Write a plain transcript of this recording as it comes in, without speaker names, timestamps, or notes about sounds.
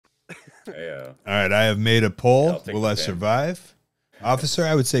Yeah. All right, I have made a poll. Yeah, Will I survive? Officer,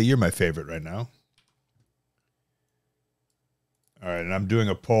 I would say you're my favorite right now. All right, and I'm doing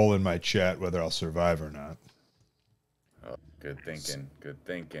a poll in my chat whether I'll survive or not. Oh, good thinking. Good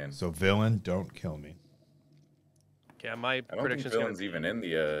thinking. So, villain, don't kill me. Yeah, my I don't think prediction's villain's even in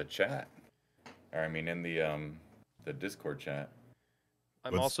the chat. Or I mean, in the Discord chat.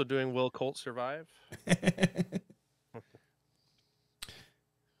 I'm also doing Will Colt survive?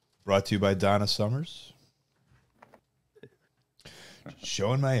 Brought to you by Donna Summers.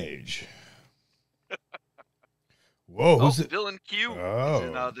 Showing my age. Whoa, who's it? Villain Q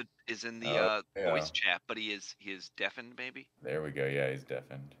Oh. is in the yeah. voice chat, but he is deafened, maybe. There we go. Yeah, he's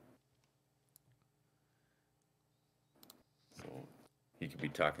deafened. So he could be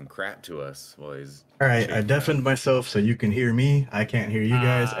talking crap to us while he's. All right, I deafened myself so you can hear me. I can't hear you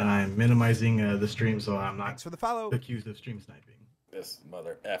guys, and I'm minimizing the stream so I'm not for the follow. accused of stream sniping. This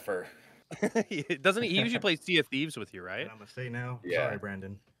mother effer. Doesn't he usually play Sea of Thieves with you, right? And I'm gonna say now. Yeah. Sorry,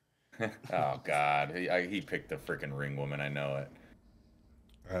 Brandon. Oh God, he picked the freaking ring woman. I know it.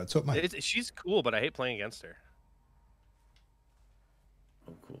 That's what my. She's cool, but I hate playing against her.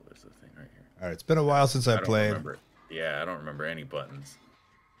 Oh, cool. There's the thing right here. All right, it's been a while since I don't played. Remember. Yeah, I don't remember any buttons.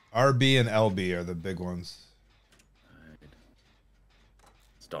 RB and LB are the big ones.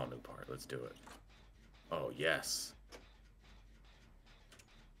 Install new part. Let's do it. Oh yes.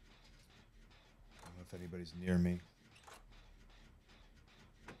 I don't know if anybody's near me.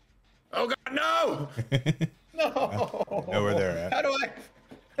 Oh God, no! No! I know where they're at. How do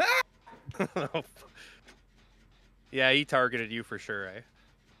I? Yeah, he targeted you for sure, eh?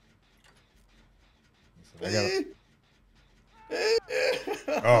 I gotta...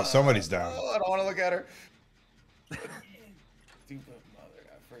 Oh, somebody's down. Oh, I don't want to look at her. Stupid mother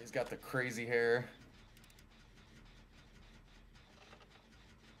effer. He's got the crazy hair.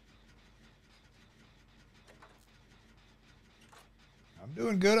 I'm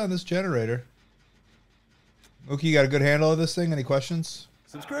doing good on this generator. Mookie, you got a good handle of this thing? Any questions?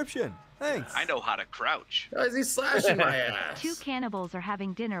 Subscription. Thanks. I know how to crouch. Why is he slashing my ass? Two cannibals are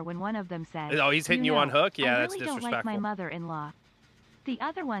having dinner when one of them says, Oh, he's hitting you on hook? Yeah, I that's really don't disrespectful. like my mother-in-law. The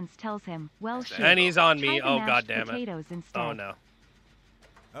other one tells him, well, shit. And he's on Try me. the Oh, mashed God damn it. potatoes instead. Oh, no.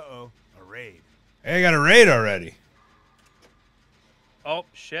 Uh-oh. A raid. Hey, I got a raid already. Oh,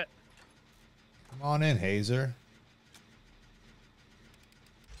 shit. Come on in, Hazer.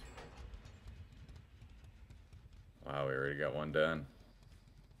 Wow, we already got one done.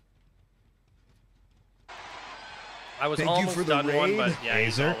 I was Thank you almost for the done one, raid, but yeah,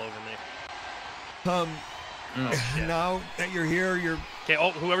 he's all Hazer. over me. Now that you're here, you're Okay,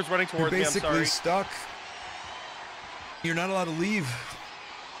 oh, whoever's running you're towards me, I'm basically sorry. stuck. You're not allowed to leave.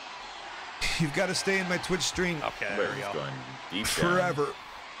 You've got to stay in my Twitch stream Okay, But there we he's go. going deep down forever.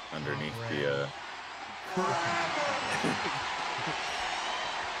 underneath the.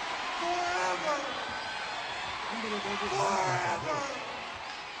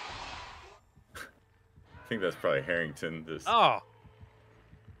 I think that's probably Harrington. Oh,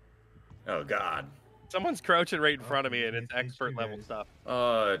 Oh God. someone's crouching right in front of me, and it's expert level stuff.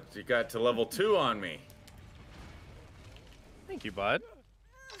 You got to level 2 on me. Thank you, bud.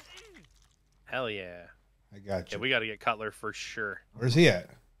 Hell yeah. I got Yeah, you. we got to get Cutler for sure. Where's he at?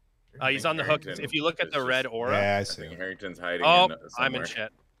 He's on the hook. Harrington If you look at is the just- red aura. Yeah, I I see think him. Harrington's hiding. Oh, in I'm in somewhere.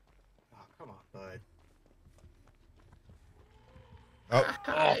 shit. Oh, come on, bud. Oh,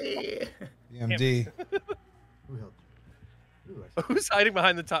 Hi. BMD. Who helped you? Ooh, I see. Who's hiding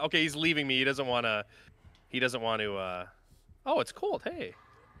behind the top? Okay, he's leaving me. He doesn't want to. Oh, it's Colt. Hey.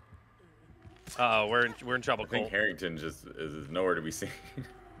 Uh-oh, we're in trouble, I think Colt. Harrington just is nowhere to be seen.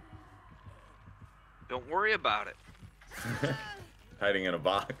 Don't worry about it. Hiding in a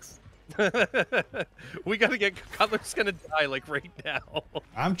box. We got to get Cutler's gonna die like right now.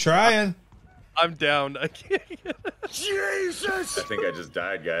 I'm trying. I'm down. I can't. Jesus! I think I just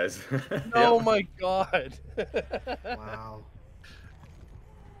died, guys. Oh my god. Wow.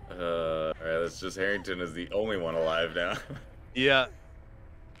 All right, that's just Harrington is the only one alive now. Yeah.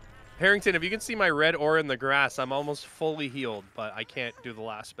 Harrington, if you can see my red aura in the grass, I'm almost fully healed, but I can't do the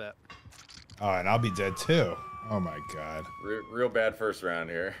last bit. Oh, and I'll be dead too. Oh my god. Real bad first round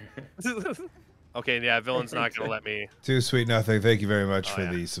here. Okay, yeah, villain's not gonna let me. Too sweet nothing. Thank you very much Oh, for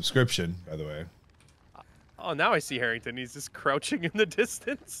yeah. the subscription, by the way. Oh, now I see Harrington. He's just crouching in the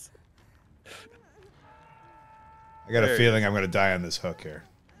distance. I got There a he feeling I'm gonna die on this hook here.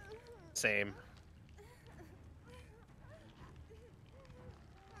 Same.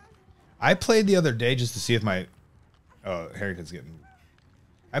 I played the other day just to see if my Harrington's getting.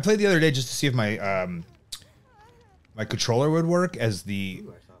 I played the other day just to see if my my controller would work as the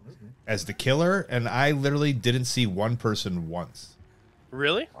Ooh, I saw movement. as the killer, and I literally didn't see one person once.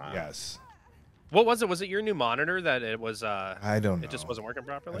 Really? Wow. Yes. What was it? Was it your new monitor that it was? I don't know. It just wasn't working I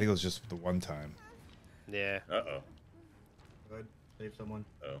properly. think it was just the one time. Yeah. Uh-oh. Go ahead, save someone.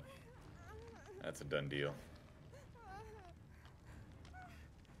 Oh. That's a done deal.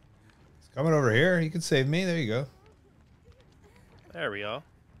 It's coming over here. You can save me. There you go. There we go.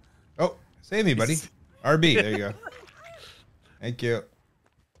 Oh, save me, buddy. RB. There you go. Thank you.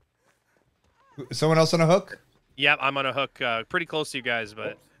 Someone else on a hook? Yep, I'm on a hook, pretty close to you guys,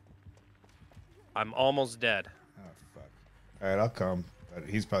 but I'm almost dead. Oh, fuck. All right, I'll come. But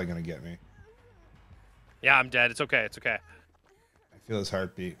he's probably going to get me. Yeah, I'm dead. It's okay. It's okay. I feel his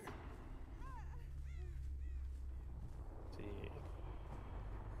heartbeat. Let's see.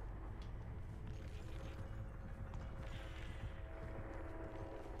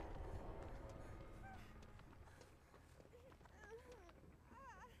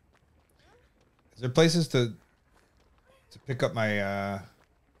 Is there places to pick up my all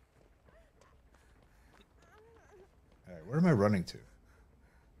right, where am I running to?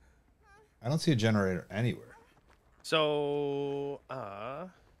 I don't see a generator anywhere. So, yeah,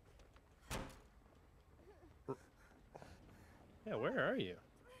 where are you?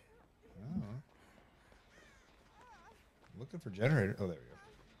 Oh. I'm looking for generator. Oh, there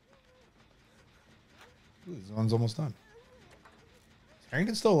we go. Ooh, this one's almost done. Is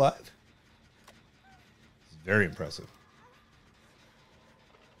Harrington still alive? This is very impressive.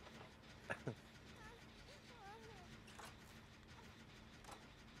 I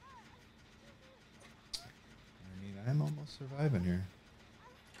mean, I'm almost surviving here.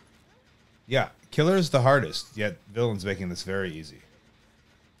 Yeah, killer's the hardest, yet villain's making this very easy.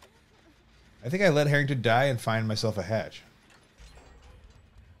 I think I let Harrington die and find myself a hatch.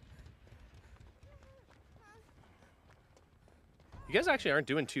 You guys actually aren't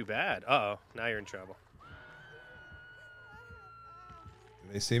doing too bad. Uh-oh, now you're in trouble. Do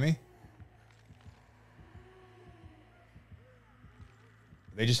they see me? Are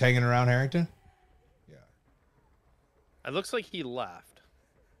they just hanging around Harrington? Yeah. It looks like he left.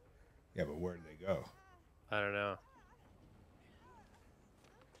 Yeah, but where did they go? I don't know.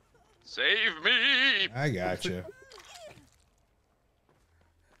 Save me! I gotcha.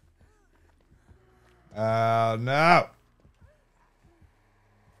 Oh, no.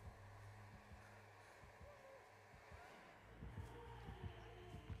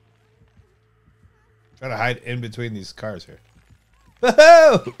 Trying to hide in between these cars here.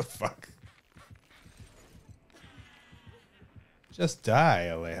 Oh, fuck. Just die,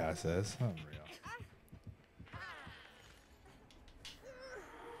 Aleja says. Unreal.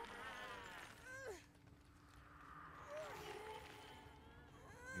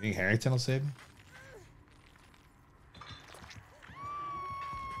 You think Harrington will save me?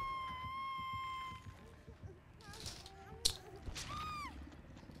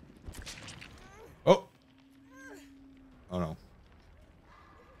 Oh. Oh no.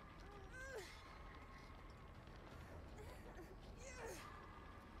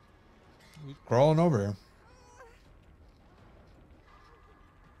 He's crawling over here.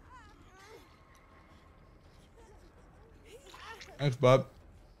 Thanks, bud.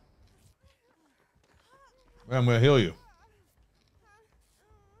 I'm gonna heal you.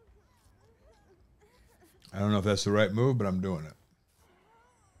 I don't know if that's the right move, but I'm doing it.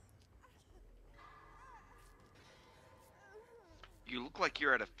 You look like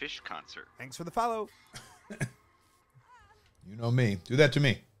you're at a Fish concert. Thanks for the follow. You know me. Do that to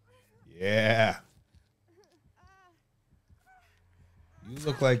me. Yeah. You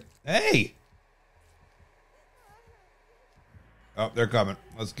look like... Hey! Oh, they're coming.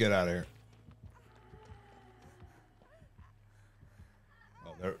 Let's get out of here.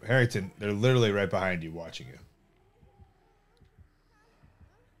 Oh, Harrington, they're literally right behind you watching you.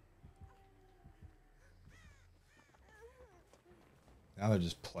 Now they're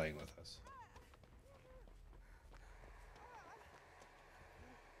just playing with us.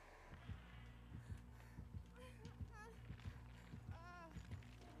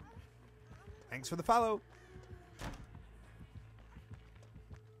 Thanks for the follow.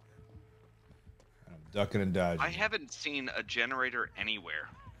 I'm ducking and dodging. I haven't seen a generator anywhere.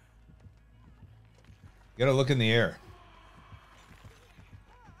 You gotta look in the air.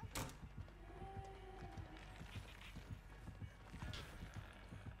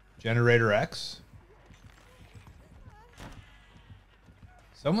 Generator X.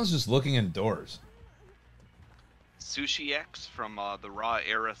 Someone's just looking indoors. Sushi X from the Raw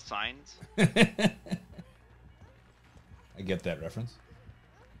era signs. I get that reference.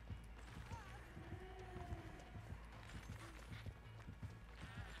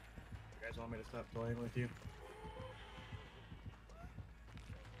 guys want me to stop toying with you?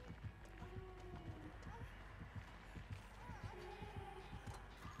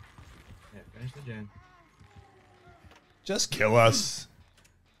 Yeah, finish the gen. Just kill us.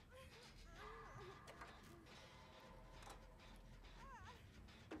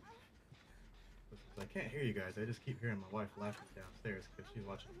 I can't hear you guys. I just keep hearing my wife laughing downstairs because she's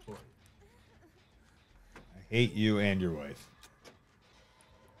watching the toy. I hate you and your wife.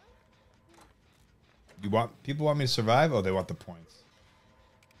 People want me to survive? Oh, they want the points.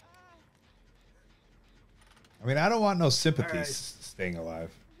 I mean, I don't want no sympathy Right. staying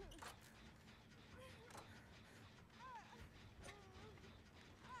alive.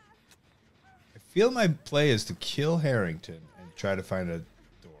 I feel my play is to kill Harrington and try to find a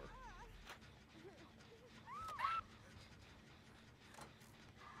door.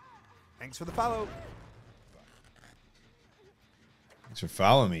 Thanks for the follow. Thanks for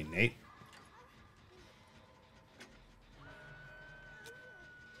following me, Nate.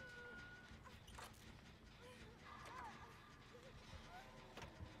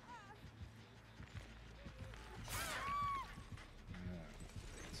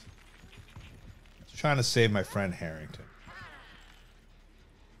 Trying to save my friend Harrington.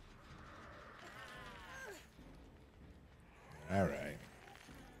 All right.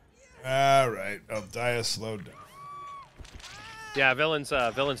 All right. I'll die a slow death. Yeah, villain's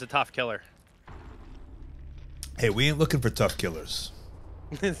a tough killer. Hey, we ain't looking for tough killers.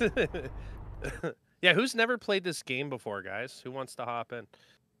 Yeah, who's never played this game before, guys? Who wants to hop in?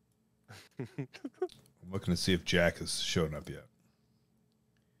 I'm looking to see if Jack has shown up yet.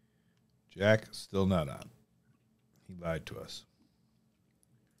 Jack, still not on. He lied to us.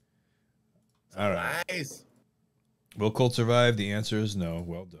 All right. Nice. Will Colt survive? The answer is no.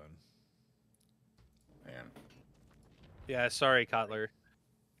 Well done. Man. Yeah, sorry, Cutler.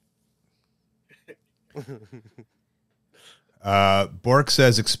 Bork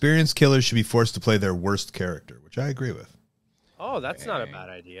says experienced killers should be forced to play their worst character, which I agree with. Oh, that's not a Dang. bad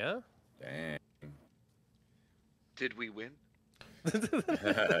idea. Dang. Did we win?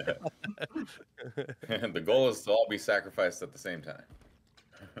 The goal is to all be sacrificed at the same time.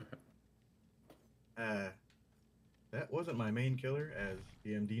 That wasn't my main killer, as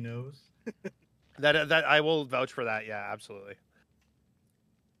BMD knows. That I will vouch for that. Yeah, absolutely.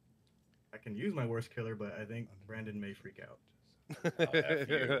 I can use my worst killer, but I think Brandon may freak out. F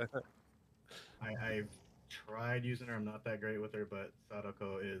you. I've tried using her. I'm not that great with her, but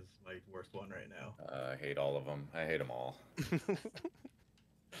Sadako is my worst one right now. I hate all of them. I hate them all.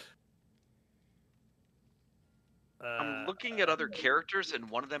 I'm looking at other characters, and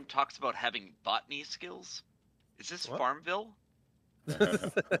one of them talks about having botany skills. Is this What? Farmville?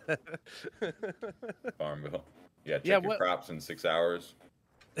 Farmville. Yeah, check Yeah, your what- crops in 6 hours.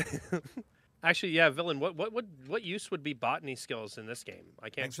 Actually, yeah, villain. What use would be botany skills in this game? I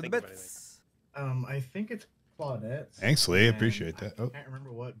can't Thanks for the think of anything. bits. I think it's Claudette. Thanks, Lee. Appreciate that. I Oh, can't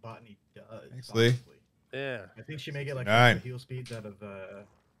remember what botany does. Thanks, Lee. honestly. Yeah. I think she may get like Nine. heal speeds out of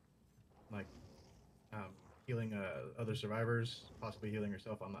like healing other survivors, possibly healing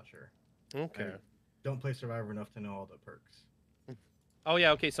herself. I'm not sure. Okay. I don't play Survivor enough to know all the perks. Oh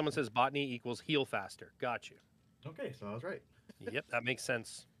yeah. Okay. Someone says botany equals heal faster. Got you. Okay, so I was right. Yep, that makes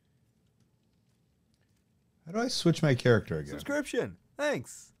sense. how do I switch my character again? Subscription.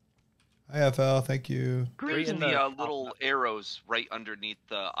 Thanks. IFL, thank you. Great There's in the the- little arrows right underneath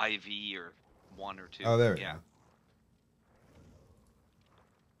the IV or 1 or 2. Oh, there we yeah. go.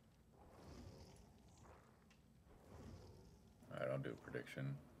 I don't do a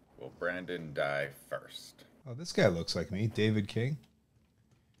prediction. Will Brandon die first? Oh, this guy looks like me, David King.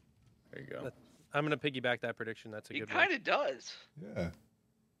 There you go. I'm gonna piggyback that prediction. That's a He good kind of does, Yeah.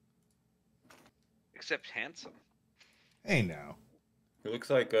 except handsome. Hey, now. He looks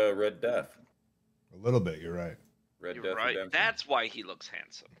like Red Death. A little bit, you're right. Red You're Death right. Redemption. That's why he looks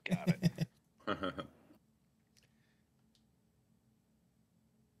handsome. Got it. Am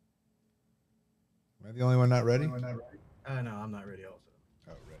I the only one not ready? No, I'm not ready. Also,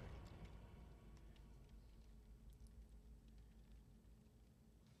 Oh, ready.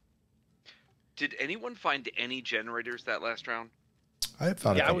 Did anyone find any generators that last round? I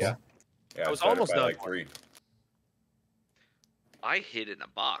found Yeah, a I couple. was- Yeah, I was started almost by done. like 3. I hid in a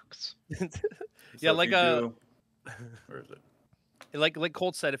box. Yeah, So like if you a- do- Where is it? Like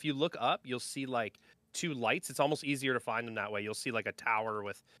Colt said, if you look up, you'll see like 2 lights. It's almost easier to find them that way. You'll see like a tower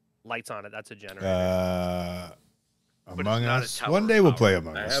with lights on it. That's a generator. it's Among not a Us. tower One day we'll power. play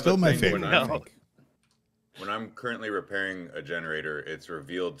Among I Us. have Still a my thing favorite. when I I'm- think. When I'm currently repairing a generator, it's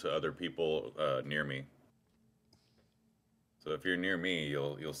revealed to other people near me. So if you're near me,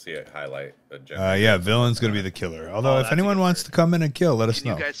 you'll see it highlight a Yeah, villain's gonna be the killer. Although if that's a anyone good wants word. to come in and kill, let us Can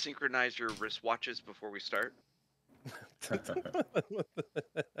you know. guys synchronize your wristwatches before we start?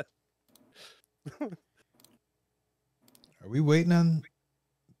 Are we waiting on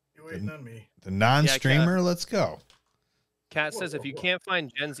You're waiting on me. the non-streamer? Let's go. Kat Whoa, says if whoa, you whoa. can't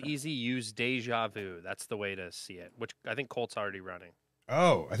find Jen's Easy, use Deja Vu. That's the way to see it, which I think Colt's already running.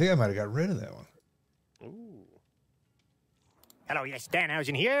 Oh, I think I might have got rid of that one. Ooh. Hello, yes,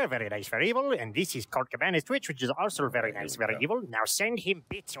 Danhausen here. Very nice, very evil. And this is Colt Cabana's Twitch, which is also very nice, very evil. Now send him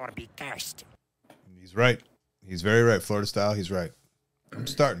bits or be cursed. He's right. He's very right. Florida style. He's right. I'm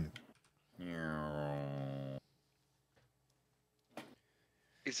starting.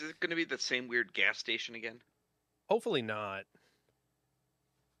 Is it going to be the same weird gas station again? Hopefully not.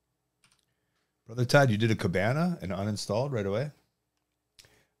 Brother Todd, you did a Cabana and uninstalled right away?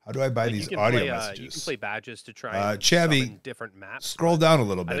 How do I buy Like, these you can audio play, messages? You can play badges to try and Chavy, summon different maps. scroll but down a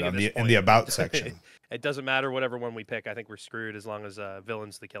little I bit think on at this in the point, about section. It doesn't matter whatever one we pick. I think we're screwed as long as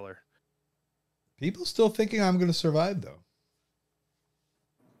villain's the killer. People still thinking I'm going to survive, though.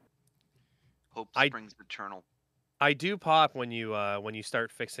 Hope springs eternal. I do pop when you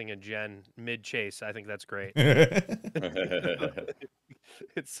start fixing a gen mid chase. I think that's great.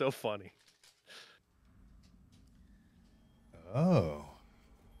 It's so funny. Oh.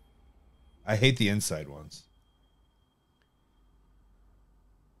 I hate the inside ones.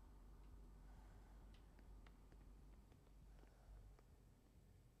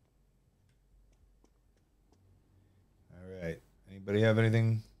 All right. Anybody have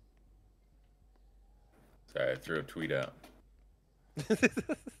anything? Sorry, I threw a tweet out.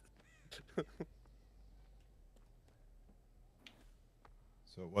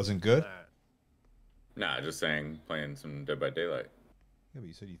 So it wasn't good? Nah, just saying, playing some Dead by Daylight. Yeah, but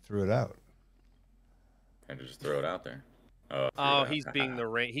you said you threw it out. Had to just throw it out there. Oh, he's being the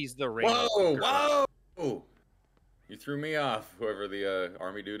ring. He's the ring. Whoa! Whoa! You threw me off, whoever the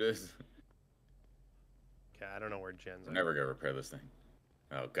army dude is. Okay, I don't know where Jen's. I'm never gonna repair this thing.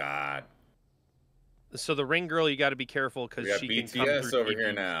 Oh God. So the ring girl, you got to be careful We because got she can come BTS through over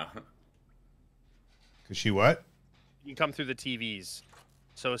here TVs. now. Because she what? You can come through the TVs.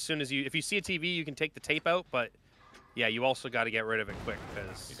 So as soon as if you see a TV, you can take the tape out. But yeah, you also got to get rid of it quick You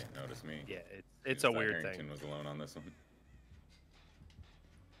because didn't notice me. yeah, it's a weird Harrington thing. was alone on this one.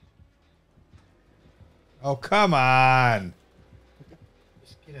 Oh, come on.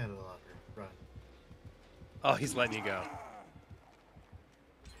 Just get out of the locker. Run. Oh, he's letting you go.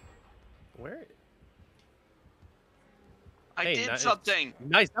 Where? I Hey, did something.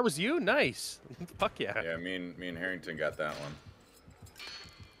 Nice. That was you. Nice. Fuck yeah. Yeah, me and Harrington got that one.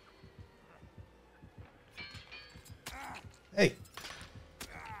 Hey.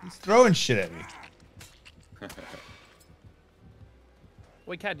 He's throwing shit at me.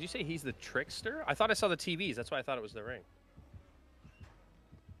 Wait, Kat, did you say he's the trickster? I thought I saw the TVs. That's why I thought it was the ring.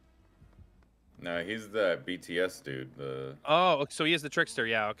 No, he's the BTS dude. The Oh, so he is the trickster.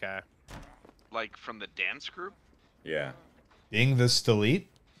 Yeah, okay. Like from the dance group? yeah. Being the Stalit?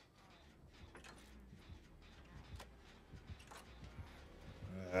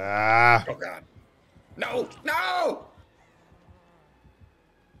 Ah. Oh God. No! No!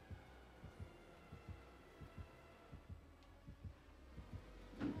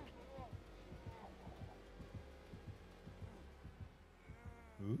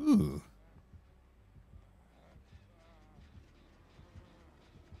 Ooh.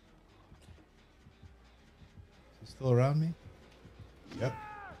 Is he still around me? Yep.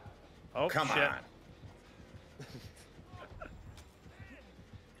 Oh, Come shit. on.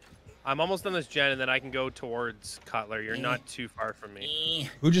 I'm almost done this gen, and then I can go towards Cutler. You're not too far from me.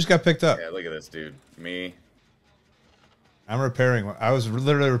 Who just got picked up? Yeah, look at this dude. Me. I'm repairing. I was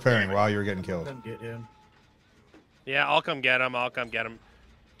literally repairing while you were getting killed. Come get him. Yeah, I'll come get him. I'll come get him.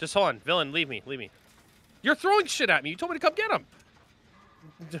 Just hold on. Villain, leave me. Leave me. You're throwing shit at me. You told me to come get him.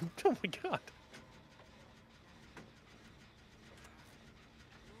 Oh, my God.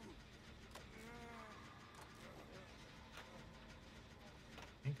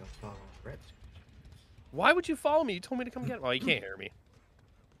 I think I'm following Brett. Why would you follow me? You told me to come get him. Oh, you can't hear me.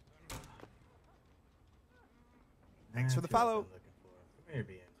 Thanks for the That's what follow. I'm looking for. Come here,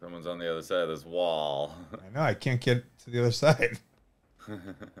 BM. Someone's on the other side of this wall. I know. I can't get to the other side. I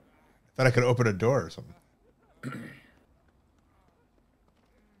thought I could open a door or something.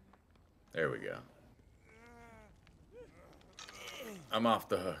 There we go. I'm off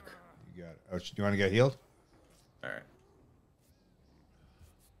the hook. You got it. Oh, do you want to get healed? All right.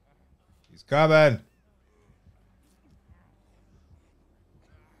 He's coming.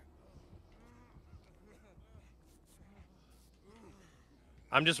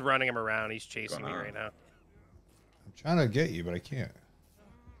 I'm just running him around. He's chasing Going me on? right now. I'm trying to get you, but I can't.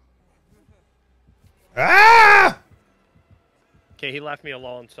 Ah! Okay, he left me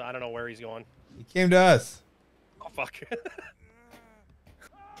alone, so I don't know where he's going. He came to us. Oh, fuck.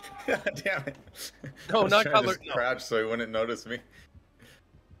 God damn it. No, I was not trying to Cutler, just no. crouch so he wouldn't notice me.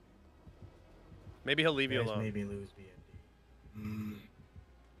 Maybe he'll leave you Guys alone. made me lose BMD.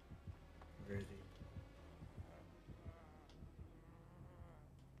 Where is he?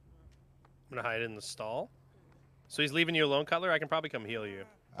 I'm gonna hide in the stall. So he's leaving you alone, Cutler? I can probably come heal you.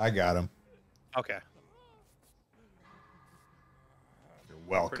 I got him. Okay. You're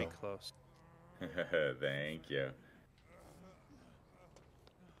welcome. Pretty close. Thank you.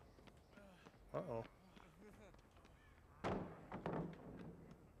 Uh-oh.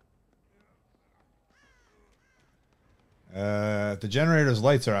 The generator's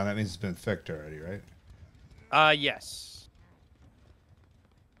lights are on. That means it's been fixed already, right? Yes.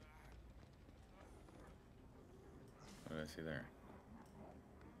 What did I see there?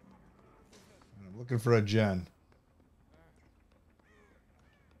 I'm looking for a gen.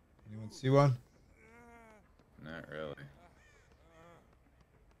 Anyone see one? Not really.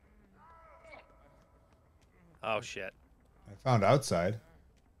 Oh, shit. I found outside.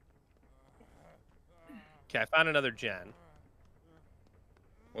 Okay, I found another gen.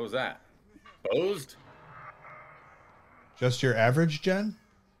 What was that? Posed? Just your average gen?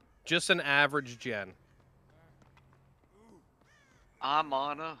 Just an average gen. I'm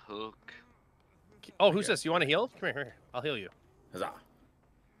on a hook. Oh, who's this? You want to heal? Come here. I'll heal you. Huzzah.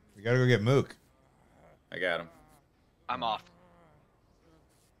 We gotta go get Mook. I got him. I'm off.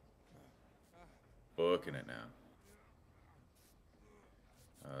 Booking it now.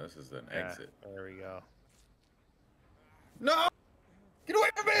 Oh, this is an exit. There we go. No! Get away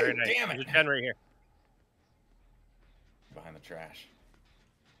from me! Very nice. Damn it! There's a gen right here. Behind the trash.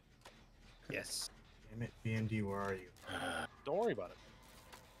 Yes. Damn it, BMD, where are you? Don't worry about it.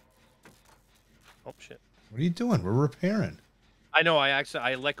 Oh, shit. What are you doing? We're repairing. I know,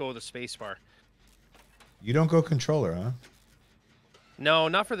 I let go of the space bar. You don't go controller, huh? No,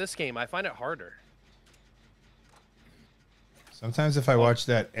 not for this game. I find it harder. Sometimes if I watch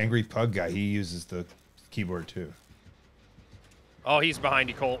that angry pug guy, he uses the keyboard too. Oh, he's behind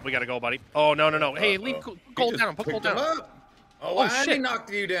you, Colt. We gotta go, buddy. Oh, no, no, no. Hey, leave He Colt just down. Put Colt picked him down. up. Oh, Oh, why did he shit.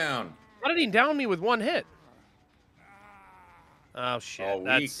 knock you down? Why did he down me with one hit? Oh, shit. All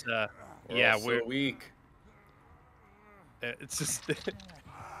That's, weak. yeah, all so weak. It's just...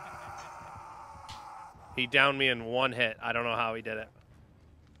 He downed me in one hit. I don't know how he did it.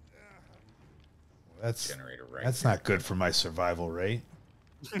 That's Generator right that's here. not good for my survival rate.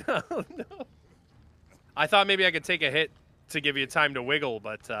 No, no. I thought maybe I could take a hit to give you time to wiggle,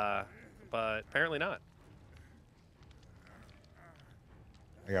 but apparently not.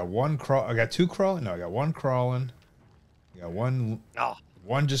 I got one crawl. I got two crawling. No, I got one crawling. I got one. Oh.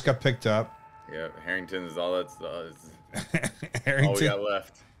 One just got picked up. Yeah, Harrington is all that's all we Harrington, got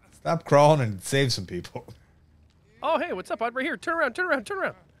left. stop crawling and save some people. Oh, hey, what's up, bud? Right here. Turn around, turn around, turn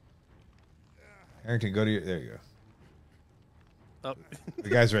around. Harrington, go to your. There you go. Oh. The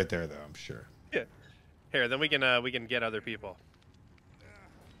guy's right there, though. I'm sure. Yeah. Here, then we can get other people.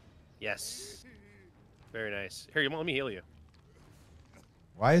 Yes. Very nice. Here, let me heal you.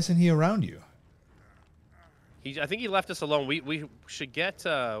 Why isn't he around you? I think he left us alone. We should get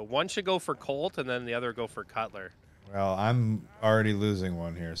one should go for Colt and then the other go for Cutler. Well, I'm already losing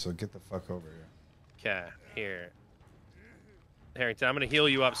one here, so get the fuck over here. Okay, here. Harrington, I'm gonna heal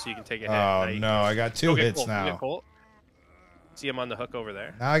you up so you can take a hit. Oh Now you no, I got two go get hits Colt, go get now. Colt. See him on the hook over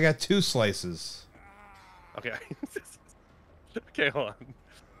there. Now I got two slices. Okay. Okay, hold on.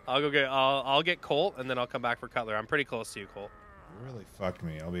 I'll get Colt and then I'll come back for Cutler. I'm pretty close to you, Colt. You really fucked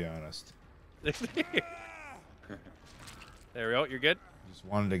me. I'll be honest. There we go. You're good. Just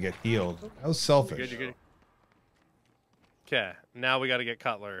wanted to get healed. That was selfish. You're good. Okay, now we got to get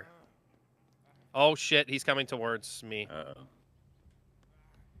Cutler. Oh shit, he's coming towards me. Uh-oh.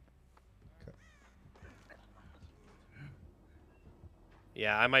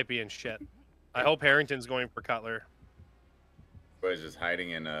 Yeah, I might be in shit. I hope Harrington's going for Cutler. But he's just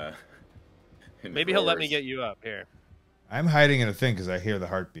hiding in Maybe he'll let me drawers. get you up here. I'm hiding in a thing because I hear the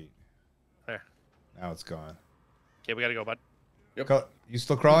heartbeat. There. Now it's gone. Okay, we gotta go, bud. Yep. You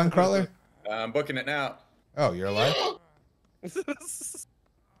still crawling, Crawler? I'm booking it now. Oh, you're alive? What's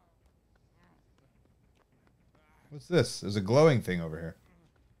this? There's a glowing thing over here.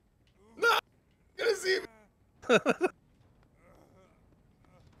 No! Gonna see me.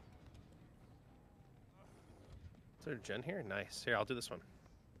 Is there a gen here? Nice. Here, I'll do this one.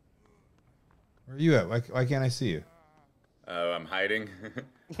 Where are you at? Why can't I see you? Oh, I'm hiding.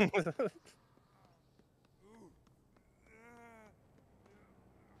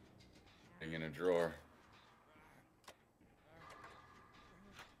 In a drawer.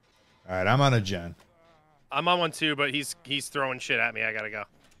 All right, I'm on a gen. I'm on one too, but he's throwing shit at me. I gotta go.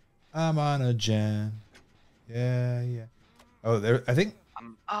 I'm on a gen. Yeah. Oh, there. I think.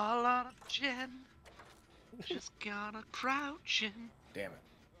 I'm all out of gen. Just gotta crouch in. Damn it.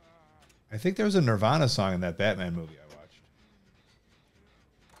 I think there was a Nirvana song in that Batman movie I watched.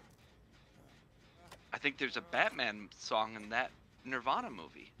 I think there's a Batman song in that Nirvana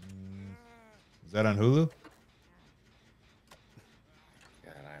movie. Is that on Hulu?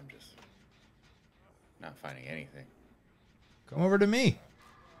 God, I'm just not finding anything. Come over to me.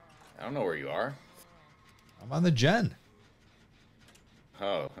 I don't know where you are. I'm on the gen.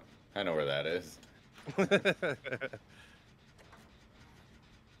 Oh, I know where that is.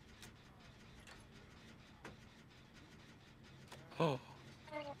 Oh.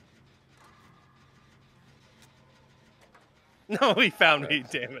 No, he found me,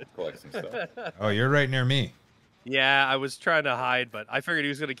 damn it. Collect some stuff. Oh, you're right near me. Yeah, I was trying to hide, but I figured he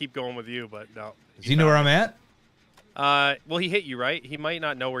was going to keep going with you, but no. Does he know where I'm at? Well, he hit you, right? He might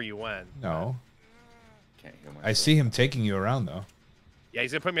not know where you went. No. Can't hear I see him taking you around, though. Yeah,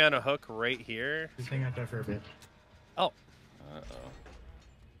 he's going to put me on a hook right here. Just hang out there for a bit. Oh. Uh-oh.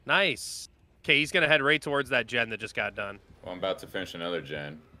 Nice. Okay, he's going to head right towards that gen that just got done. Well, I'm about to finish another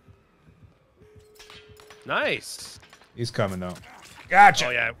gen. Nice. He's coming, though. Gotcha. Oh,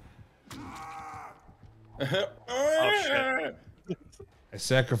 yeah. Oh, shit. I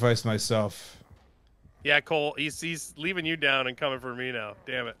sacrificed myself. Yeah, Cole, he's leaving you down and coming for me now.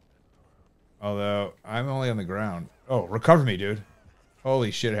 Damn it. Although, I'm only on the ground. Oh, recover me, dude.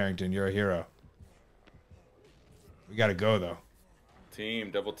 Holy shit, Harrington. You're a hero. We gotta go, though.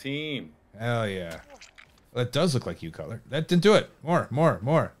 Team, double team. Hell yeah. Well, that does look like you, Cutler. That didn't do it.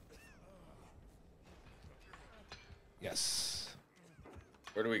 More. Yes.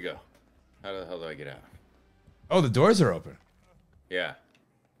 Where do we go? How the hell do I get out? Oh, the doors are open. Yeah.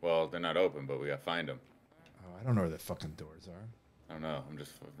 Well, they're not open, but we gotta find them. Oh, I don't know where the fucking doors are. I don't know. I'm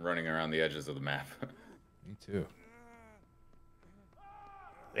just running around the edges of the map. Me too.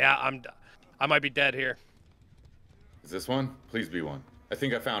 Yeah, I might be dead here. Is this one? Please be one. I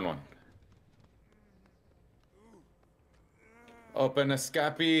think I found one. Open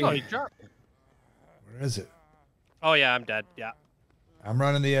escape. Oh, he dropped. Where is it? Oh, yeah, I'm dead. Yeah. I'm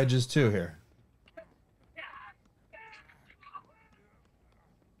running the edges too here.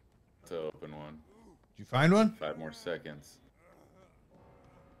 To open one. Did you find one? 5 more seconds.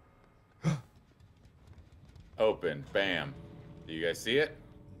 Open. Bam. Do you guys see it?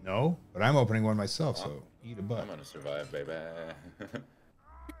 No, but I'm opening one myself, so eat a butt. I'm gonna survive, baby.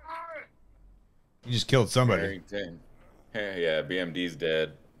 You just killed somebody. Harrington. Hey, yeah, BMD's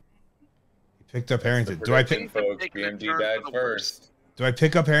dead. You picked up Harrington. That's Do I the pick? prediction, folks? Taking a BMD turn died for the first. Do I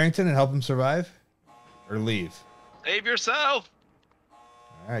pick up Harrington and help him survive, or leave? Save yourself.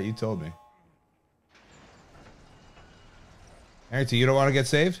 All right, you told me. Harrington, you don't want to get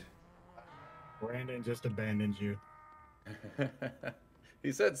saved? Brandon just abandoned you.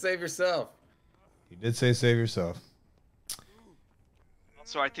 He said, "Save yourself." He did say save yourself.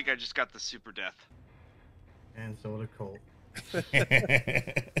 So I think I just got the super death. And so did Colt.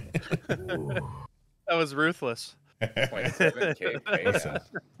 That was ruthless. 27K payout.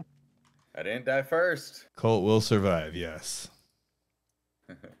 I didn't die first. Colt will survive, yes.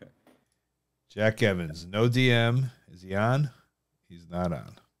 Jack Evans, no DM. Is he on? He's not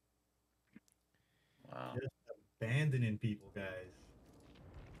on. Wow. Just abandoning people, guys.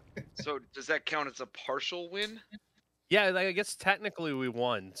 So does that count as a partial win? Yeah, I guess technically we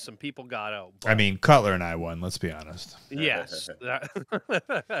won. Some people got out. I mean, Cutler and I won, let's be honest. Yes.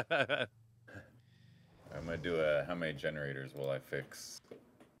 I'm gonna do a how many generators will I fix?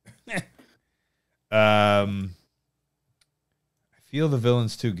 I feel the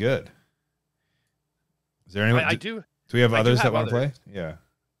villain's too good. Is there anyone? I do. Do we have I do others that have want to play? others. Yeah.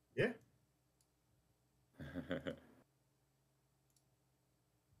 Yeah.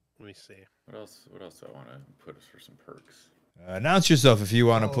 Let me see. What else? What else do I want to put us for some perks? Announce yourself if you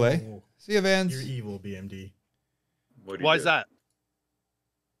want to play. Oh, See you, Vance. You're evil, BMD. What do you Why do? is that?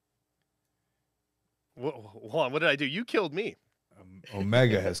 Hold on. What did I do? You killed me.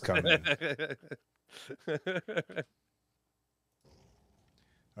 Omega has come in.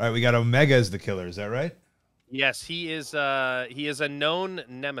 All right, we got Omega as the killer. Is that right? Yes, he is a known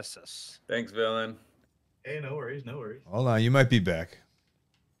nemesis. Thanks, villain. Hey, no worries, no worries. Hold on, you might be back.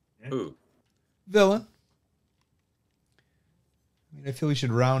 Ooh. Villain. I mean, I feel we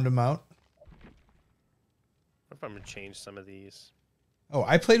should round him out. if I'm gonna change some of these. Oh,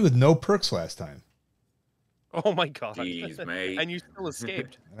 I played with no perks last time. Oh my god. Jeez, mate. And you still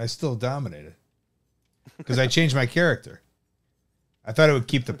escaped. And I still dominated. Because I changed my character. I thought it would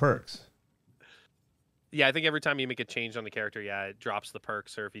keep the perks. Yeah, I think every time you make a change on the character, yeah, it drops the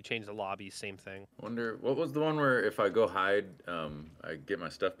perks. Or if you change the lobby, same thing. Wonder what was the one where if I go hide, I get my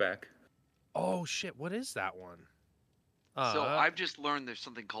stuff back. Oh shit! What is that one? So I've just learned there's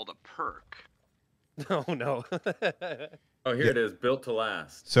something called a perk. Oh no. Oh, here it is, built to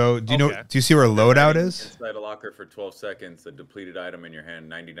last. So do you Okay. know? Do you see where a loadout is? Inside a locker for 12 seconds, a depleted item in your hand,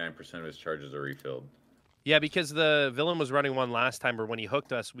 99% of his charges are refilled. Yeah, because the villain was running one last time, but when he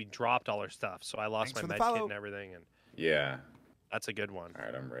hooked us, we dropped all our stuff. So I lost Thanks for my the med kit follow. and everything, and Yeah. that's a good one. All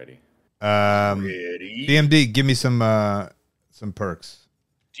right, I'm ready. BMD, give me some perks.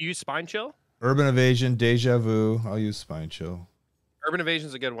 Do you use Spine Chill? Urban Evasion, Deja Vu. I'll use Spine Chill. Urban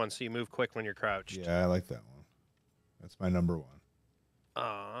Evasion's a good one, so you move quick when you're crouched. Yeah, I like that one. That's my number one.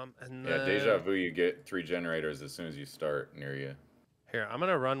 And Yeah, Deja Vu, you get 3 generators as soon as you start near you. Here, I'm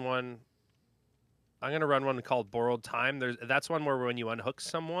gonna run one. I'm gonna run one called Borrowed Time. That's one where when you unhook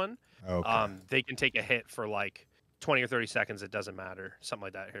someone, Okay. they can take a hit for like 20 or 30 seconds. It doesn't matter, something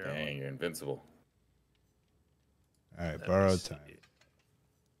like that. Here, Dang, you're invincible. All right, let me borrowed see. time.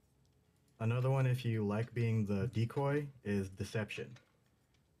 Another one, if you like being the decoy, is deception.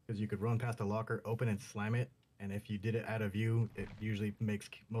 Because you could run past a locker, open and slam it, and if you did it out of view, it usually makes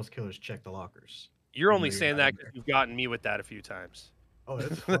most killers check the lockers. You're Even only though you're saying not that in because there. you've gotten me with that a few times. Oh,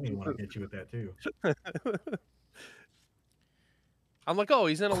 that's funny when I get you with that too. I'm like, oh,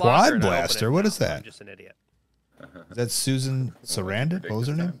 he's in a Quad locker. and I open blaster? it. What No, is that? I'm just an idiot. Is that Susan Sarandon? What was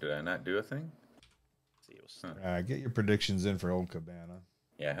her name? Did I not do a thing? See, it was- Get your predictions in for Old Cabana.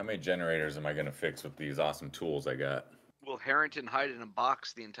 Yeah, how many generators am I going to fix with these awesome tools I got? Will Harrington hide in a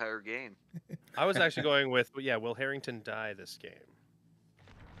box the entire game? I was actually going with, yeah, will Harrington die this game?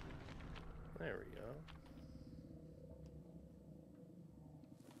 There we go.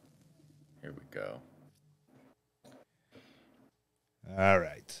 Here we go. All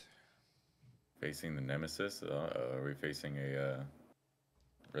right. Facing the Nemesis. Are we facing a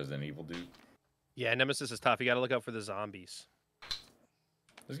Resident Evil dude? Yeah, Nemesis is tough. You got to look out for the zombies.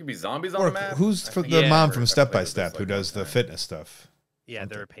 There's going to be zombies on Or the map? who's I for think the Yeah. mom I've from played Step with by this, Step like, who does one the time. fitness stuff? Yeah,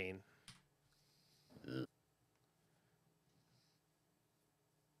 they're a pain.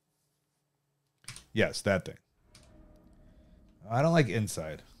 Yes, that thing. I don't like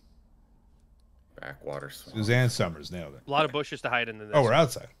inside. Backwater swamp. Suzanne Summers nailed it. A lot of bushes to hide in. Oh, we're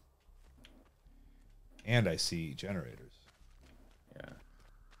outside. And I see generators. Yeah.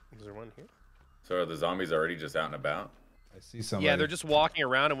 Is there one here? So are the zombies already just out and about? I see somebody. Yeah, they're just walking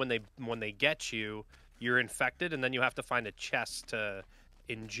around, and when they get you, you're infected, and then you have to find a chest to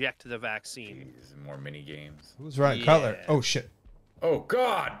inject the vaccine. Jeez, more mini games. Who's right? Yeah. Cutler. Oh, shit. Oh,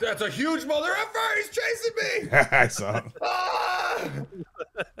 God! That's a huge mother effer! He's chasing me! I saw him. Ah!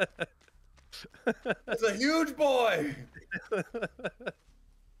 That's a huge boy!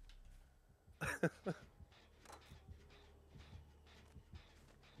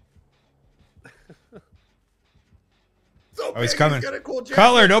 So Oh, he's big, coming. got a cool jacket.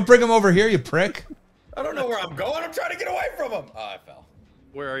 Cutler, don't bring him over here, you prick. I don't know where I'm going. I'm trying to get away from him. Oh, I fell.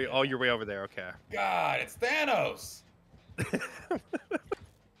 Where are you? Oh, you're way over there. Okay. God, it's Thanos.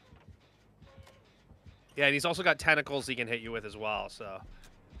 Yeah, and he's also got tentacles he can hit you with as well. So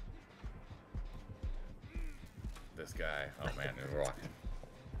This guy. Oh man,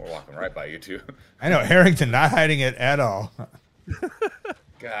 we're walking right by you two. I know, Harrington not hiding it at all.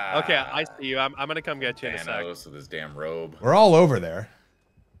 God. okay, I see you. I'm gonna come get you in a sec. Thanos with his damn robe. We're all over there.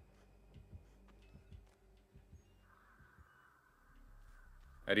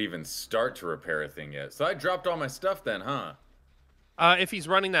 I'd even start to repair a thing yet. So I dropped all my stuff then, huh? If he's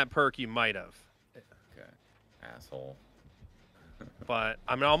running that perk, you might have. Okay. Asshole. But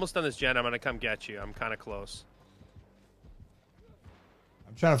I'm almost done this gen. I'm gonna come get you. I'm kind of close.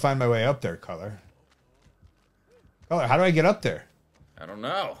 I'm trying to find my way up there, Cutler. Cutler, how do I get up there? I don't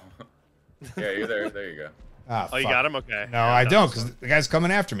know. Yeah, you're there. There you go. Ah, Oh, you fuck. got him? Okay. No, Yeah, I I'm don't, done. because the guy's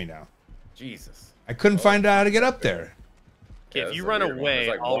coming after me now. Jesus. I couldn't find out how to get up there. Okay, Yeah, if this you is a run weird one. away, There's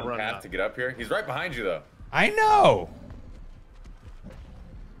like I'll one run path up. to get up here. He's right behind you though. I know.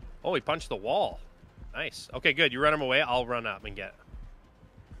 Oh, he punched the wall. Nice. Okay, good. You run him away. I'll run up and get.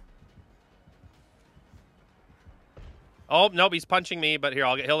 Oh nope, he's punching me. But here,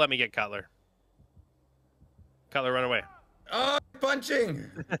 he'll let me get Cutler. Cutler, run away. Oh, punching!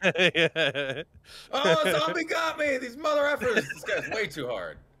 yeah, Oh, zombie got me! These mother effers! This guy's way too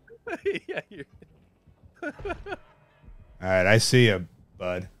hard. you're... All right, I see you,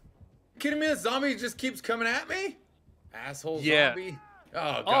 bud. kidding me? The zombie just keeps coming at me? Asshole Yeah. zombie.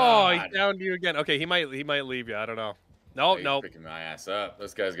 Oh, Oh, God. he downed you again. Okay, he might leave you. I don't know. No, He's no. picking my ass up.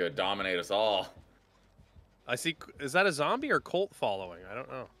 This guy's going to dominate us all. I see. Is that a zombie or Colt following? I don't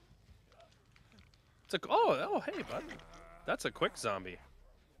know. It's a. Oh, hey, bud. That's a quick zombie.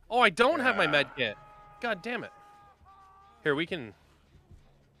 Oh, I don't have my med kit. God damn it. Here, we can.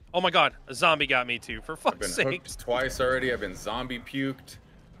 Oh my God, a zombie got me too. For I've fuck's been sake. hooked twice already. I've been zombie puked.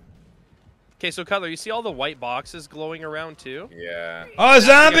 Okay, so Cutler, you see all the white boxes glowing around too? Yeah. Oh, a You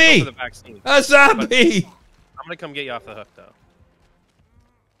gotta go zombie! for the vaccine. A zombie! I'm gonna come get you off the hook though.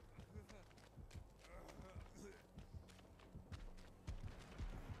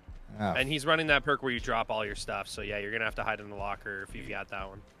 Oh, And he's running that perk where you drop all your stuff. So yeah, you're gonna have to hide in the locker if you've got that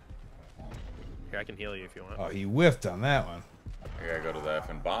one. Here, I can heal you if you want. oh, he whiffed on that one. I gotta go to the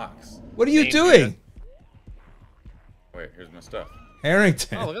effing box. What are you Same doing? Wait, here's my stuff.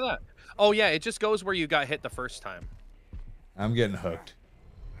 Harrington. Oh, look at that. Oh yeah, it just goes where you got hit the first time. I'm getting hooked.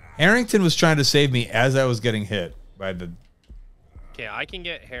 Harrington was trying to save me as I was getting hit by the... Okay, I can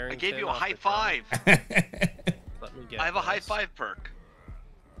get Harrington. I gave you a off high the ground. five. Let me get I have a high this. five perk.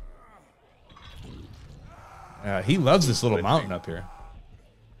 He loves this little mountain up here.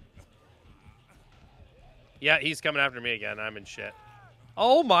 Yeah, he's coming after me again. I'm in shit.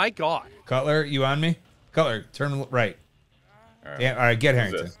 Oh my God. Cutler, you on me? Cutler, turn right. All right. Damn, all right, get Who's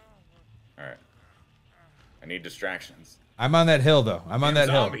Harrington. this? All right. I need distractions. I'm on that hill, though. I'm on that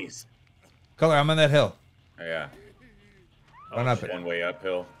hill. Zombies. Cutler, I'm on that hill. Oh, yeah. Run up it. One way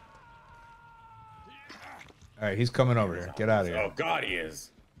uphill. All right, he's coming over here. Get out of here. Oh, God, he is.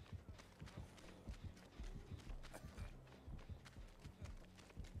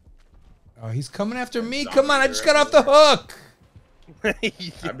 Oh, he's coming after me. Zombies Come on, I are just got off the hook.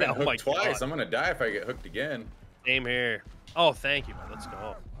 I've been oh my hooked twice. God. I'm going to die if I get hooked again. Same here. Oh, thank you, man. Let's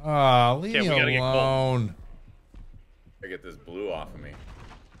go. Oh, leave Okay, we gotta me get Colt. alone. I get this blue off of me.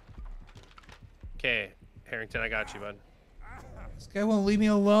 Okay, Harrington, I got you, bud. This guy won't leave me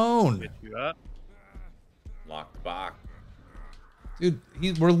alone. Get you up. Lock the box. Dude,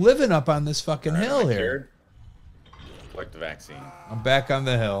 we're living up on this fucking hill Am I here. cured? Collect the vaccine. I'm back on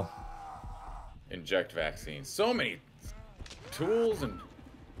the hill. Inject vaccine. So many tools and...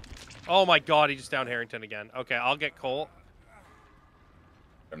 Oh my God, he just downed Harrington again. Okay, I'll get Colt.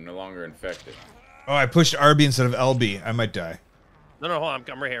 I'm no longer infected. Oh, I pushed RB instead of LB. I might die. No, hold on.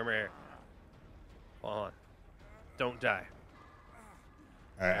 I'm right here. I'm right here. Hold on. Don't die.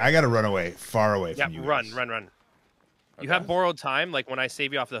 All right, I got to run away, far away Yeah, from you run. guys. You have borrowed time, like when I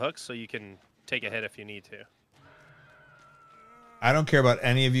save you off the hook, so you can take a hit if you need to. I don't care about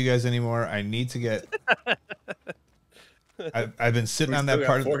any of you guys anymore. I need to get... I've been sitting on that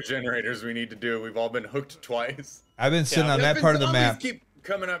part of... 4 generators we need to do. We've all been hooked twice. I've been sitting on There's that been part of the zombies map. keep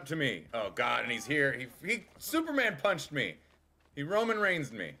coming up to me. Oh, God, and he's here. He Superman punched me. He Roman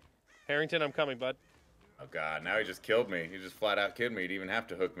Reigns me. Harrington, I'm coming, bud. Oh, God, now he just killed me. He just flat out killed me. He didn't even have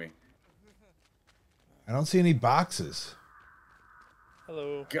to hook me. I don't see any boxes.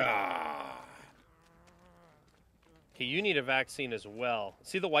 Hello. God. Okay, you need a vaccine as well.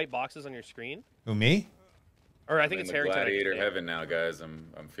 See the white boxes on your screen? Who, me? Or I I'm think in it's the Harrington. I gladiator think. heaven now, guys. I'm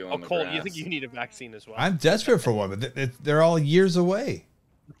feeling Oh, the Colt, grass. you think you need a vaccine as well? I'm desperate for one, but they're all years away.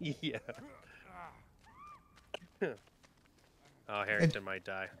 Yeah. Oh, Harrington might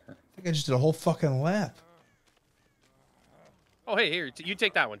die. I think I just did a whole fucking lap. Oh, hey, here, you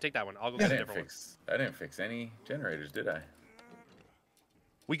take that one. Take that one. I'll go get a different one. I didn't fix any generators, did I?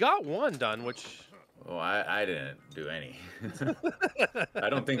 We got one done, which... Oh, I didn't do any. I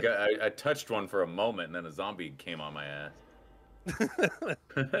don't think I touched one for a moment, and then a zombie came on my ass.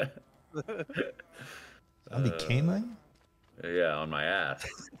 Zombie came on you? Yeah, on my ass.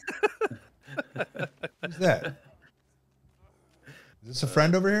 Who's that? Is this a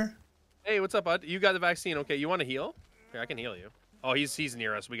friend over here? Hey, what's up, bud? You got the vaccine. Okay, you want to heal? Here, I can heal you. Oh, he's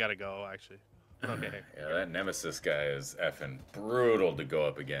near us. We got to go, actually. Okay. Yeah, that Nemesis guy is effing brutal to go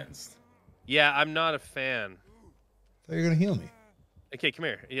up against. Yeah, I'm not a fan. I thought you were going to heal me. Okay, come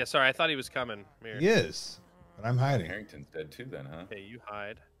here. Yeah, sorry, I thought he was coming. Come here. He is, but I'm hiding. Harrington's dead too then, huh? Okay, you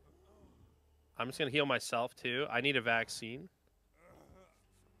hide. I'm just going to heal myself, too. I need a vaccine.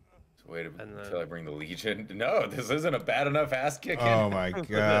 So wait And until I bring the Legion. No, this isn't a bad enough ass kicking. Oh my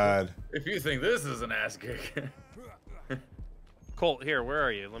god. If you think this is an ass kick. Colt, here, where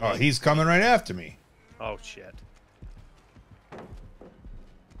are you? Let me... Oh, he's coming right after me. Oh, shit.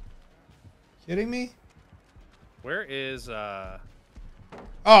 Kidding me? Where is, Oh,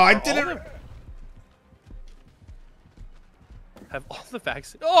 I did all it. Have all the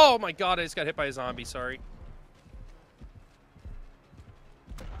vaccine... Oh, my God, I just got hit by a zombie. Sorry.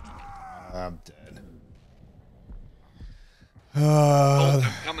 I'm dead. Colt,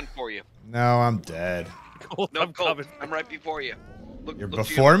 I'm coming for you. No, I'm dead. Colt, No, I'm Colt, coming. I'm right before you. You're look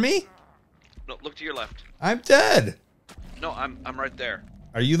before to me? No, look to your left. I'm dead. No, I'm right there.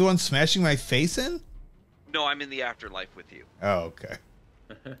 Are you the one smashing my face in? No, I'm in the afterlife with you. Oh, okay.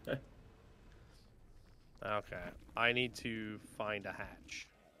 Okay. I need to find a hatch.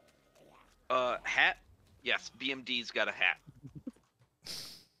 Hat? Yes, BMD's got a hat.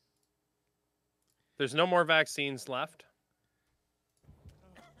 There's no more vaccines left.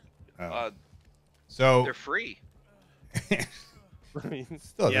 Oh. So They're free. I mean,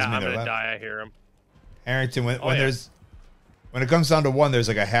 Still doesn't yeah, mean I'm they're gonna left. die. I hear him. Harrington, when yeah. there's when it comes down to one, there's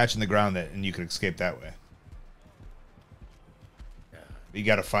like a hatch in the ground and you can escape that way. You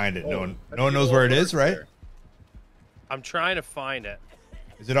got to find it. No one knows where it is, right? I'm trying to find it.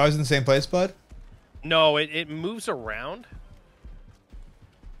 Is it always in the same place, bud? No, it moves around.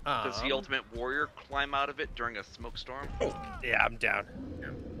 Does the Ultimate Warrior climb out of it during a smoke storm? Yeah, I'm down.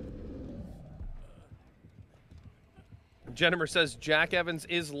 Jennifer says Jack Evans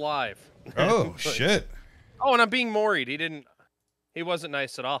is live. Oh shit! Oh, and I'm being moried. He wasn't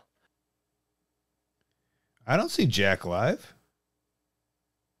nice at all. I don't see Jack live.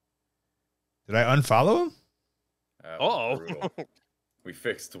 Did I unfollow him? Uh-oh. We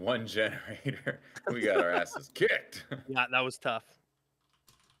fixed one generator. We got our asses kicked. Yeah, that was tough.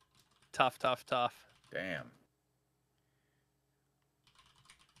 Tough. Damn.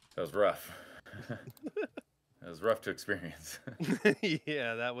 That was rough. That was rough to experience.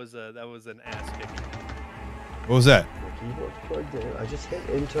 Yeah, that was an ass kick. What was that? I just hit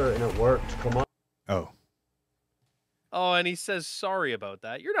enter and it worked. Come on. Oh. Oh, and he says sorry about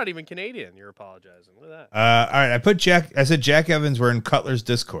that. You're not even Canadian. You're apologizing. Look at that. All right. I said Jack Evans. We're in Cutler's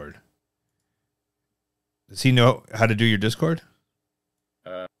Discord. Does he know how to do your Discord?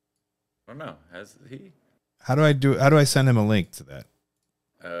 I don't know. Has he? How do I send him a link to that?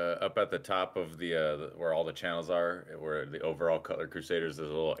 Up at the top of the where all the channels are, where the overall Cutler Crusaders, there's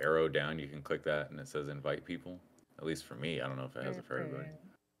a little arrow down. You can click that, and it says invite people. At least for me, I don't know if it has it for everybody.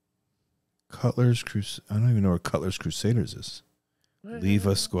 Cutler's I don't even know where Cutler's Crusaders is. Leave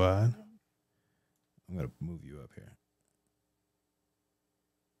a squad. I'm gonna move you up here.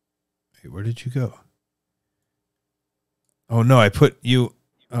 Hey, where did you go? Oh no, I put you.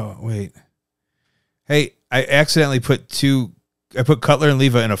 Oh wait. Hey, I accidentally put I put Cutler and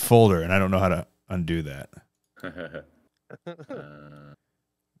Leva in a folder, and I don't know how to undo that.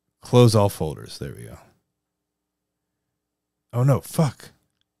 Close all folders. There we go. Oh no, fuck.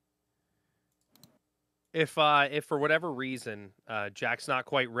 If for whatever reason Jack's not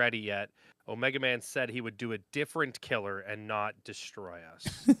quite ready yet, Omega Man said he would do a different killer and not destroy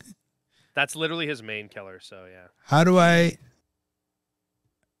us. That's literally his main killer. So yeah. How do I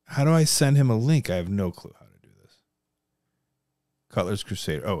send him a link? I have no clue how to do this. Cutler's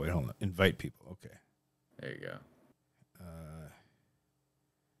Crusader. Oh wait, hold on. Invite people. Okay. There you go.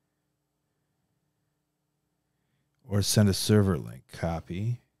 Or send a server link.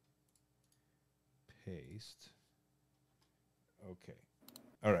 Copy. Paste. Okay.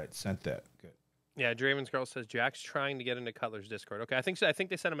 All right. Sent that. Good. Yeah, Draven's Girl says Jack's trying to get into Cutler's Discord. Okay, I think so. I think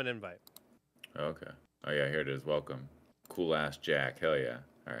they sent him an invite. Okay. Oh yeah, here it is. Welcome. Cool ass Jack. Hell yeah.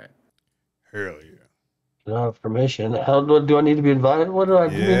 All right. Hell yeah. No permission. How do I need to be invited? What do I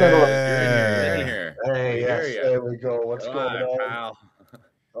do? You're in here. Hey, yes, Here ya. there we go. What's Come going on? pal.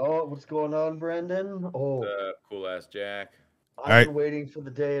 Oh, what's going on, Brandon? Oh, Cool ass Jack. I've been waiting for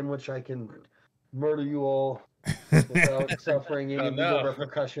the day in which I can murder you all without suffering any legal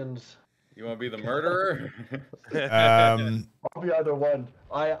repercussions. You want to be the murderer? I'll be either one.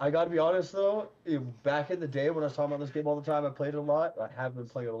 I got to be honest though. Back in the day when I was talking about this game all the time, I played it a lot. I haven't been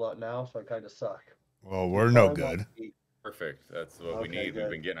playing it a lot now, so I kind of suck. Well, we're no good. Perfect. That's what we need. Good.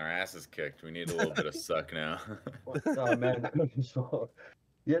 We've been getting our asses kicked. We need a little bit of suck now. Oh man.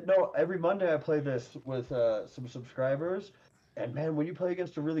 Yeah, no. Every Monday I play this with some subscribers, and man, when you play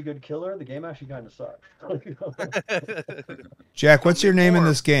against a really good killer, the game actually kind of sucks. Jack, what's your name in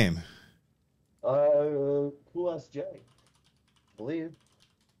this game? Cool ass Jack, I believe.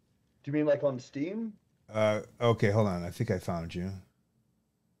 Do you mean like on Steam? Okay, hold on. I think I found you.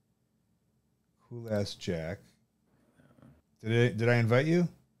 Cool ass Jack. Did I invite you?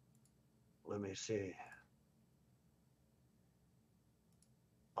 Let me see.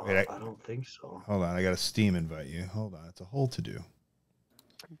 Wait, I don't think so. Hold on, I got a Steam invite you. Hold on, it's a whole to do.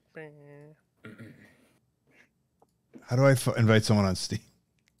 How do I invite someone on Steam?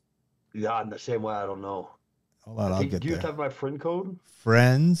 Yeah, in the same way, I don't know. Hold on, I'll get there. Do you have my friend code?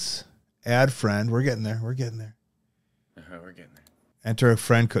 Friends, add friend. We're getting there. We're getting there. We're getting there. Enter a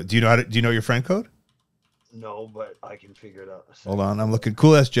friend code. Do you know your friend code? No, but I can figure it out. Hold on, I'm looking.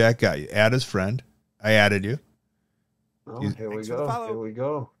 Cool as Jack got you. Add as friend. I added you. Oh, here we go. Here we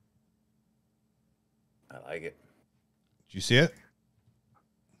go. I like it. Did you see it?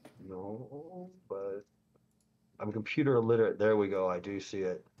 No, but I'm computer illiterate. There we go. I do see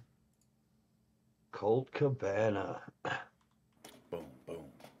it. Colt Cabana. Boom, boom.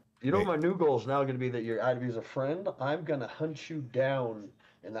 You know, my new goal is now going to be that you're added me as a friend. I'm going to hunt you down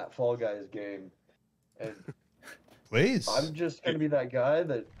in that Fall Guys game. And please. I'm just going to be that guy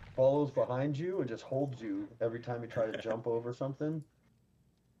that follows behind you and just holds you every time you try to jump over something.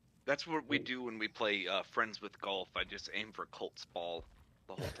 That's what we do when we play Friends with Golf. I just aim for Colt's ball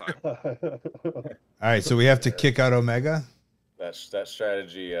the whole time. All right, so we have to kick out Omega. That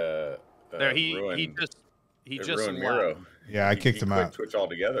strategy. There, he just ruined Miro. Yeah, I kicked him out. Twitch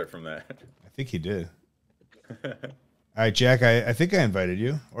altogether from that. I think he did. All right, Jack. I think I invited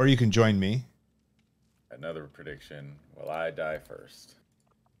you, or you can join me. Another prediction. Will I die first?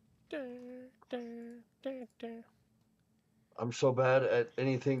 I'm so bad at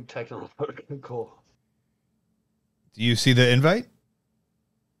anything technical. Do you see the invite?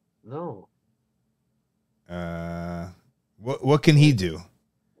 No. What can he do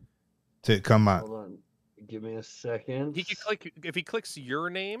to come on? Hold on. Give me a second. He could click if he clicks your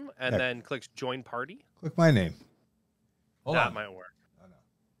name and then clicks join party. Click my name. That might work.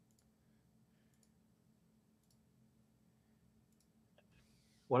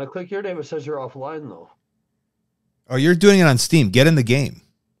 When I click your name, it says you're offline, though. Oh, you're doing it on Steam. Get in the game.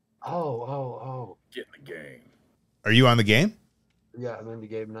 Oh. Get in the game. Are you on the game? Yeah, I'm in the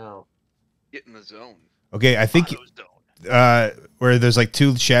game now. Get in the zone. Okay, I think where there's like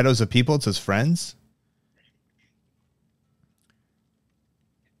two shadows of people, it says friends.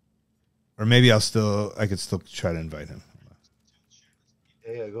 Or maybe I could still try to invite him.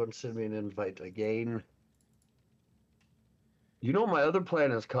 Yeah, go and send me an invite again. You know my other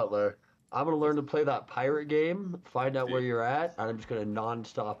plan is, Cutler. I'm going to learn to play that pirate game, find out where you're at, and I'm just going to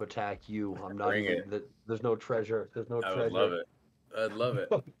non-stop attack you. I'm not there's no treasure. There's no treasure. I would love it. I'd love it.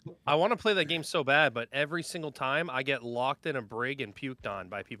 I want to play that game so bad, but every single time I get locked in a brig and puked on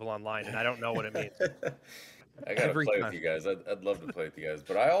by people online, and I don't know what it means. I gotta play with you guys. I'd love to play with you guys,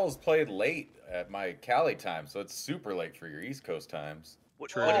 but I always played late at my Cali time, so it's super late for your East Coast times.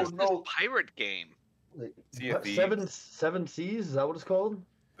 What is this pirate game? Sea of Thieves. Seven Seas? Is that what it's called?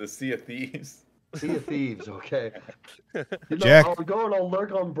 The Sea of Thieves. Sea of Thieves. Okay. You know, Jack. I'll go and I'll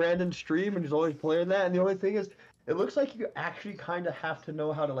lurk on Brandon's stream, and he's always playing that. And the only thing is, it looks like you actually kind of have to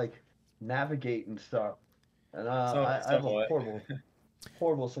know how to like navigate and stuff. And I have a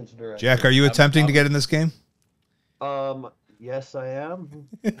horrible sense of direction. Jack, are you attempting to get in this game? Yes, I am.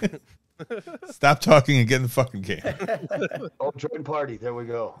 Stop talking and get in the fucking game. Oh, join party. There we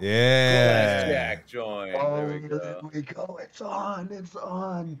go. Yeah. Jack, join. Oh, there we go. There we go. It's on. It's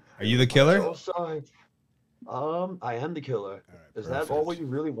on. Are you the killer? I'm so sorry. I am the killer. Is that all you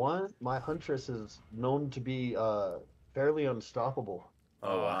really want? My huntress is known to be fairly unstoppable.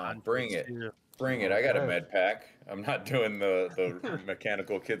 Oh, bring it. Bring it. I got a med pack. I'm not doing the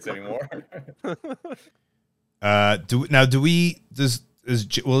mechanical kits anymore.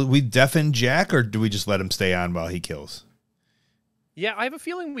 Will we deafen Jack, or do we just let him stay on while he kills? Yeah, I have a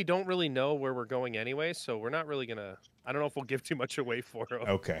feeling we don't really know where we're going anyway, so we're not really gonna. I don't know if we'll give too much away for him.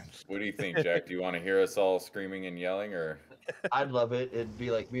 Okay. What do you think, Jack? Do you want to hear us all screaming and yelling, or? I'd love it. It'd be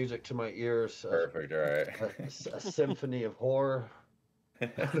like music to my ears. Perfect. All right. A symphony of horror.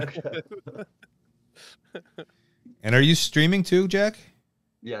 And are you streaming too, Jack?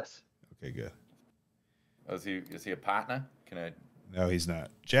 Yes. Okay, good. Oh, is he a partner? Can I? No, he's not.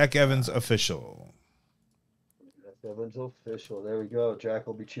 Jack Evans official. Jack Evans official. There we go. Jack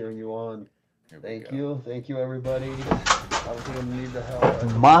will be cheering you on. Thank you, everybody. I don't think I need the help.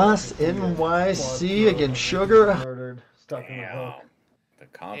 Moss NYC against Sugar. Murdered. Stuck in the hook. The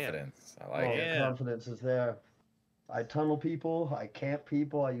confidence. I like it. The confidence is there. I tunnel people. I camp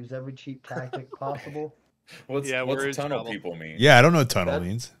people. I use every cheap tactic possible. What's tunnel people mean? Yeah, I don't know what tunnel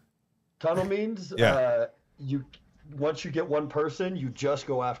means. Tunnel means once you get one person, you just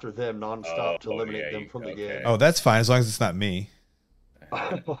go after them nonstop to eliminate them from the game. Oh, that's fine as long as it's not me.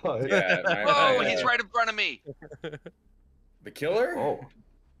 Oh, he's right in front of me. The killer? Oh.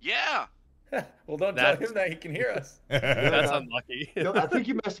 Yeah. Well, don't tell him that he can hear us. That's unlucky. No, I think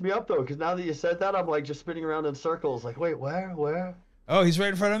you messed me up, though, because now that you said that, I'm like just spinning around in circles. Like, wait, where? Oh, he's right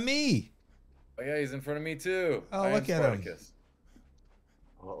in front of me. Oh, yeah, he's in front of me, too. Oh, look at him.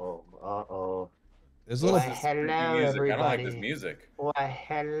 Uh-oh. There's little... hello, everybody. I don't like this music. Why,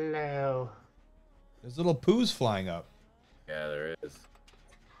 hello. There's little poos flying up. Yeah, there is.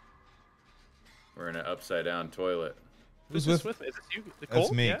 We're in an upside down toilet. Who's this with? Is this you? The That's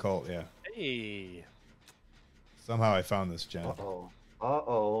Colt? me, Yeah? Colt. Yeah. Hey. Somehow I found this gen. Uh-oh.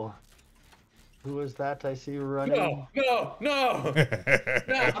 Uh-oh. Who is that I see running? No! Oh,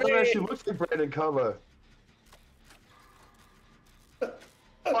 actually looks like Brandon Cutler.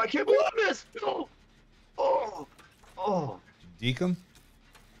 Oh, I can't believe this! Oh! Oh! Deke him?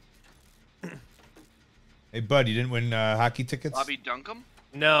 Hey, bud, you didn't win hockey tickets? Bobby Duncombe?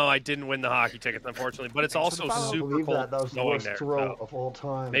 No, I didn't win the hockey tickets, unfortunately. But it's also super cold That was the going worst there. throw So of all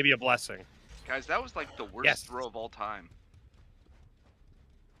time. maybe a blessing. Guys, that was like the worst throw of all time.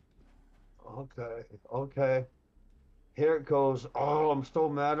 Okay, okay. Here it goes. Oh, I'm so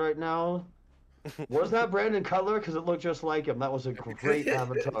mad right now. Was that Brandon Cutler? Because it looked just like him. That was a great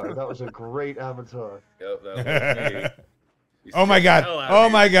avatar. That was a great avatar. Yep, that was me. Oh my god! Oh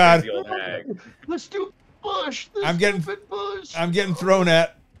my god! Let's do Bush. I'm getting Bush. I'm getting thrown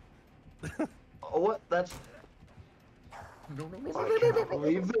at. Oh, what? That's. I can't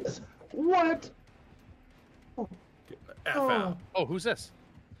believe this. What? Oh, who's this?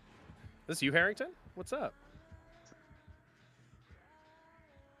 This you, Harrington? What's up?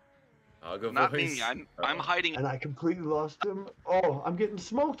 I'll go Not voice. me. I'm hiding. And I completely lost him. Oh, I'm getting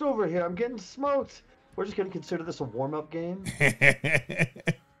smoked over here. I'm getting smoked. We're just gonna consider this a warm-up game.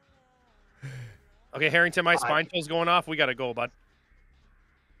 Okay, Harrington, my spine feels going off. We gotta go, bud.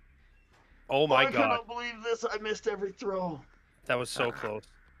 Oh my god! I cannot believe this. I missed every throw. That was so close.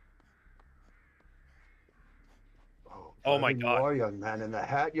 Oh my god! You are, young man in the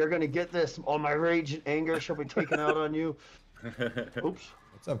hat. You're gonna get this. All my rage and anger shall be taken out on you. Oops.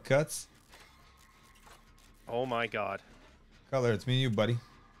 What's up, Cuts? Oh my god. Cutler, it's me and you, buddy.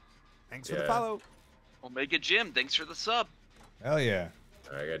 Thanks for the follow. Omega Jim, thanks for the sub. Hell yeah.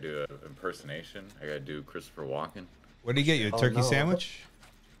 I gotta do an impersonation. I gotta do Christopher Walken. What did he get you? A turkey sandwich?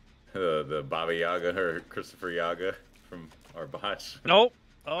 The Baba Yaga or Christopher Yaga from our botch. Nope.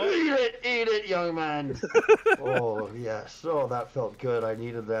 Oh. Eat it, young man. Oh, yes. Oh, that felt good. I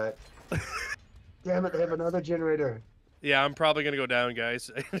needed that. Damn it, they have another generator. Yeah, I'm probably gonna go down, guys.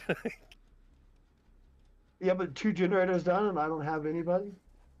 Yeah, but 2 generators done and I don't have anybody?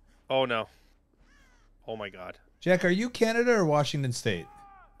 Oh no. Oh my god. Jack, are you Canada or Washington State?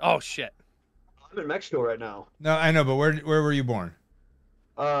 Oh shit. I'm in Mexico right now. No, I know, but where were you born?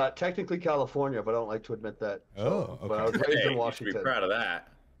 Technically California, but I don't like to admit that. Oh, okay. But I was raised in You Washington. should be proud of that.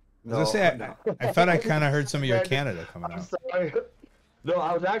 I was gonna say, I thought I kind of heard some of your Canada coming I'm out. sorry. No,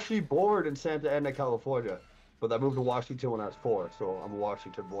 I was actually born in Santa Ana, California, but I moved to Washington when I was 4, so I'm a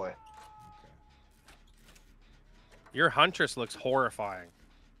Washington boy. Your Huntress looks horrifying.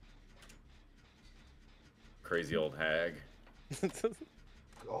 Crazy old hag.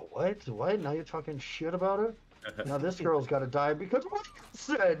 Oh, what? What? Now you're talking shit about her? Now this girl's got to die because of what you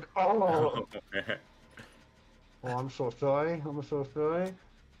said. Oh. Oh, I'm so sorry. I'm so sorry.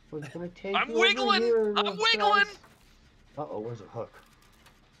 We're gonna take I'm you over wiggling. here, I'm wiggling. Uh-oh, where's a hook?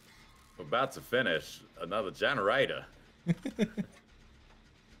 We're about to finish another generator.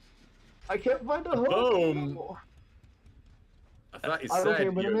 I can't find a hook. Boom. I thought you I don't said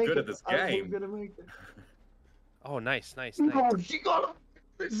think I'm you gonna were make good it. at this I don't think game. I'm gonna make it. Oh, nice, nice, No, nice. she got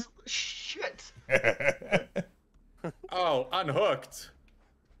this shit. Oh, unhooked.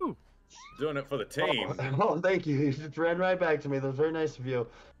 Ooh. Doing it for the team. Oh, thank you. You just ran right back to me. That was very nice of you.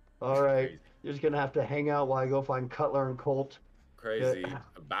 All right. You're just going to have to hang out while I go find Cutler and Colt. Crazy.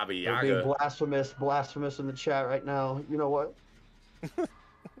 Baba They're being Yaga. blasphemous in the chat right now. You know what? I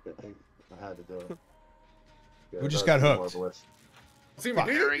had to do it. Who just got hooked? See me,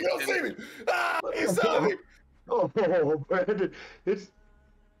 you don't see me. Ah, you saw me. Oh, Brandon. It's...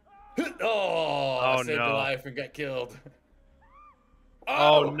 Oh, I saved no. your life and got killed.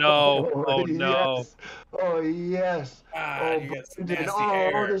 Oh no! Oh no! Yes. Oh yes! Ah, Oh, you got some Brandon. nasty Oh,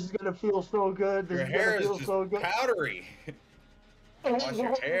 hair. this is gonna feel so good. This Your is hair gonna is feel just so good. powdery. Wash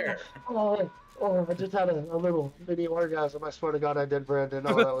your hair. Oh, I just had a little mini orgasm. I swear to God, I did, Brandon.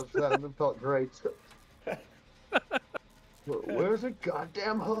 Oh, that felt great. Where's the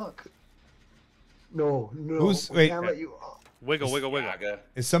goddamn hook? No. Wait. Can't let you... Wiggle, wiggle, wiggle. Yaga.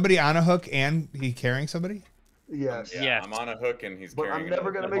 Is somebody on a hook and he carrying somebody? Yes. Yeah, Yes. I'm on a hook and he's But carrying I'm never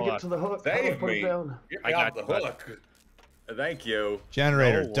it. going to make it to the hook. Save Put it me. down. Get I me got off the you, bud. hook. Thank you.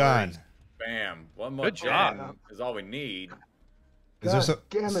 Generator No done. worries. Bam. One more Good job. gen is all we need. Is there God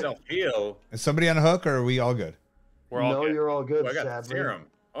damn it. Self-heal. is somebody on a hook or are we all good? We're all No, good. you're all good, Oh, I got the sadly. serum.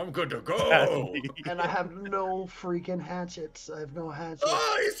 I'm good to go. And I have no freaking hatchets. I have no hatchets.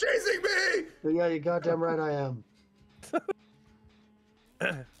 Oh, he's chasing me. Yeah, you're goddamn right I am.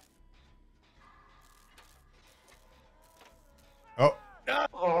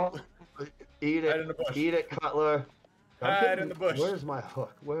 Oh, eat Hide in the it. bush. Eat it, Cutler. Hide in the bush. Where's my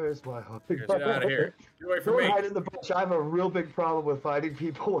hook? Where's my hook? Get out of here. Get away from Don't me. hide in the bush. I have a real big problem with finding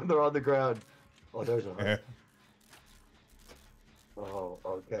people when they're on the ground. Oh, there's a hook. Oh,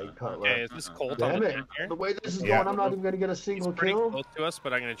 okay, Cutler. Okay, is this Colt on Damn the it. tent here? The way this is Yeah. going, I'm not even going to get a He's single pretty kill. close to us,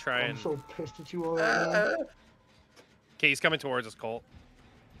 but I'm gonna try I'm and. so pissed at you all right now. Okay, he's coming towards us, Colt.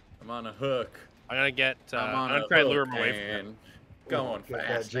 I'm on a hook. I'm gonna get. I'm I'm on gonna a try and hook, lure him away from him. man. Going Get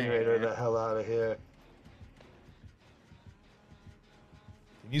fast. that generator man. the hell out of here.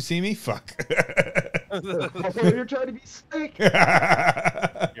 Can you see me? Fuck. You're trying to be sick.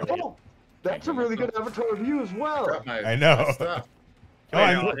 Oh, that's a really good avatar view as well. Drop my I know. stuff. Oh, Wait,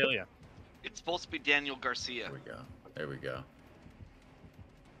 I'm- I'll heal you. It's supposed to be Daniel Garcia. There we go. There we go.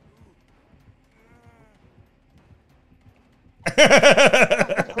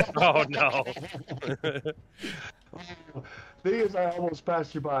 Oh no. Thing is, I almost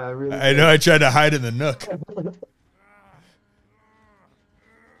passed you by. I really. I know. I tried to hide in the nook.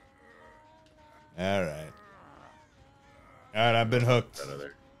 All right. All right, I've been hooked. That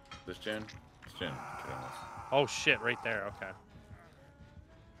other. This gen? This gen. Okay, almost. Oh shit! Right there. Okay.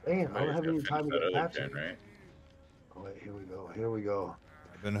 Damn, I Somebody's don't have gotta any time to finish get that other past gen, you. right? Oh, wait, here we go. Here we go.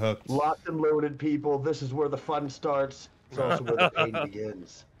 I've been hooked. Locked and loaded, people. This is where the fun starts. It's also where the pain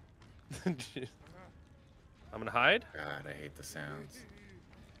begins. I'm gonna hide. God, I hate the sounds.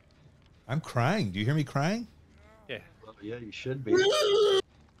 I'm crying. Do you hear me crying? Yeah. Well, yeah, you should be.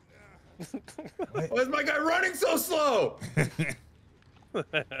 Why is my guy running so slow? Do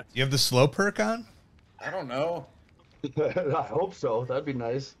you have the slow perk on? I don't know. I hope so. That'd be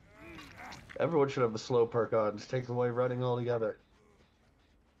nice. Everyone should have the slow perk on. Just takes away running altogether.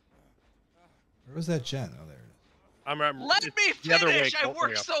 Where was that gen? Oh, there it is. Let it's me the other way, finish! I Colt,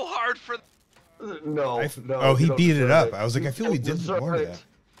 worked yeah. so hard for. No, no. Oh, he you don't beat it deserve up. I was like, I feel You we did deserve more of it. that.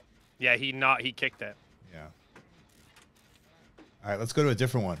 Yeah, he kicked it. Yeah. All right, let's go to a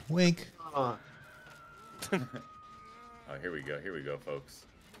different one. Wink. Oh, here we go. Here we go, folks.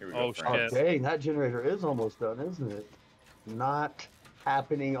 Here we go. Oh, friends. shit. Oh, dang, that generator is almost done, isn't it? Not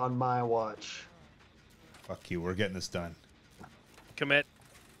happening on my watch. Fuck you. We're getting this done. Commit.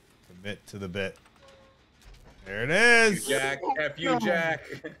 Commit to the bit. There it You is. Jack. F you, Jack.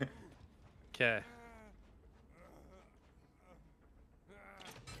 Okay.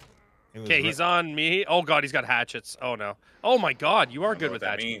 It was Okay, ri- he's on me. Oh god, he's got hatchets. Oh no. Oh my god, you are I don't know good what with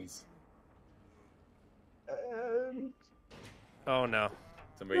that hatchets. means. Oh no.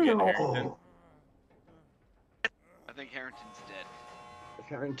 Somebody getting Harrington. I think Harrington's dead.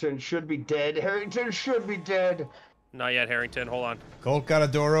 Harrington should be dead. Harrington should be dead. Not yet, Harrington. Hold on. Colt got a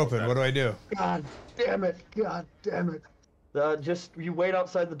door open. What do I do? God damn it. God damn it. Just, you wait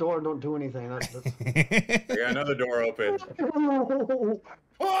outside the door and don't do anything. That's... I got another door open.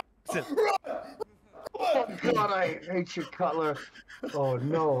 Oh, God, I hate you, Cutler. Oh,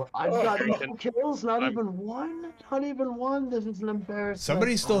 no. I've got no Harrington. kills. Not even one. Not even one. This is an embarrassment.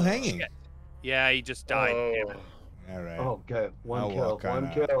 Somebody's still hanging. Yeah, he just died. Oh. Damn it. All right. Okay, one I'll kill. walk on One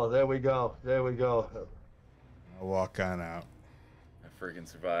out. kill. There we go. There we go. I'll walk on out. I freaking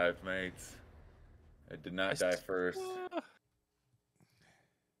survived, mates. I did not die first.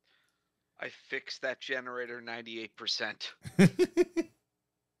 I fixed that generator 98%.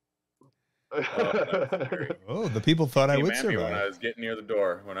 Oh, the people thought I He would man me when I survive. was getting near the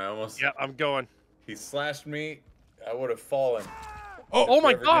door. When I almost Yeah, I'm going. he slashed me, I would have fallen. Oh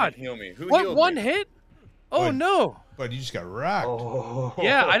my Whoever god. didn't heal me. Who What, healed one me? hit? Oh What? no. But you just got rocked. Oh.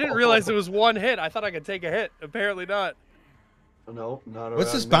 Yeah, I didn't realize it was one hit. I thought I could take a hit. Apparently not. No, not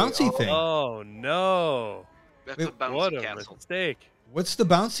What's around this me. bouncy Oh, thing? Oh no. That's Wait, a bouncy What a castle. mistake. What's the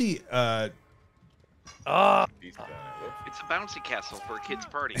bouncy? Ah, He's done it. Whoops. It's a bouncy castle for a kid's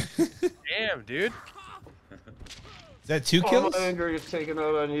party. damn, dude. Is that 2 All kills? my anger is taken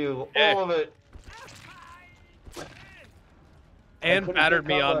out on you. Yeah. All of it. And couldn't battered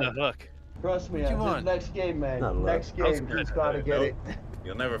pick me up on that. the hook. Trust me, What you this want? next game, man. Not allowed. Next That was game, good. just gotta get it.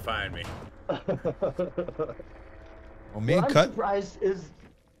 You'll never find me. Well, me What and I'm Cut. surprised is,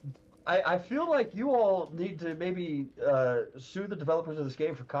 I feel like you all need to maybe sue the developers of this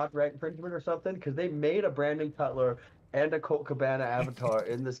game for copyright infringement or something, because they made a Brandon Cutler and a Colt Cabana avatar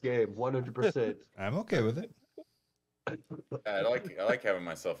in this game, 100%. I'm okay with it. I like having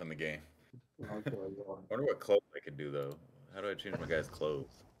myself in the game. Okay, Wonder what clothes I could do though. How do I change my guy's clothes?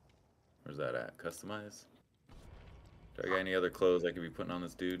 Where's that at? Customize? Do I got any other clothes I could be putting on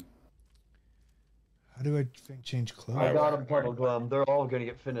this dude? How do I change clothes? I got him, Puddle Glum. They're all gonna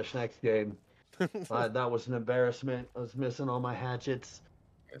get finished next game. That was an embarrassment. I was missing all my hatchets.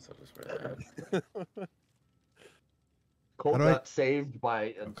 I guess I'll just wear that. Colt How do I- got saved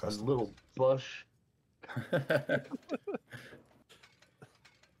by a custom. little bush.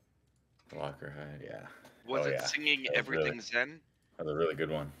 Walker hide, yeah. Was Oh, it yeah. singing That was really- Everything Zen? That was a really good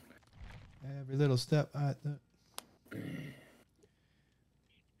one. Every little step.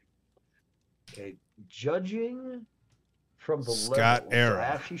 Okay, judging from the Scott levels, Arrow. I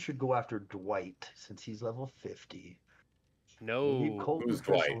actually should go after Dwight since he's level 50. Leave No. Colt Who's and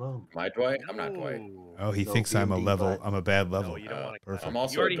Chris Dwight? alone. My Dwight? I'm not Dwight. No. Oh, he No, thinks I'm a BMD level. Dwight. I'm a bad level. No, you don't want to. Perfect. I'm You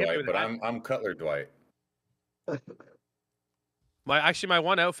also already hit me Dwight, with but that. I'm Cutler Dwight. My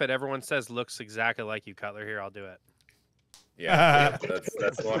one outfit, everyone says looks exactly like you, Cutler. Here, I'll do it. Yeah,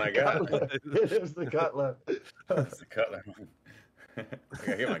 that's the one I got. It is the Cutler. That's the Cutler one. I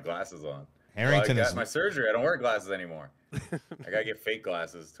gotta get my glasses on. Harrington well, I is. got my surgery. I don't wear glasses anymore. I gotta get fake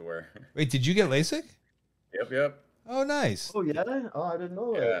glasses to wear. Wait, did you get LASIK? Yep. Oh, nice. Oh yeah. Oh, I didn't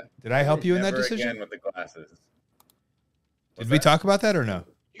know Yeah. that. Did I help you in that Never decision? again with the glasses. Did we talk about that or no?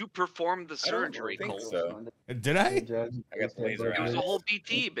 You performed the I don't surgery, think Colt. so. Did I? I got the laser It was eyes. a whole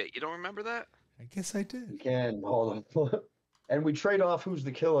BT bit. You don't remember that? I guess I You did. can hold on. And we trade off who's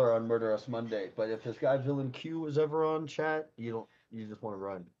the killer on Murder Us Monday. But if this guy Villain Q was ever on chat, you just want to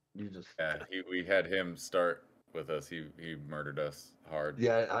run. You just Yeah, we had him start with us. He murdered us hard.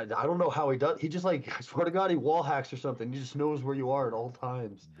 yeah. I don't know how he does. He just like I swear to God, he wall hacks or something. He just knows where you are at all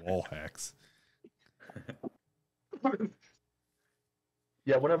times. Wall hacks.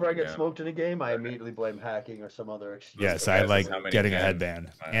 Yeah, whenever I get Yeah. smoked in a game, I immediately blame hacking or some other excuse. Yes, So I guys, like how many getting a gens headband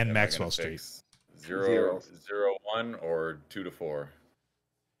am I and gonna Maxwell Street. fix? 0, Zero. 0, 1, or 2 to 4.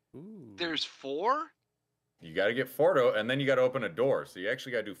 Ooh. There's 4? You got to get Fordo, and then you got to open a door. So you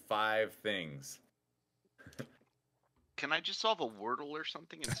actually got to do 5 things. Can I just solve a Wordle or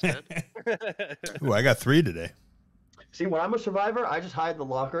something instead? Ooh, I got 3 today. See, when I'm a survivor, I just hide in the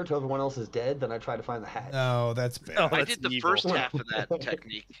locker until everyone else is dead. Then I try to find the hat. No, that's bad. No. I That's did the evil. first half of that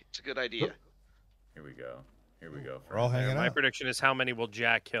technique. It's a good idea. Here we go. We're all hanging My out. prediction is how many will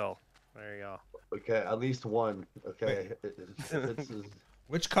Jack kill? There you go. Okay, at least one. Okay. It's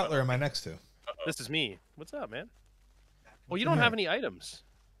Which Cutler am I next to? This is me. What's up, man? Well, you in don't have here? any items.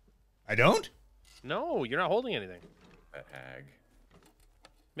 I don't? No, you're not holding anything. That hag.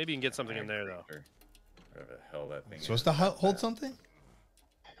 Maybe you can get something in there though. Whatever the hell that thing Supposed is. to hold something?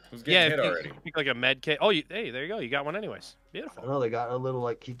 Who's Yeah, getting hit if you already? pick like a med kit. Oh, hey, there you go. You got one anyways. I Beautiful. don't know, they got a little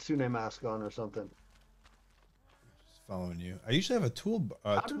like Kitsune mask on or something. Just following you. I usually have a tool.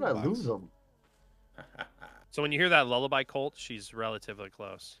 How did I lose them? So when you hear that lullaby, Colt, she's relatively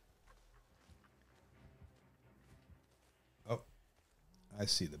close. Oh, I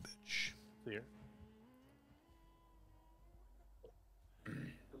see the bitch. Here.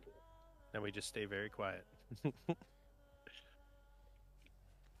 Then we just stay very quiet.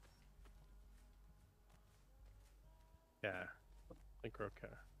 Yeah, I think we're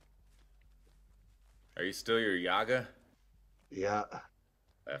okay. Are you still your Yaga? Yeah.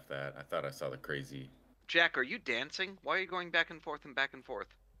 F that. I thought I saw the crazy. Jack, are you dancing? Why are you going back and forth and back and forth?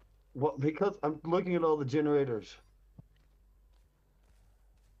 Well, because I'm looking at all the generators.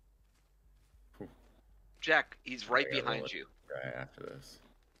 Jack, he's right I gotta roll behind it you. Right after this.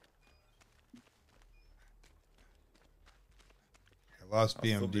 I lost I'll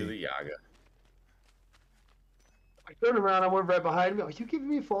still do the BMD. Yaga. I turned around, I went right behind me. Are you giving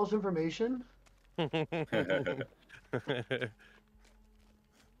me false information?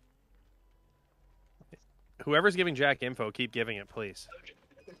 Whoever's giving Jack info, keep giving it, please.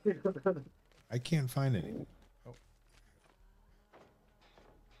 I can't find any.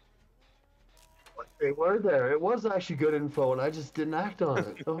 They were there. It was actually good info, and I just didn't act on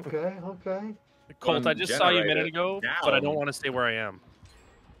it. Okay, okay. Colt, I just saw you a minute ago, Generator but I down. don't want to stay where I am.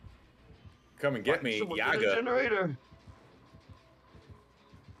 Come and get me, Someone get a Yaga. generator.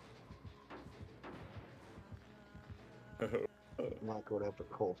 I'm not going after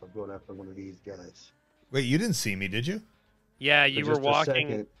Colt. I'm going after one of these guys. Wait, you didn't see me, did you? Yeah, you were just a walking.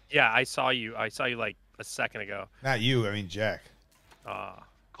 second. Yeah, I saw you. I saw you like a second ago. Not you. I mean Jack. Ah,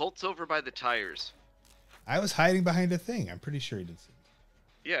 Colt's over by the tires. I was hiding behind a thing. I'm pretty sure he didn't see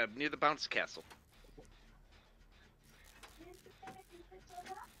me. Yeah, near the bounce castle.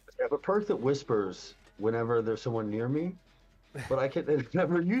 I have a perk that whispers whenever there's someone near me, but I can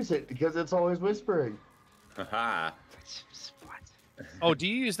never use it because it's always whispering. Haha. What? oh, do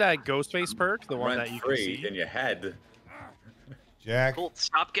you use that ghost face perk, the one Run that you can free see? in your head. Jack, Colt,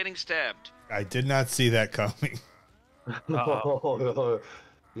 stop getting stabbed. I did not see that coming.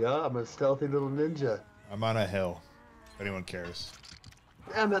 Yeah, I'm a stealthy little ninja. I'm on a hill. If anyone cares.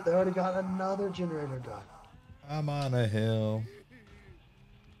 Damn it, they already got another generator done. I'm on a hill.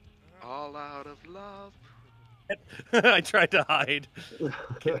 All out of love. I tried to hide.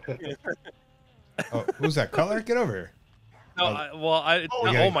 Oh, who's that? Cutler? Get over here. No,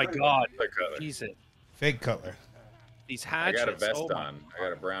 oh my God. Jesus. Fake Cutler. These I hatchets. got a vest on. I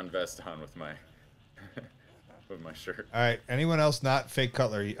got a brown vest on with my with my shirt. All right. Anyone else not fake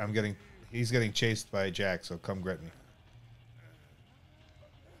Cutler? He's getting chased by Jack. So come get me.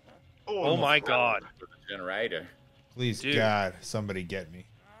 Oh my God. Generator. Please, Dude. God, somebody get me.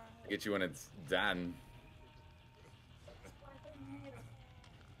 Get you when it's done.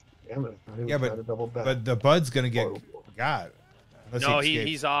 Damn it. I Yeah, tried to double back. but the bud's gonna get got. Unless No, he escapes.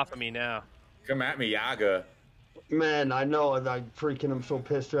 he's off of me now. Come at me, Yaga. Man, I know. I'm freaking. I'm so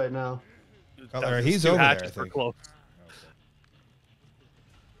pissed right now. Cutler, he's Two over there, I hatchets were think. close.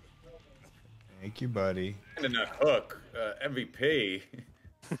 Thank you, buddy. And then a hook. MVP.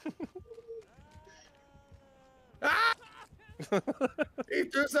 Ah! He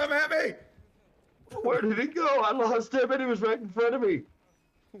threw something at me. Where did he go? I lost him, and he was right in front of me.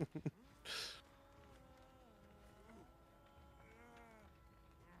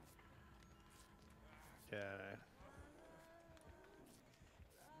 Yeah.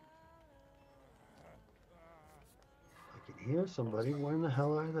 I can hear somebody. Where in the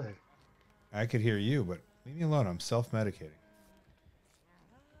hell are they? I could hear you, but leave me alone. I'm self-medicating.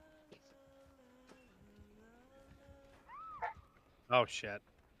 Oh shit.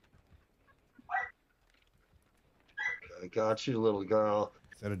 I got you, little girl.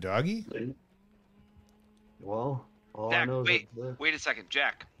 Is that a doggy? Well, all I Jack, know is wait a second,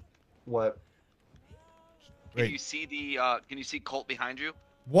 Jack. what? Can Wait. you see the? Can you see Colt behind you?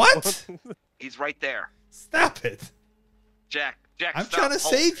 What? He's right there. Stop it! Jack, I'm stop. trying to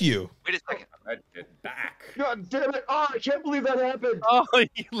Hold. save you. Wait a second. I did back. God damn it! Oh, I can't believe that happened. Oh,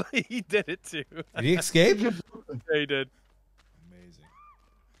 he did it too. Did he escape? Yeah, he did. Amazing.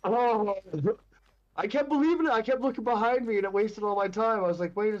 Oh, I kept believing it. I kept looking behind me, and it wasted all my time. I was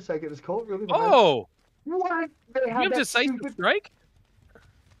like, wait a second, is Colt really behind? Oh, What? They you had have that decisive stupid... strike.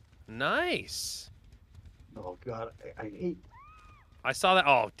 Nice. Oh God, I hate. I saw that.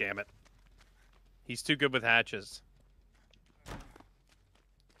 Oh, damn it. He's too good with hatches.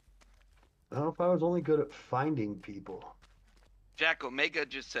 I don't know if I was only good at finding people. Jack, Omega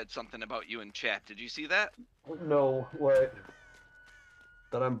just said something about you in chat. Did you see that? No, what?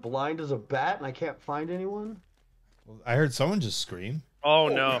 That I'm blind as a bat and I can't find anyone? Well, I heard someone just scream. Oh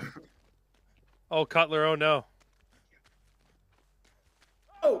no. Oh, Cutler. Oh no.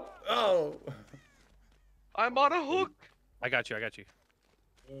 Oh. I'm on a hook. I got you. I got you.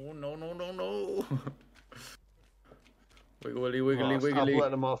 Oh, no. Wiggly, Oh, wiggly, stop wiggly.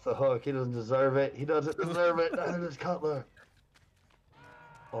 letting him off the hook. He doesn't deserve it. He doesn't deserve it. That is Cutler.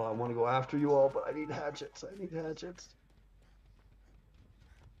 Oh, I want to go after you all, but I need hatchets. I need hatchets.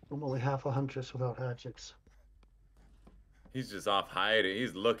 I'm only half a huntress without hatchets. He's just off hiding.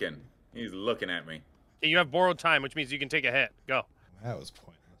 He's looking. He's looking at me. Hey, you have borrowed time, which means you can take a hit. Go. That was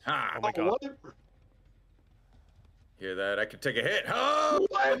pointless. Ha! Oh my god. What? Hear that? I could take a hit. Oh!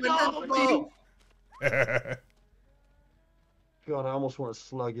 What? I'm No, invincible! God, I almost want to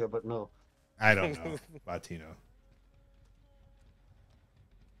slug you, but no. I don't know. Latino.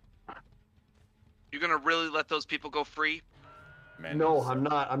 You're gonna really let those people go free? Man, No, I'm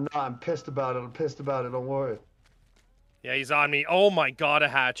not. I'm not. I'm pissed about it. I'm pissed about it. Don't worry. Yeah, he's on me. Oh my god, a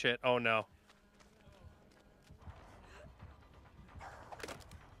hatchet. Oh no.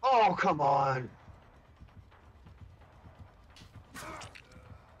 Oh, come on. God,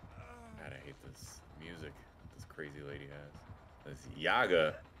 I hate this music this crazy lady has. This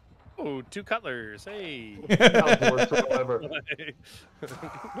Yaga. Oh, 2 Cutlers. Hey. Outdoor whatsoever.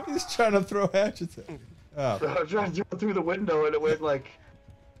 He's trying to throw hatchets at me. Oh. I was trying to jump through the window and it went like,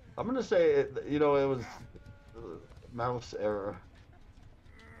 I'm gonna say it. You know, it was mouse error.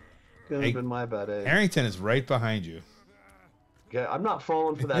 Could have been my bad. Harrington is right behind you. Okay, I'm not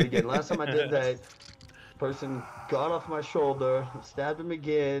falling for that again. Last time I did that, person got off my shoulder, stabbed him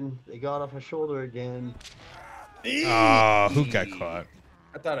again. They got off my shoulder again. Oh, who got caught?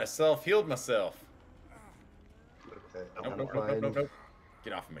 I thought I self-healed myself. Okay, Nope.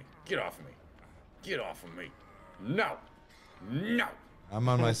 Get off of me. Get off of me. Get off of me. No. No. I'm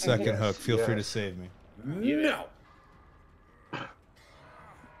on my second hook. Feel free to Yes. save me. No.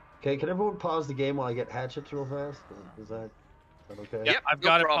 Okay, can everyone pause the game while I get hatchets real fast? Is that okay? Yep, I've no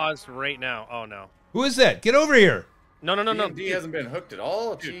got problem. it paused right now. Oh no. Who is that? Get over here. No. BMD hasn't been hooked at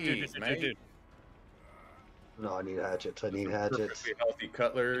all. Jeez, man. Dude. No, I need hatchets. I need hatchets. Perfectly healthy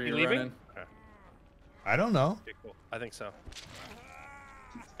Cutler You you're leaving? running. Okay. I don't know. Okay, cool. I think so.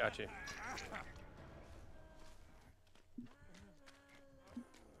 Got you.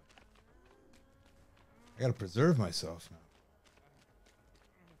 I gotta preserve myself now.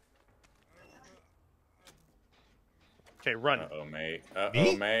 Okay, run. Uh-oh, mate.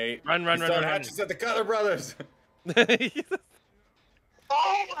 Me? Mate. Run, run, He's run, throwing run, run. hatches at the Cutler brothers.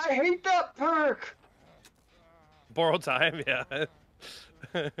 Oh, I hate that perk. Borrow time, yeah.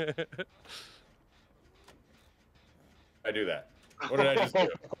 I do that. What did I just do?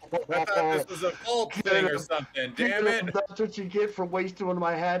 I thought this was a vault thing or something. Damn it. That's what you get for wasting one of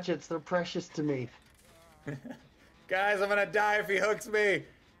my hatchets. They're precious to me. Guys, I'm gonna die if he hooks me.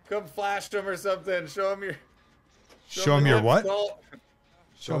 Come flash him or something. Show him your. Show him your what? Salt.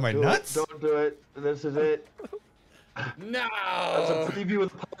 Show my Do it. nuts? Don't do it. This is it. No. That's a preview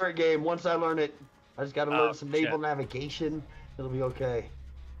of the pirate game. Once I learn it, I just gotta learn some naval navigation. It'll be okay.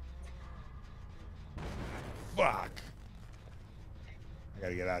 Fuck. I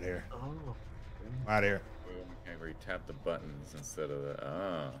gotta get out of here. Oh. I'm out of here. Okay, where you tap the buttons instead of the.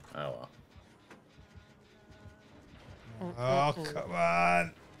 Oh well. Oh, come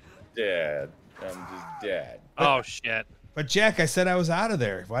on. Dead. I'm just dead. Oh shit. But Jack, I said I was out of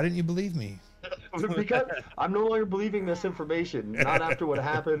there. Why didn't you believe me? Because I'm no longer believing this information. Not after what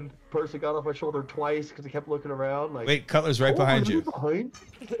happened. Person got off my shoulder twice because he kept looking around. Like, wait, Cutler's right behind you. Behind?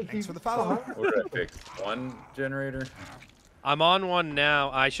 Thanks for the follow. What did I fix? One generator? I'm on one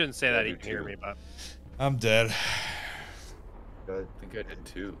now. I shouldn't say that. He can hear me, but I'm dead. Good. I think I did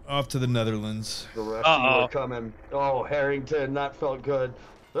two. Off to the Netherlands. The rest of you are coming. Oh, Harrington, that felt good.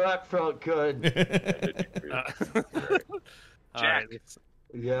 That felt good. Jack,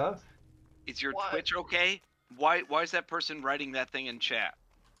 Yeah? is your Twitch okay? Why is that person writing that thing in chat?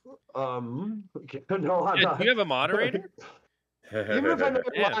 No, I'm do not. you have a moderator? Even if I know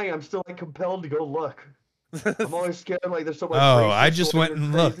you're lying, I'm still like compelled to go look. I'm always scared like there's someone. Oh, I just went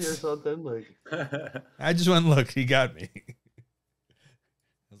and looked. Or something like. I just went and looked. He got me.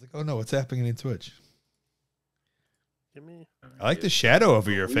 I was like, oh no, what's happening in Twitch? Give me. I like the shadow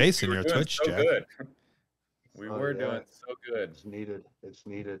over your face in your doing Twitch, so Jack. good. We Oh, were yeah. doing so good. It's needed. It's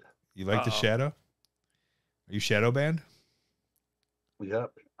needed. You like the shadow? Are you shadow banned?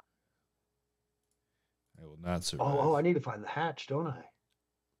 Yep. I will not survive. Oh, I need to find the hatch, don't I?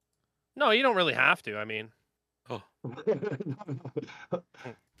 No, you don't really have to. I mean,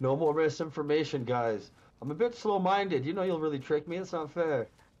 No more misinformation, guys. I'm a bit slow-minded. You know you'll really trick me. It's not fair.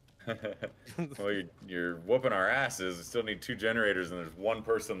 Well, you're whooping our asses. We still need two generators, and there's one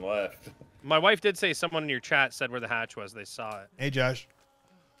person left. my wife did say someone in your chat said where the hatch was. They saw it. Hey, Josh.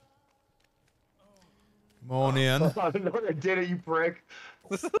 Come on in. Oh, no, I did it, you prick.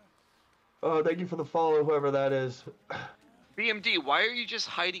 Oh, thank you for the follow, whoever that is. BMD, why are you just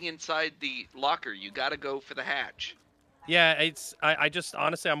hiding inside the locker? You gotta go for the hatch. Yeah, it's. I just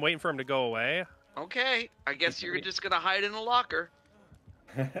honestly, I'm waiting for him to go away. Okay, I guess you're just gonna hide in a locker.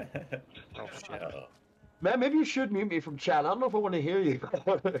 Oh shit. Man, maybe you should mute me from chat. I don't know if I want to hear you.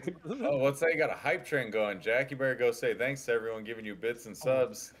 Oh, let's say you got a hype train going, Jack. You better go say thanks to everyone giving you bits and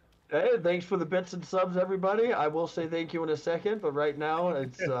subs. Hey, thanks for the bits and subs, everybody. I will say thank you in a second, but right now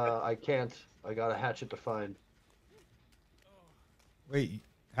it's I can't. I got a hatchet to find. Wait,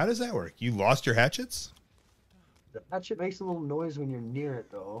 how does that work? You lost your hatchets? The hatchet makes a little noise when you're near it,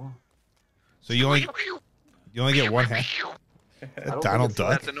 though. So you only get one hatchet? I don't Donald think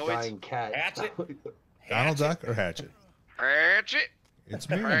Duck? it's a dying cat. Hatchet? Donald Duck or Hatchet? Hatchet. It's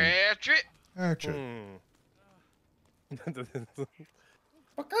me. Hatchet. Hatchet.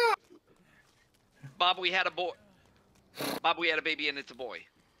 Bob, we had a boy. Bob, we had a baby, and it's a boy.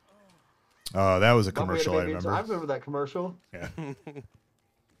 Oh, that was a Mom, we had a commercial, I baby, remember. I remember that commercial. Yeah.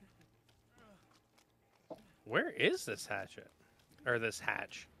 Where is this hatchet? Or this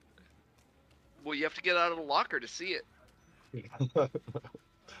hatch? Well, you have to get out of the locker to see it.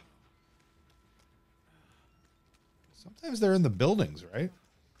 Sometimes they're in the buildings, right?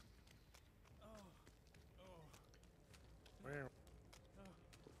 Where?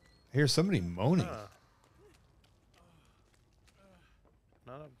 I hear somebody moaning.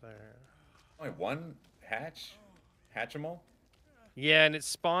 Not up there. Only one hatch? Hatchimal? Yeah, and it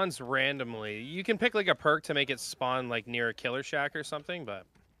spawns randomly. You can pick like a perk to make it spawn like near a killer shack or something, but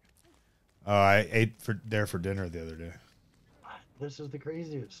Oh, I ate there for dinner the other day. This is the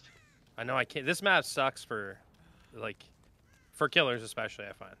craziest. I know I can't. This map sucks for killers especially,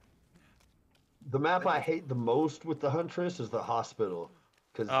 I find. The map I hate the most with the Huntress is the hospital.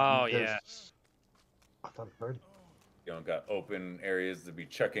 Cause yeah. I thought I heard it. You don't got open areas to be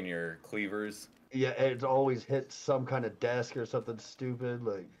chucking your cleavers. Yeah, it always hits some kind of desk or something stupid.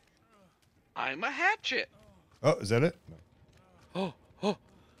 Like, I'm a hatchet. Oh, is that it?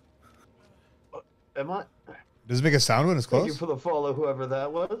 am I? Does it make a sound when it's Thank you close? for the follow, whoever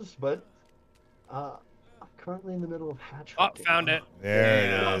that was. But currently in the middle of hatch. Oh, hunting. found it.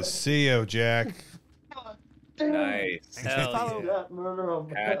 There Damn. it is. See you, Jack. Damn. Nice. Hell Follow yeah. that murder.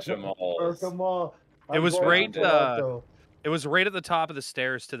 Catch 'em all. Murk 'em all. It was I'm right, going to Toronto. It was right at the top of the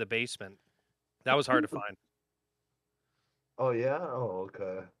stairs to the basement. That was hard to find. Oh yeah. Oh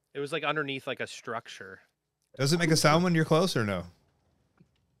okay. It was like underneath like a structure. Does it make a sound when you're close or no?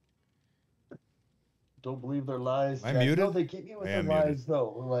 Don't believe their lies. Am I Jack. muted? No, they get me with I their am lies muted. though.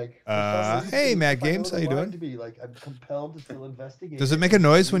 Like, for Uh, some reason, hey, if Mad I know Games, how they're you lying doing? to me, like, I'm compelled to still investigate. Does it make a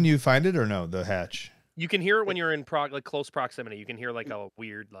noise when you find it or no? The hatch. You can hear it when you're in like close proximity. You can hear like a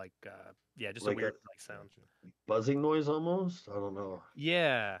weird just Like a weird like sound. buzzing noise almost? I don't know.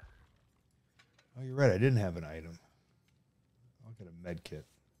 Yeah. Oh, you're right. I didn't have an item. I'll get a med kit.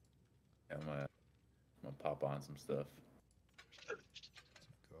 I'm gonna pop on some stuff.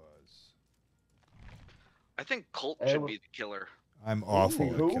 I think Colt Hey, should be the killer. I'm awful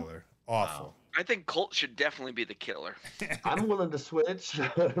Who? at killer. Awful. I think Colt should definitely be the killer. I'm willing to switch,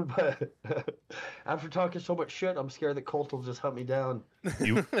 but after talking so much shit, I'm scared that Colt will just hunt me down.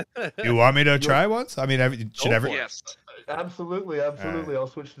 You want me to try once? I mean, should ever? Yes. Absolutely. I'll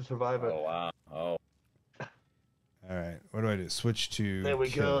switch to Survivor. Oh wow. Oh. All right. What do I do? Switch to. There we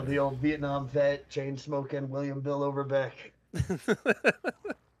killer. go. The old Vietnam vet, chain smoking William Bill Overbeck.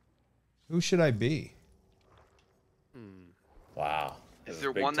 Who should I be? Wow. Is This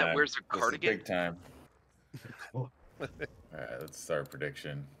there big one that time. wears a This is cardigan? big time. All right, let's start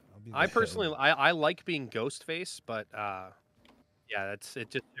prediction. I personally I like being Ghostface, but yeah, it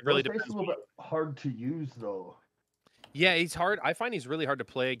really Ghostface depends. is a little bit hard to use though. Yeah, he's hard. I find he's really hard to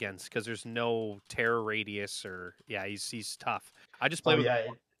play against because there's no terror radius or he's tough. I just play with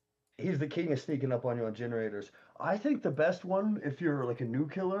He's the king of sneaking up on you on generators. I think the best one, if you're like a new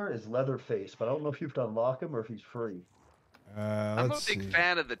killer, is Leatherface, but I don't know if you have to unlock him or if he's free. I'm a Let's big see.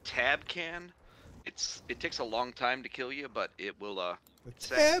 fan of the tab can. It takes a long time to kill you, but it will The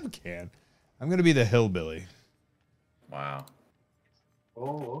say- tab can. I'm gonna be the hillbilly. Wow.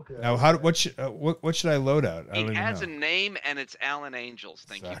 Oh, okay. Now, what should I load out? I He don't even has know. a name and it's Alan Angels.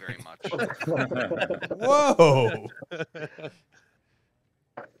 Thank you very much. Whoa.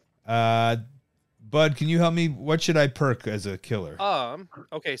 Bud, can you help me? What should I perk as a killer?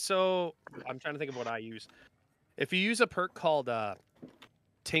 Okay, so I'm trying to think of what I use. If you use a perk called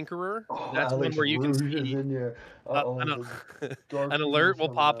Tinkerer, that's one Alex where you can Rouge is see in here. an alert will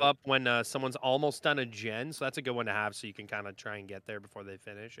pop up when someone's almost done a gen, so that's a good one to have so you can kind of try and get there before they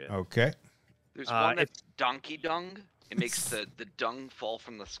finish it. Okay. There's one that's Donkey Dung. It makes the dung fall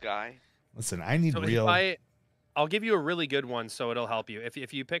from the sky. Listen, I need So real. I'll give you a really good one, so it'll help you.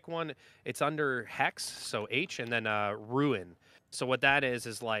 If you pick one, it's under Hex, so H, and then Ruin. So what that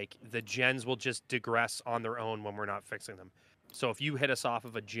is like the gens will just digress on their own when we're not fixing them. So if you hit us off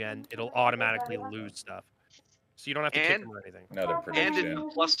of a gen, it'll automatically lose stuff. So you don't have to kick them or anything. Another And prediction.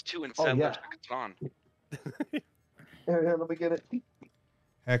 it's +2 in Oh, Settlers yeah. on. Here, let me get it.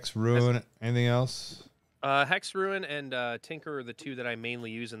 Hex, Ruin, anything else? Hex, Ruin, and Tinker are the two that I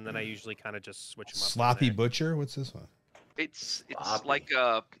mainly use, and then I usually kind of just switch them up. from Sloppy there. Butcher? What's this one? It's Sloppy. like you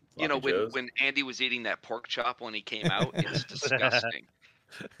know Sloppy Joes. when Andy was eating that pork chop when he came out. It's disgusting.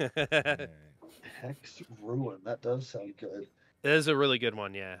 Hex Ruin. That does sound good. It is a really good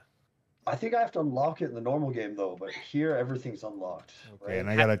one, yeah. I think I have to unlock it in the normal game though, but here everything's unlocked. Okay, Right? and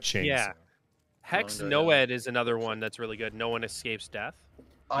I got a chainsaw. Yeah. Hex Long ago, Noed is another one that's really good. No one escapes death.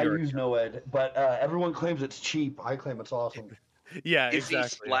 I You're- use Noed, but everyone claims it's cheap. I claim it's awesome. Yeah, Is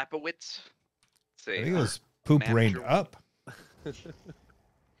exactly. he Splapowitz? I Say, think it was poop rained manager. up.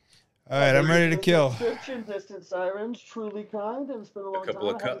 All right, I'm ready to kill. Subscription, Distant Sirens, truly kind, and it's been a long couple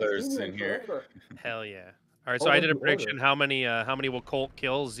time. of I haven't Cutlers seen you in here. forever. Hell yeah. All right, so Oh, I did a what's the order? prediction. How many will Colt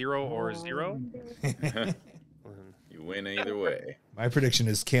kill? 0 or 0? You win either way. My prediction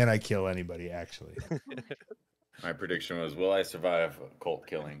is, can I kill anybody? Actually, My prediction was, will I survive a Colt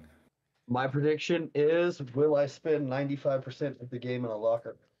killing? My prediction is, will I spend 95% of the game in a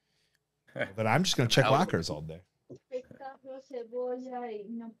locker? but I'm just gonna check Out. lockers all day.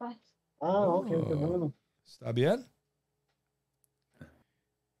 Oh, okay. Oh. Good morning. Está bien?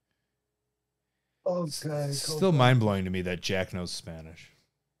 Okay. Still mind blowing to me that Jack knows Spanish.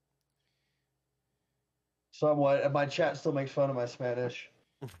 Somewhat. And my chat still makes fun of my Spanish.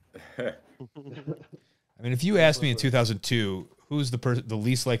 I mean, if you asked me in 2002, who's the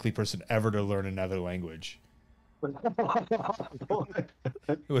least likely person ever to learn another language, it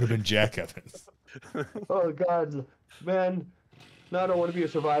would have been Jack Evans. Oh, God. Man. No, I don't want to be a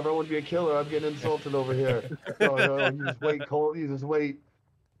survivor. I want to be a killer. I'm getting insulted over here. No, you just wait, Cole. You just wait.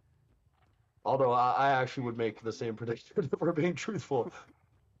 Although I actually would make the same prediction if we're being truthful.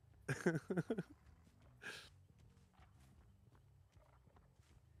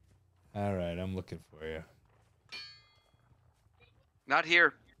 All right, I'm looking for you. Not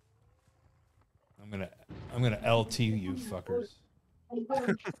here. I'm gonna LT you fuckers.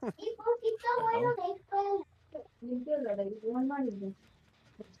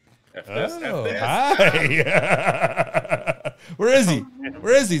 Oh, hi. Where is he?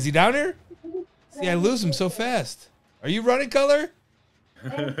 Where is he? Is he down here? See, I lose him so fast. Are you running, Color?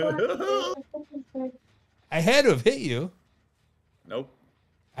 I had to have hit you. Nope.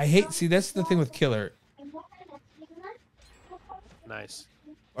 See, that's the thing with Killer. Nice.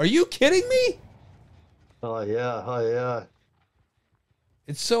 Are you kidding me? Oh, yeah. Oh, yeah.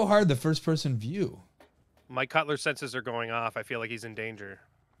 It's so hard, the first-person view. My Cutler senses are going off. I feel like he's in danger.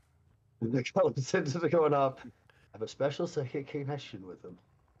 The color senses are going up. I have a special psychic connection with him.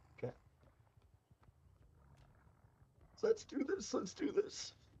 Okay. So let's do this. Let's do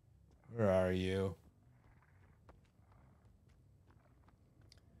this. Where are you?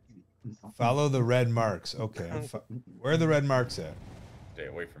 Follow the red marks. Okay. Where are the red marks at? Stay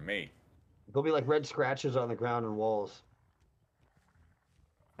away from me. There'll be like red scratches on the ground and walls.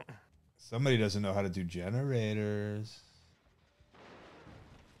 Somebody doesn't know how to do generators.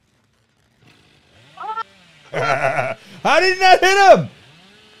 How did you not hit him?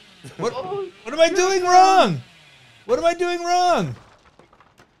 What am I doing wrong? What am I doing wrong?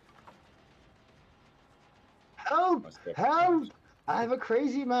 Help! Help! I have a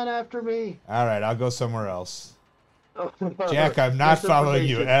crazy man after me. All right, I'll go somewhere else. Jack, I'm not following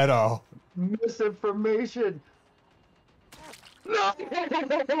you at all. Misinformation. No!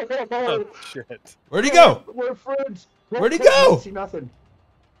 Oh, shit. Where'd he go? We're friends. Where'd he go? See nothing.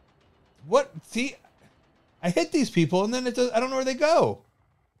 What? See, I hit these people, and then it does. I don't know where they go.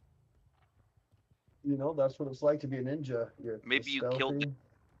 You know, that's what it's like to be a ninja. You're Maybe you stealthy, killed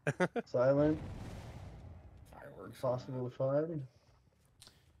it. silent, Fireworks. impossible to find.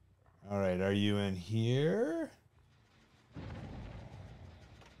 All right, are you in here?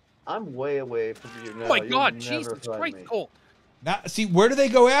 I'm way away from you now. Oh my You'll God, never Jesus find Christ, me. Colt. Now, see, where do they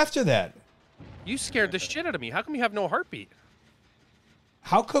go after that? You scared the shit out of me. How come you have no heartbeat?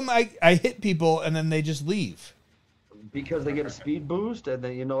 How come I hit people and then they just leave? Because they get a speed boost, and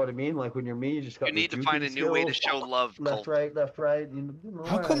then you know what I mean. Like when you're me, you just got. You the need to find a juking new way to skills. show love, Left, Colt. right, left, right. You know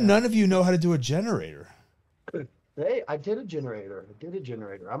How where come I am. none of you know how to do a generator? Hey, I did a generator.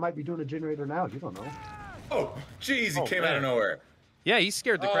 I might be doing a generator now. You don't know. Oh, jeez, he Oh, came out of man. nowhere. Yeah, he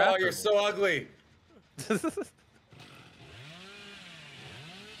scared the crap Oh, out you're of me. so ugly.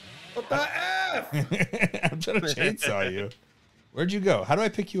 What the F? I'm trying to chainsaw you. Where'd you go? How do I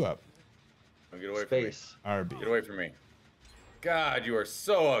pick you up? Oh, get away Space. from me. RB. Get away from me. God, you are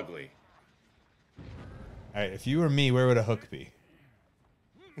so ugly. All right, if you were me, where would a hook be?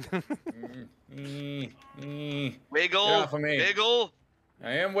 Wiggle. Get off of me. Wiggle.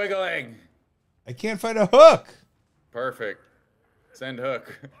 I am wiggling. I can't find a hook. Perfect. Send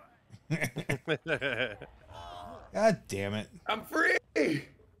hook. God damn it. I'm free.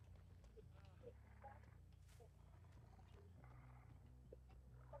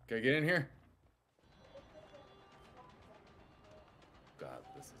 Can I get in here? God,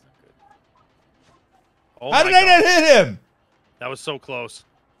 this isn't good. Oh How my did I not God. hit him? That was so close.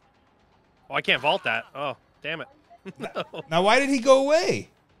 Oh, I can't vault that. Oh, damn it. No. Now, why did he go away?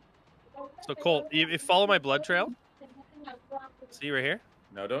 So, Colt, you follow my blood trail. See right here?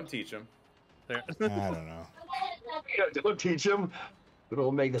 No, don't teach him. There. I don't know. Don't teach them. We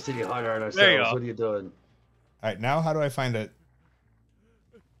don't make the city harder on ourselves. There you go. What are you doing? All right, now how do I find a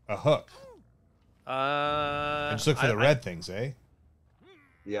hook? I just look for the red things, eh?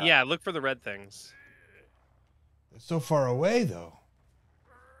 Yeah, look for the red things. It's so far away, though.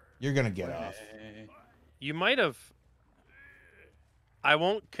 You're gonna get off. You might have. I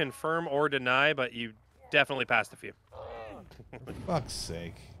won't confirm or deny, but you definitely passed a few. For fuck's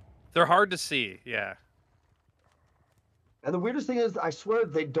sake. They're hard to see, yeah. And the weirdest thing is, I swear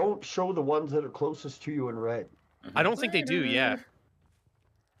they don't show the ones that are closest to you in red. I don't think they do, yeah.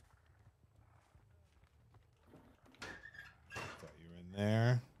 Thought you were in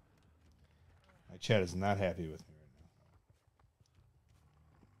there. My chat is not happy with me right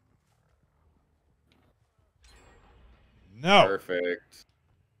now. No. Perfect.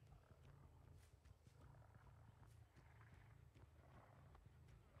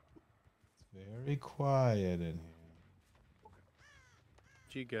 It's very quiet in here.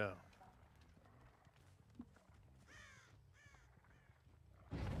 Where'd you go?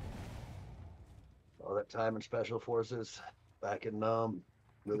 All that time in Special Forces back in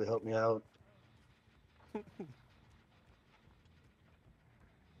really helped me out.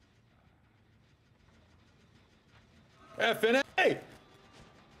 FNA!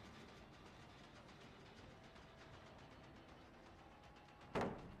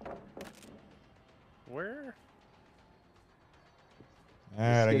 Where? All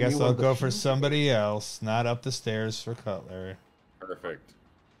right, I guess I'll go for somebody else, not up the stairs for Cutler. Perfect.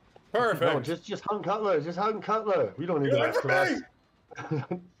 No, just hunt Cutler. Just hunt Cutler. We don't need the rest of us.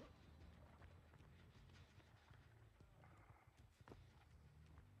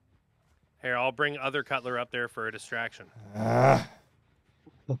 Here, I'll bring other Cutler up there for a distraction.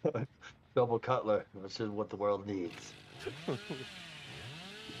 Double Cutler. This is what the world needs.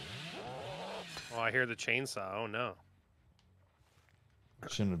 Oh, I hear the chainsaw. Oh, no. I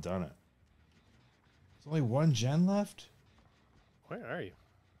shouldn't have done it. There's only one gen left? Where are you?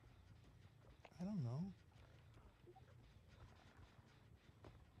 I don't know.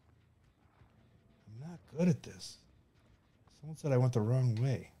 I'm not good at this. Someone said I went the wrong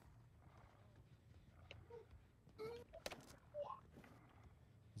way.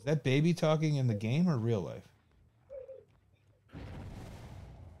 Is that baby talking in the game or real life?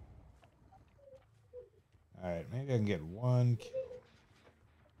 Alright, maybe I can get one kill.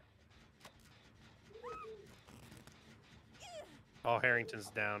 Oh,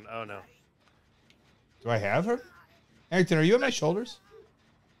 Harrington's down. Oh, no. Do I have her? Harrington, are you on my shoulders?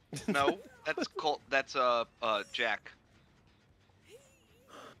 No, that's Colt. That's Jack.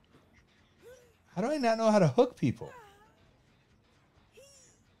 How do I not know how to hook people?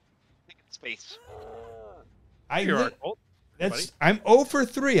 Space. I'm 0 for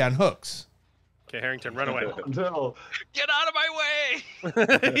 3 on hooks. Okay, Harrington, run away. No. Get out of my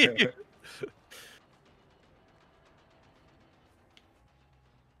way!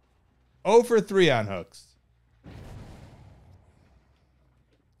 0 for 3 on hooks.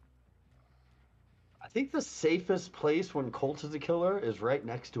 I think the safest place when Colt is a killer is right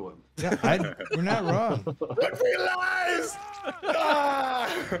next to him. Yeah, you're not wrong. Realize!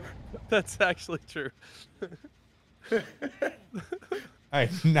 Ah! That's actually true. All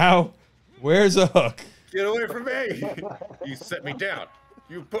right, now where's a hook? Get away from me! You set me down.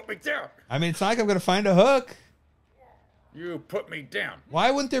 You put me down. I mean, it's not like I'm gonna find a hook. You put me down.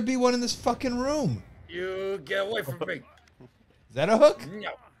 Why wouldn't there be one in this fucking room? You get away from me. Is that a hook?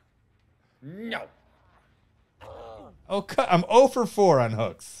 No. No. Oh, I'm 0 for 4 on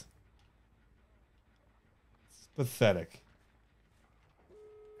hooks. It's pathetic.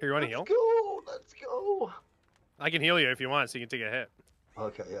 Here, you want to heal? Let's go. I can heal you if you want, so you can take a hit.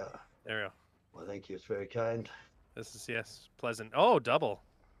 Okay, yeah. There we go. Well, thank you. It's very kind. This is, yes, pleasant. Oh, double.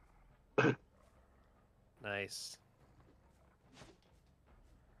 Nice.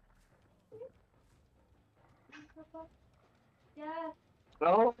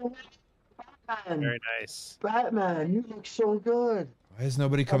 Oh, Batman. Very nice. Batman, you look so good. Why is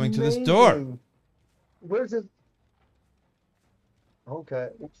nobody coming to this door? Amazing. Where's it? Okay.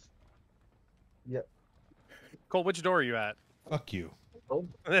 Oops. Yep. Cole, which door are you at? Fuck you. Oh.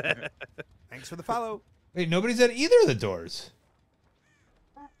 Thanks for the follow. Wait, nobody's at either of the doors.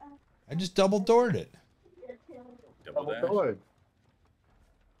 I just double doored it. Double dash. Lord.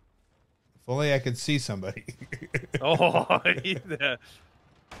 If only I could see somebody. Oh, yeah.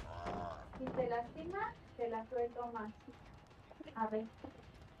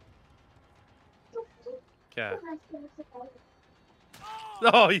 Okay.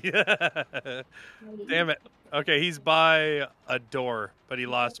 Oh, yeah. Damn it. Okay, he's by a door, but he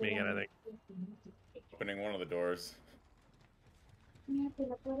lost me again, I think. Opening one of the doors.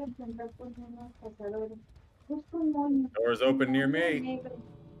 Doors open near me.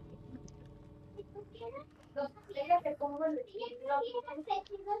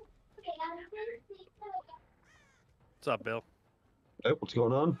 What's up, Bill? Hey, what's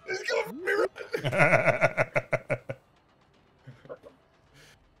going on?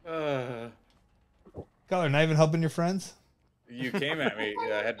 Cutler, not even helping your friends? You came at me.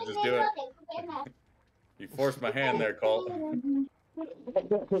 I had to just do it. You forced my hand there, Colt.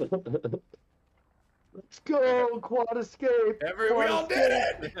 Let's go, quad escape. We all did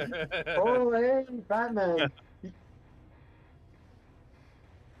it. Oh, hey, Batman.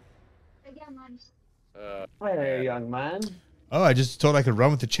 Hey, young man. Oh, I just told I could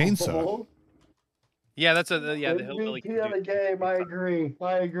run with the chainsaw. Yeah, that's the hillbilly. MVP of the game. I agree.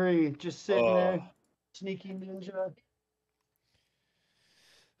 I agree. Just sitting there, sneaky ninja.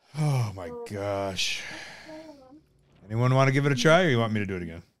 Oh my gosh. Anyone want to give it a try, or you want me to do it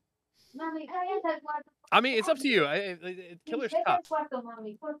again? I mean, it's up to you. Killer's tough. All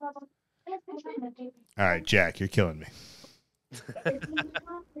right, Jack, you're killing me.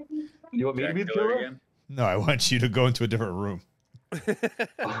 You want me to be the killer again? No, I want you to go into a different room.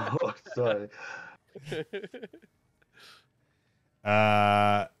 Oh, sorry.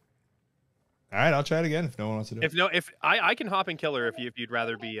 All right, I'll try it again if no one wants to do it. If I can hop in killer if you'd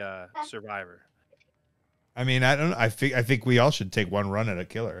rather be a survivor. I mean, I don't. I think we all should take one run at a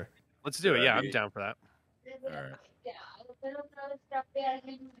killer. Let's do it. Yeah, I'm down for that. All right.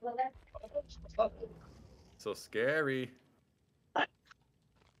 So scary.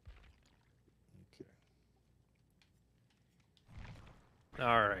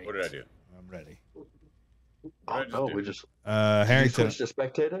 All right. What did I do? I'm ready. We just Harrington. switched to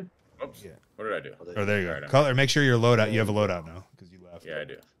spectator. Oops. Yeah. What did I do? Oh, there you go. All right, Cutler, make sure your loadout. You have a loadout now because you left. Yeah, I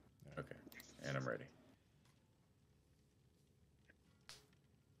do. Okay, and I'm ready.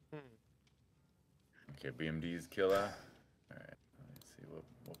 Okay, BMD's killer. All right, let's see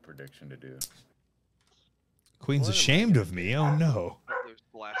what prediction to do. Queen's ashamed of me. Oh no. Those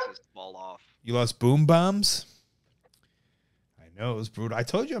glasses fall off. You lost boom bombs. I know it was brutal. I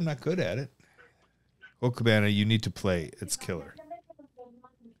told you I'm not good at it. Colt Cabana, you need to play. It's killer.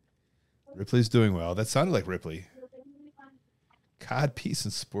 Ripley's doing well. That sounded like Ripley. Cod piece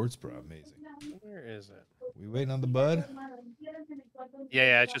and sports bra, amazing. Where is it? We waiting on the bud?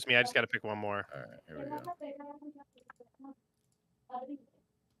 Yeah, it's just me. I just got to pick one more. All right, here we go.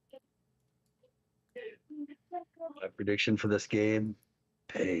 My prediction for this game: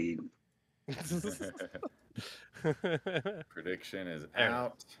 pain. Prediction is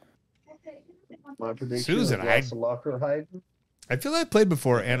out. My prediction: Susan, is locker hiding. I feel I played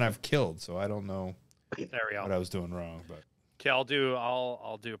before and I've killed, so I don't know There we go. what I was doing wrong. But Okay, I'll do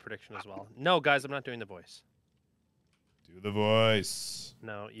a prediction as well. No, guys, I'm not doing the voice. do the voice.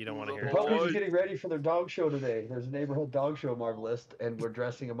 No, you don't want to The hear it. puppies are getting ready for their dog show today. There's a neighborhood dog show, Marvelous, and we're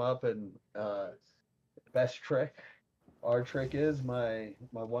dressing them up. And best trick, our trick is my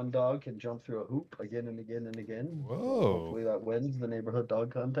one dog can jump through a hoop again and again and again. Whoa! Hopefully that wins the neighborhood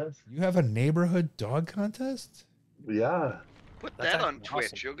dog contest. You have a neighborhood dog contest? Yeah. Put That's that on actually Twitch.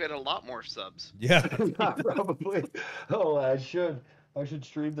 awesome. You'll get a lot more subs. Yeah. Probably. Oh, I should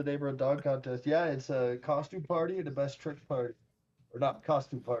stream the neighborhood dog contest. Yeah, it's a costume party and a best trick party. Or not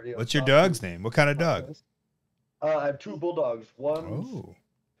costume party. What's your dog's name? What kind of dog? I have two bulldogs. One's Oh.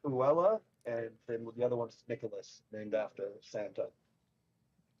 Cruella, and then the other one's Nicholas, named after Santa.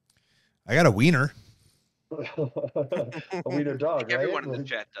 I got a wiener. A wiener dog, right? Everyone in the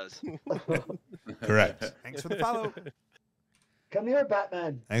chat does. Correct. Thanks for the follow. Come here,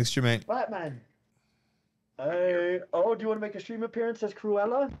 Batman. Thanks, Jermaine. Batman. Hey, oh, do you want to make a stream appearance as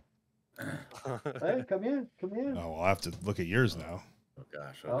Cruella? Hey, come here. Come here. Oh, I'll have to look at yours now. Oh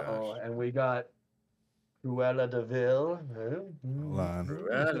gosh. Uh-oh, and we got Cruella DeVille. Hold on.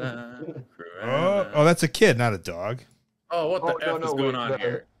 Cruella. Oh, that's a kid, not a dog. Oh, what the F is going on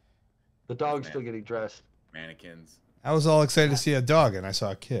here? The dog's still getting dressed. Mannequins. I was all excited to see a dog, and I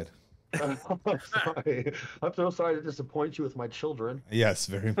saw a kid. I'm sorry. I'm so sorry to disappoint you with my children. Yes,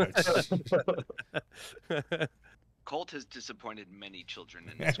 very much. Colt has disappointed many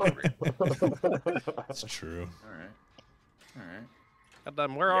children in his career. That's true. All right. All right.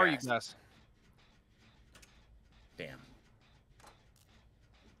 Goddamn, where are you guys? Damn.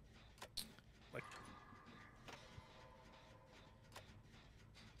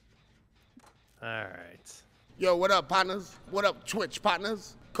 All right. Yo, what up, partners? What up, Twitch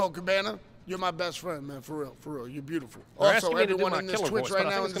partners? Colt Cabana, you're my best friend, man. For real, for real. You're beautiful. They're Also, asking me to do everyone my in this killer Twitch voice, right but I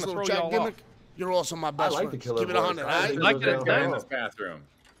now think in it's this gonna little throw chat y'all gimmick, off. you're also my best like the friends. killer Give it 100, voice. all right? Like it, Guy in man. this bathroom.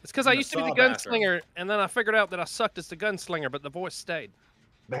 It's because I In the used to be the saw bathroom. gunslinger, and then I figured out that I sucked as the gunslinger, but the voice stayed.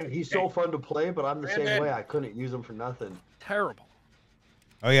 Man, he's so fun to play, but I'm the same Brandon. way. I couldn't use him for nothing. Terrible.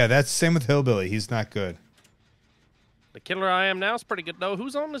 Oh, yeah, that's the same with Hillbilly. He's not good. The killer I am now is pretty good, though.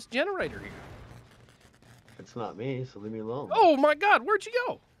 Who's on this generator here? It's not me, so leave me alone. Oh, my God. Where'd you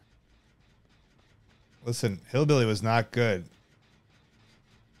go? Listen, Hillbilly was not good.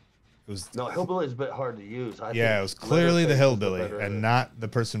 It was No, Hillbilly is a bit hard to use. yeah, it was clearly the Hillbilly and not the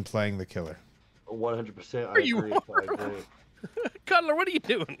person playing the killer. 100%. Are you I agree. Cutler, what are you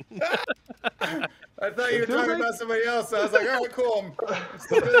doing? I thought you were talking about somebody else. I was like, all right, cool. I'm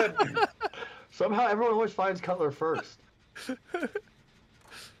still good. Somehow everyone always finds Cutler first.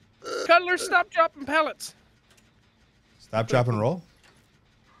 Cutler, stop dropping pellets. Stop, drop, and roll.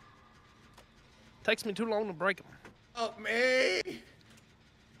 Takes me too long to break them. Help me.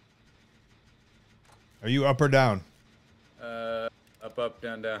 Are you up or down? Up,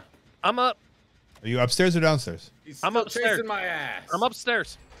 down, down. I'm up. Are you upstairs or downstairs? He's I'm still upstairs. chasing my ass. I'm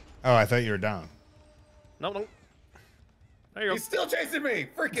upstairs. Oh, I thought you were down. No. There you go. He's still chasing me.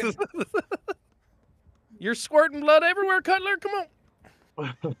 Freaking. You're squirting blood everywhere, Cutler. Come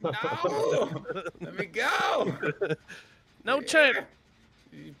on. No. Let me go. No chance.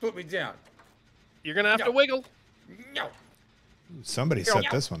 You put me down. You're going to have to wiggle. No. Somebody set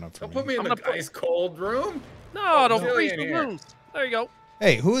this one up for Don't me. put me in the ice cold room. No, don't Chilly freeze in the here. rooms. There you go.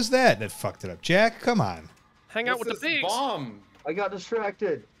 Hey, who is that fucked it up? Jack, come on. Hang out with the pigs. Bomb. I got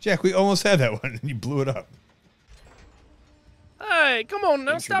distracted. Jack, we almost had that one, and you blew it up. Hey, come on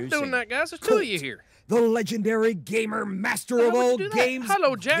now. Stop doing that, guys. There's two of you here. The legendary gamer master of all games.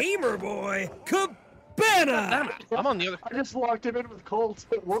 Hello, Jack. Gamer boy, Cabana. Damn it. I'm on the other. I just locked him in with Colt.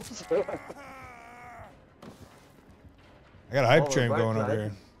 Whoops. I got a hype train going over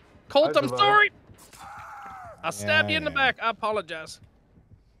here. Colt, I'm sorry. I stabbed you in the back. I apologize.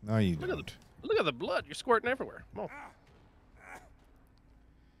 No, you don't. Look at the blood. You're squirting everywhere. Come on.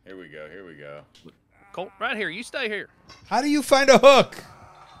 Here we go. Here we go. Colt, right here. You stay here. How do you find a hook?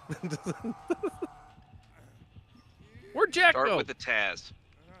 Where'd Jack go? Start with the Taz.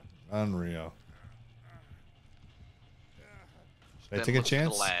 Unreal. Should I Then take a look for the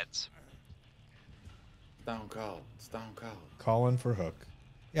chance? lads. Stone Cold. Stone Cold. Calling for hook.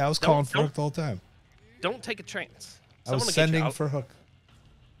 Yeah, I was calling for hook the whole time. Don't take a chance. I was sending for hook.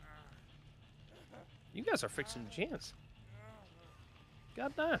 You guys are fixing gens.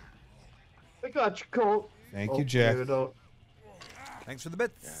 God damn. I got you, Colt. Thank you, Jack. Thanks for the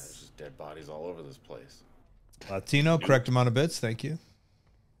bits. Yeah, there's just dead bodies all over this place. Latino, correct amount of bits. Thank you.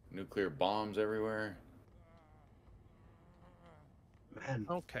 Nuclear bombs everywhere. Man,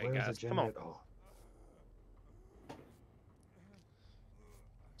 okay, guys, come on.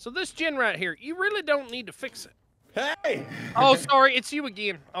 So this gen right here, you really don't need to fix it. Hey! Oh, sorry, it's you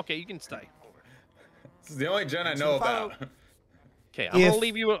again. Okay, you can stay. This is the only gen I know about. Okay, I'm gonna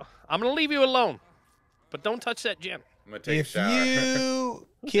leave you. I'm gonna leave you alone, but don't touch that gen. I'm gonna take a If shower. you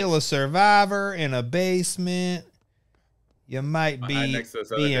kill a survivor in a basement, you might be Behind next to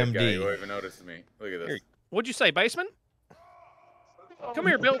this other dead guy, you won't BMD. even notice me. Look at this. Here, what'd you say, basement? Come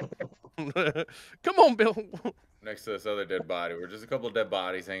here, Bill. Come on, Bill. Next to this other dead body. We're just a couple of dead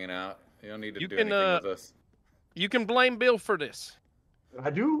bodies hanging out. You don't need to do anything with us. You can blame Bill for this. I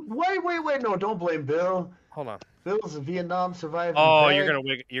do? Wait. No, don't blame Bill. Hold on. Bill's a Vietnam survivor. Oh, you're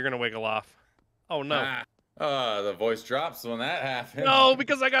gonna wiggle off. Oh no. The voice drops when that happens. No,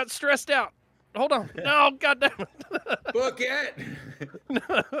 because I got stressed out. Hold on. No, goddamn it. Book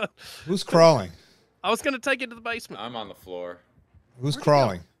it. Who's crawling? I was gonna take it to the basement. I'm on the floor. Who's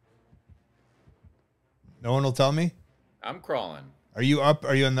crawling? No one will tell me? I'm crawling. Are you up?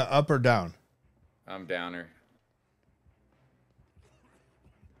 Are you in the up or down? I'm downer.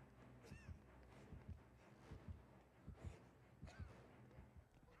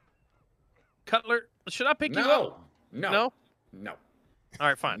 Cutler, should I pick you up? No. No? No. All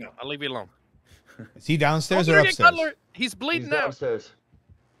right, fine. I'll leave you alone. Is he downstairs Oh, or better get upstairs? Cutler. He's bleeding He's out. downstairs.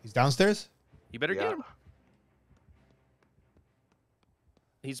 He's downstairs? You better get him.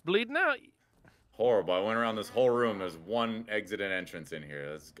 He's bleeding out. Horrible. I went around this whole room. There's one exit and entrance in here.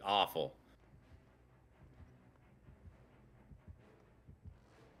 That's awful.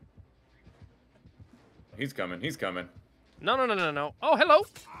 He's coming. He's coming. No. Oh, hello.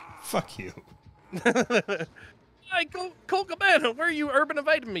 Fuck you. Hey, Colt Cabana, where are you urban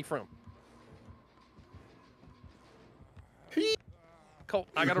evading me from? Colt,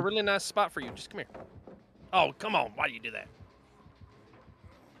 I got a really nice spot for you. Just come here. Oh, come on. Why do you do that?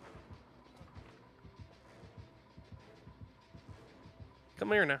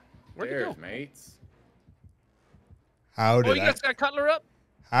 Come here now. Where'd you There's go? mates. How Oh, did you I? guys got Cutler up?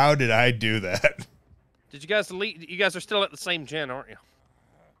 How did I do that? Did you guys delete? You guys are still at the same gen, aren't you?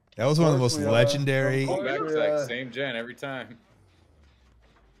 That was one of the most legendary. Come back to that same gen every time.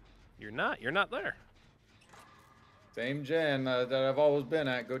 You're not. You're not there. Same gen that I've always been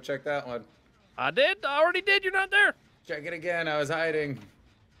at. Go check that one. I did. I already did. You're not there. Check it again. I was hiding.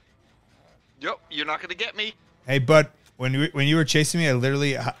 Yep, you're not gonna get me. Hey, but when you were chasing me, I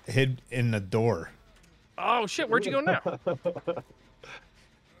literally hid in the door. Oh shit! Where'd you go now?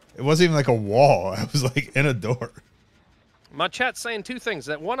 It wasn't even like a wall. I was like in a door. My chat's saying two things: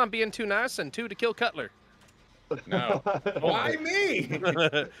 that one, I'm being too nice, and two, to kill Cutler. No. Why me?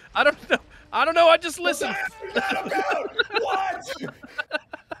 I don't know. I don't know. I just listened. What?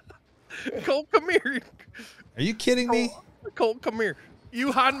 Colt, come here. Are you kidding me? Colt, come here.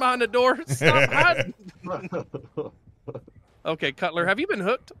 You hiding behind the door. Stop hiding. Okay, Cutler, have you been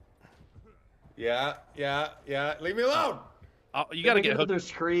hooked? Yeah. Leave me alone. Oh, you got to get hooked. Another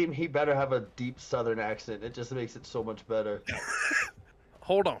scream. He better have a deep Southern accent. It just makes it so much better.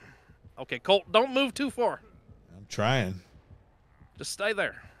 Hold on. Okay, Colt, don't move too far. I'm trying. Just stay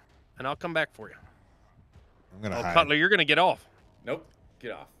there, and I'll come back for you. I'm gonna Oh, hide. Cutler, you're gonna get off. Nope.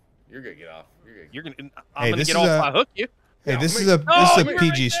 Get off. You're gonna get off. You're gonna. Hey, I'm gonna this get is off. a- I hook you. Hey, Get this off is me. a Oh, PG you're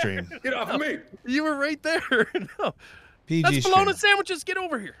right there. stream. Get off of me. You were right there. No, PG that's stream. bologna sandwiches. Get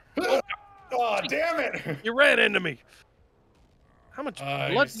over here. Oh, damn it. You ran into me. How much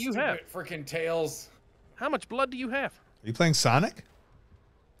blood do you have? Freaking tails. How much blood do you have? Are you playing Sonic?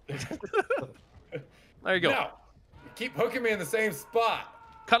 There you go. No. You keep hooking me in the same spot.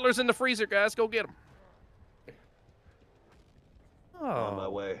 Cutler's in the freezer, guys. Go get him. On my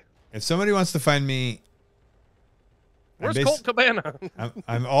way. If somebody wants to find me, Where's Colt Cabana?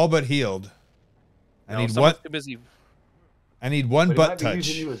 I'm all but healed. I need someone's one. too busy. I need one But he butt might be touch.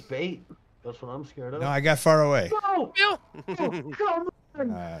 using you as bait. That's what I'm scared of. No, I got far away. No! Bill. Come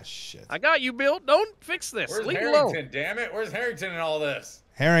on! Ah, shit. I got you, Bill. Don't fix this. Where's Leave it Harrington, alone. damn it? Where's Harrington in all this?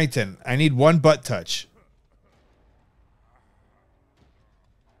 Harrington, I need one butt touch.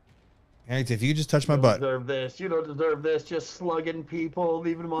 Harrington, if you could just touch my You butt. don't deserve this. You don't deserve this. Just slugging people,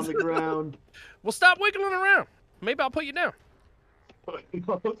 leaving them on the ground. Well, stop wiggling around. Maybe I'll put you down.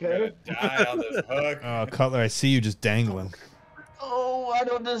 Okay. Die on this hook. Oh, Cutler, I see you just dangling. Oh, I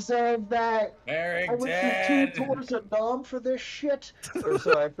don't deserve that. I went Harrington. through 2 tours of Nom for this shit. Or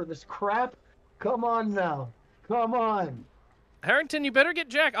sorry, for this crap. Come on now. Come on. Harrington, you better get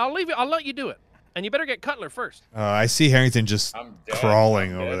Jack. I'll leave you. I'll let you do it. And you better get Cutler first. I see Harrington just I'm dead.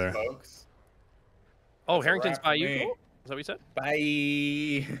 crawling I'm over dead, there. folks. Oh, That's a Harrington's wrap by for you. me. Cool. Is that what you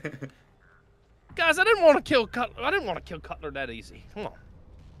said? Bye. Guys, I didn't want to kill Cutler. I didn't want to kill Cutler that easy. Come on.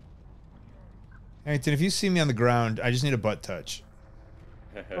 Harrington, if you see me on the ground, I just need a butt touch.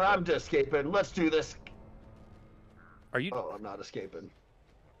 I'm just escaping. Let's do this. Are you? Oh, I'm not escaping.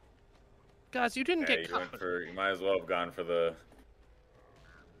 Guys, you didn't Yeah, get you went Cutler. for. You might as well have gone for the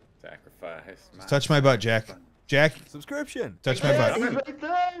sacrifice. Just touch my butt, Jack. Jack, Subscription. touch my Yeah, he's butt. right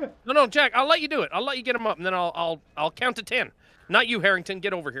there. No, Jack. I'll let you do it. I'll let you get him up, and then I'll count to 10. Not you, Harrington.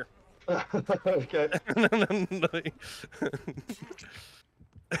 Get over here. Okay.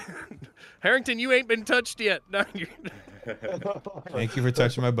 Harrington, you ain't been touched yet. No, Thank you for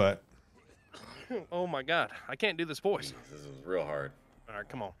touching my butt. Oh my God, I can't do this voice. This is real hard. All right,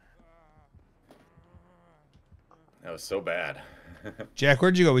 come on. That was so bad. Jack,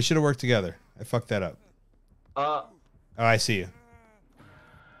 where'd you go? We should have worked together. I fucked that up. Uh, Oh, I see you.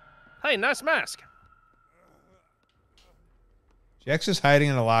 Hey, nice mask. Jack's just hiding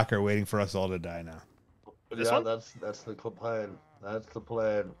in a locker waiting for us all to die now. This yeah, one? that's the plan. That's the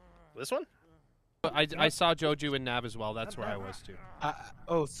plan. This one? I saw Joju and Nab as well. That's where I was too.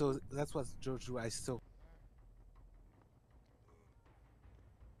 Oh, so that's what Joju. I still.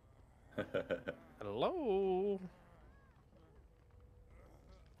 Hello.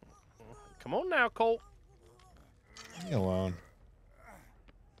 Come on now, Colt. Leave me alone.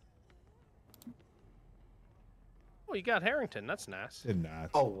 Oh, you got Harrington. That's nice. Did not.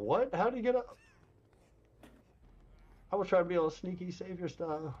 Oh, what? How did you get up? I was trying to be all sneaky savior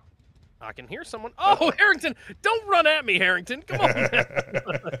style. I can hear someone. Oh, Harrington! Don't run at me, Harrington. Come on.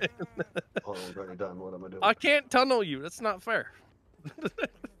 Oh, I'm already done. What am I doing? I can't tunnel you. That's not fair.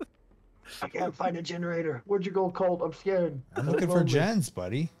 I can't find a generator. Where'd you go, Colt? I'm scared. I'm looking for gens,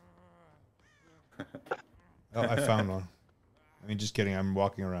 buddy. Oh, I found one. I mean, just kidding. I'm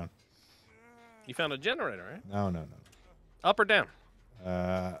walking around. You found a generator, right? No. Up or down?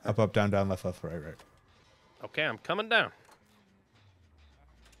 Up, down, left, right. Okay, I'm coming down.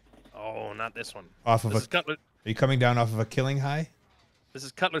 Oh, not this one. Off of This a. is Cutler. Are you coming down off of a killing high? This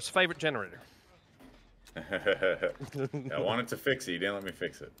is Cutler's favorite generator. I wanted to fix it. You didn't let me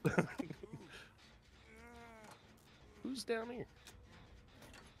fix it. Who's down here?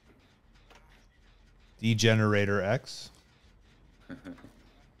 Degenerator X.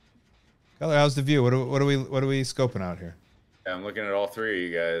 Cutler, how's the view? What are we scoping out here? Yeah, I'm looking at all three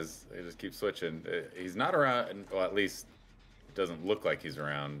of you guys. They just keep switching. He's not around. Well, at least it doesn't look like he's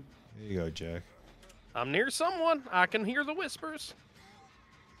around. There you go, Jack. I'm near someone. I can hear the whispers.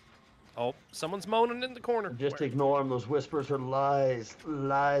 Oh, someone's moaning in the corner. Just ignore them. Those whispers are lies.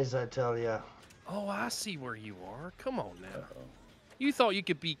 Lies, I tell ya. Oh, I see where you are. Come on now. You thought you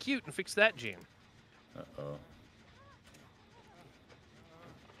could be cute and fix that jam. Uh-oh.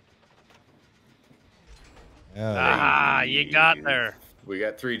 Ah, you got there. We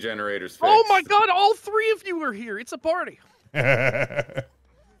got 3 generators fixed. Oh my God! All 3 of you are here. It's a party.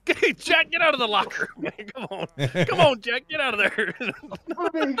 Okay, Jack, get out of the locker. Come on, Jack, get out of there. Oh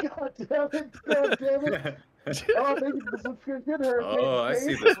my God damn it! God damn it! Oh, maybe the subscription hurt. Oh, I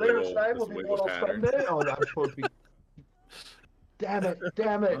see this Later wiggle- tonight this will be wiggle Mortal pattern. Sunday. Oh, I'm supposed to be. Damn it!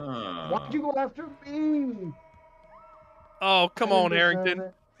 Damn it! Why'd you go after me? Oh, come I on, didn't deserve Harrington.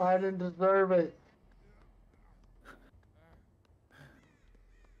 it. I didn't deserve it.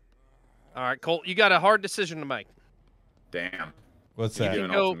 All right, Colt, you got a hard decision to make. Damn. What's You that?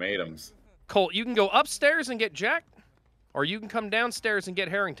 doing go- ultimatums. Colt, you can go upstairs and get Jack, or you can come downstairs and get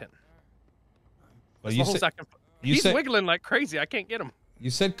Harrington. Well, As you long as say, I can. you He's say wiggling like crazy. I can't get him. You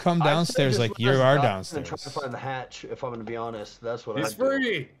said come I'd say downstairs just like let you us are die downstairs. And try to find the hatch. If I'm going to be honest, that's what He's I'd do.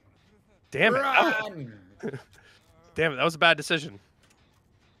 free. Damn it. Run! Damn it, that was a bad decision.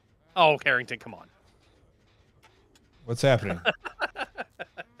 Oh, Harrington, come on. What's happening?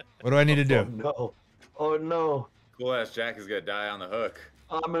 What do I need to do? Oh no! Oh no! Cool ass Jack is gonna die on the hook.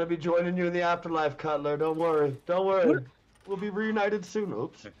 I'm gonna be joining you in the afterlife, Cutler. Don't worry. Don't worry. We'll be reunited soon.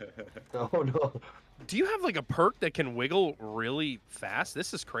 Oops. Oh no. Do you have like a perk that can wiggle really fast?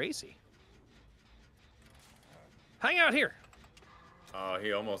 This is crazy. Hang out here. Oh,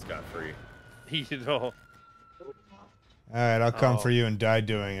 he almost got free. You know. All right, I'll come for you and die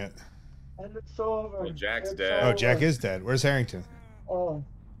doing it. And it's over. Well, Jack's It's dead. Oh, Jack is dead. Where's Harrington? Oh.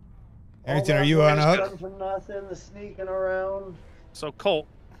 Harrington, All are that you on a noise hook? coming from nothing, the sneaking around. So Colt,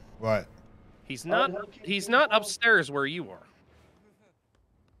 What? he's not upstairs where you are.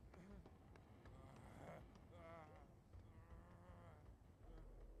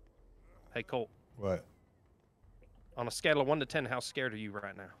 Hey Colt. What? On a scale of 1 to 10, how scared are you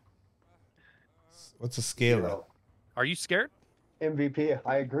right now? What's a scale? Are you scared? MVP.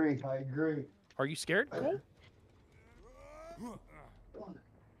 I agree. I agree. Are you scared, Colt?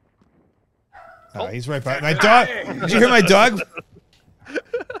 Oh, he's right by my dog. Did you hear my dog?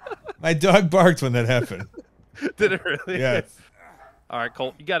 My dog barked when that happened. Did it really? Yes. All right,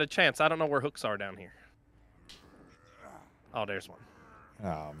 Colt, you got a chance. I don't know where hooks are down here. Oh, there's one.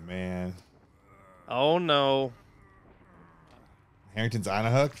 Oh man. Oh no. Harrington's on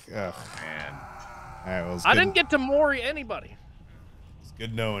a hook. Oh man. All right. Well, it's I good. didn't get to Mori anybody. It's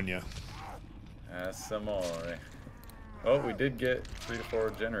good knowing you. Some more. Oh, we did get 3 to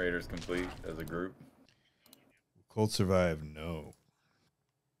 4 generators complete as a group. Colt survive? No.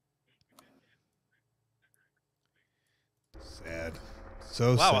 Sad.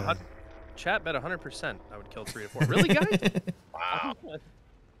 So Wow, sad. chat bet 100% I would kill 3 to 4. Really, guys? Wow.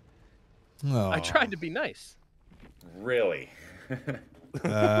 Oh. I tried to be nice. Really?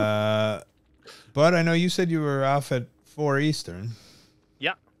 But I know you said you were off at 4 Eastern.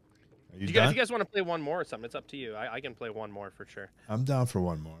 Yeah. Are you If done? you guys want to play one more or something, it's up to you. I can play one more for sure. I'm down for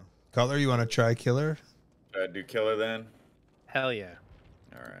one more. Cutler, you want to try Killer? Do Killer then? Hell yeah.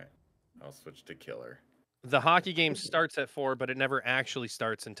 All right. I'll switch to Killer. The hockey game starts at 4, but it never actually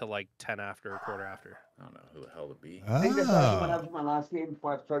starts until like 10 after or quarter after. I don't know who the hell to be. I think that's actually what happened to my last game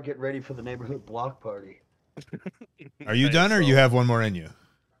before I start getting ready for the neighborhood block party. Are you done, or you have one more in you?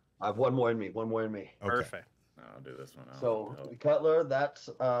 I have one more in me. One more in me. Okay. Perfect. I'll do this one. So, Cutler, that's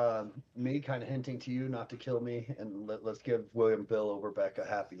me kind of hinting to you not to kill me, and let's give William Bill over back a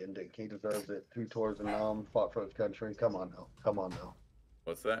happy ending. He deserves it. 2 tours in Nam, fought for his country. Come on now. Come on now.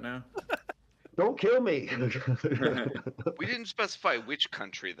 What's that now? Don't kill me. We didn't specify which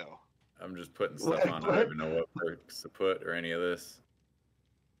country, though. I'm just putting stuff on. I don't even know what perks to put or any of this.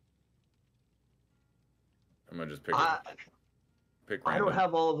 I'm gonna just pick. Pick I don't random.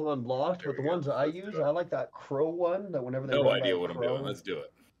 have all of them unlocked, but the ones that I use, I like that crow one. That whenever they No run by idea a what I'm crow. doing. Let's do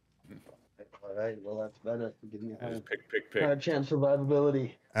it. All right, well that's better. Give me a Just pick. higher chance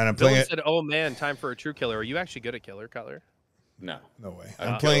survivability. And I'm playing Dylan it. said, "Oh man, time for a true killer." Are you actually good at killer, Cutler? No. No way.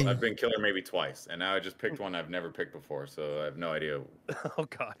 I've been killer maybe twice, and now I just picked one I've never picked before, so I have no idea. Oh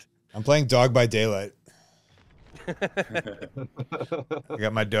God. I'm playing Dog by Daylight. I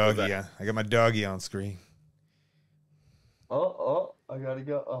got my doggy. Yeah, I got my doggy on screen. Oh, I gotta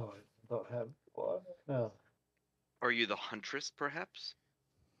go. Oh, I don't have water. No. Are you the huntress, perhaps?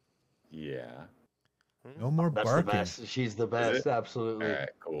 Yeah. No more That's barking. the best. She's the best. Absolutely. All right,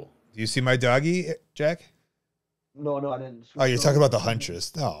 cool. Do you see my doggy, Jack? No, I didn't. Oh, you're talking about the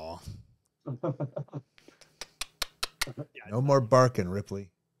huntress. Oh. No more barking, Ripley.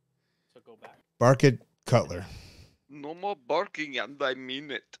 So go back. Bark at Cutler. No more barking, and I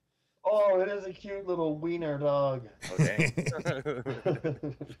mean it. Oh, it is a cute little wiener dog. Okay.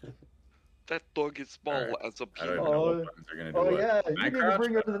 That dog is small as a I don't peanut. even know what buttons are gonna do. Oh what. yeah, Can I you need to crouch?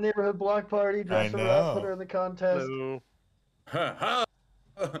 bring her to the neighborhood block party. Dress her up, put her in the contest. No.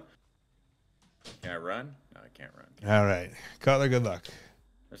 Can I run? No, I can't run. All right. Cutler, good luck.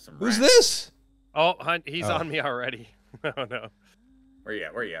 There's some Who's rats. this? Oh, he's Oh. on me already. Oh no. Where you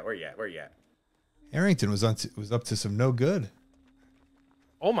at? Where you at? Where you at? Where you at? Harrington was up to some no good.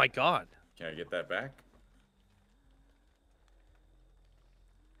 Oh my God. Can I get that back?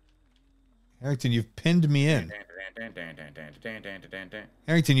 Harrington, you've pinned me in. Is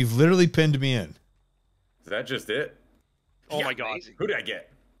Harrington, you've literally pinned me in. that just it? Oh my God. Who did I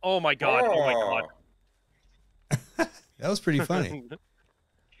get? Oh my God. Oh my God. That was pretty funny.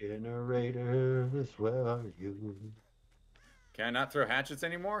 Generators, where are you? Can I not throw hatchets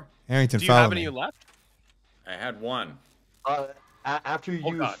anymore? Harrington, Do you follow have me. any left? I had one. After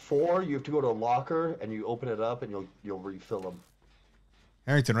you use 4, you have to go to a locker and you open it up and you'll refill them.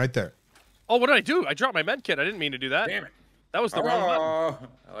 Harrington, right there. Oh, what did I do? I dropped my med kit. I didn't mean to do that. Damn it. That was the wrong button.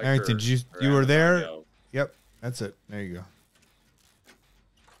 Like Harrington, you were there? Yep, that's it. There you go.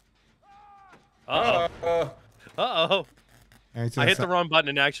 Uh-oh. Uh-oh. Harrington, I hit the wrong button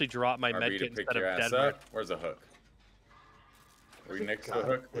and actually dropped my med kit pick instead your of ass dead. up. Where's the hook? Are we next to the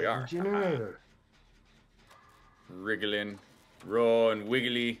hook? We are. Generator. Wriggling, raw and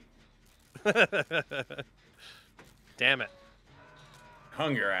wiggly. Damn it.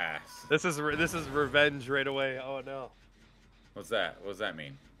 Hung your ass. This is revenge right away. Oh no. What's that? What does that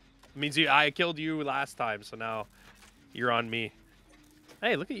mean? It means I killed you last time, so now you're on me.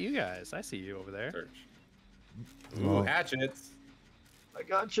 Hey, look at you guys. I see you over there. Search. Ooh, hatchets. I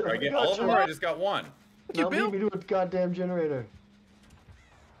got you. Do I get all of them or I just got one? Now leave me to a goddamn generator.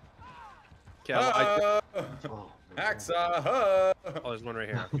 Okay, Hacksaw. Oh, there's one right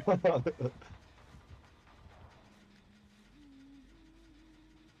here.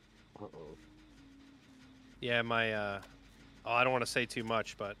 Yeah, my oh, I don't want to say too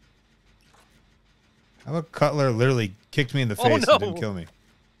much, but How about Cutler literally kicked me in the face and didn't kill me?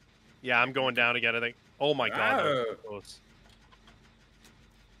 yeah, I'm going down again, I think. Oh my god, that was close.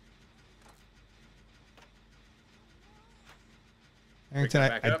 Harrington,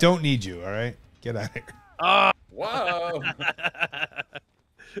 I don't need you, all right? Get out of here. Ah! Whoa!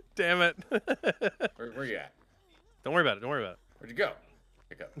 Damn it. Where you at? Don't worry about it. Don't worry about it. Where'd you go?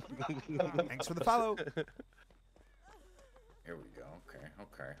 Pick up. Thanks for the follow. Here we go.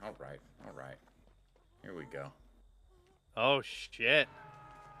 Okay. All right. Here we go. Oh shit.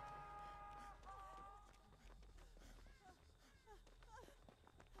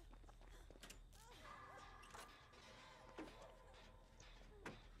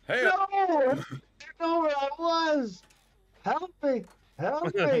 Hey. No! I don't know where I was. Help me!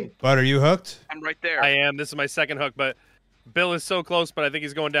 Help me! Bud, are you hooked? I'm right there. I am. This is my second hook, but Bill is so close, but I think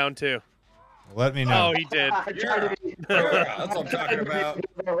he's going down too. Let me know. Oh, he did. Yeah, that's what I'm talking about.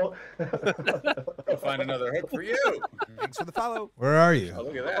 I'll find another hook for you. Thanks for the follow. Where are you? Oh,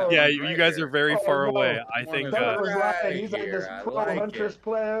 look at that. Yeah, you guys are very far away. I think. He's like this pro Huntress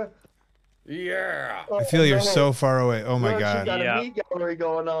player. Yeah. I feel you're so far away. Oh my god. Got a meat gallery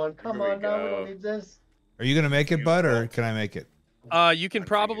going on. Come on now, we don't need this. Are you gonna make it, Bud, or can I make it? You can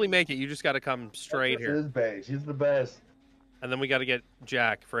probably make it. You just got to come straight This here. is base. He's the best. And then we got to get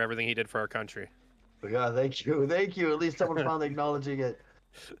Jack for everything he did for our country. Yeah, thank you. At least someone finally acknowledging it.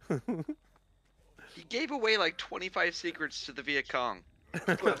 He gave away like 25 secrets to the Viet Cong.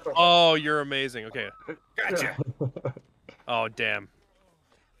 Oh, you're amazing. Okay. Gotcha. Oh, damn.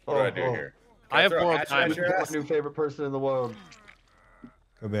 What do I do here? I have borrowed time. My new favorite person in the world.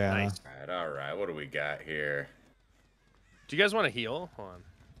 Cabana. Nice. All right. What do we got here? Do you guys want to heal? Hold on.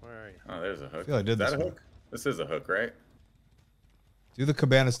 Where are you? Oh, there's a hook. I feel I did is that this a one. hook? This is a hook, right? Do the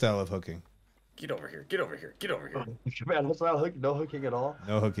Cabana style of hooking. Get over here. Get over here. Get over here. Man, that's not hook. No hooking at all.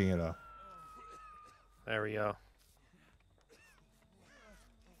 No hooking at all. There we go.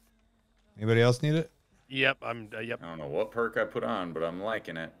 Anybody else need it? Yep, I'm. Yep. I don't know what perk I put on, but I'm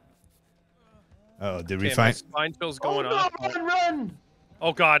liking it. Oh, did we Okay, find? my spine chill's going no, on. Run!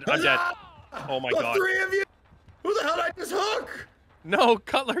 Oh god, I'm dead. Oh my god. 3 of you! Who the hell did I just hook? No,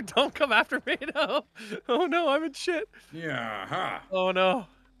 Cutler, don't come after me. No. Oh no, I'm in shit. Yeah, huh? Oh no.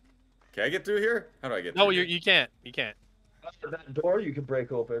 Can I get through here? How do I get through? No, here? you can't. You can't. After that door, you can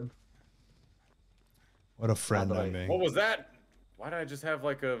break open. What a friend I'm being. What was that? Why did I just have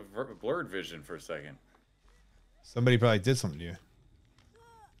like a blurred vision for a second? Somebody probably did something to you.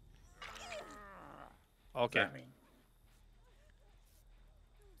 Okay. That mean?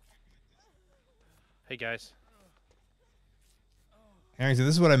 Hey guys. Harrington,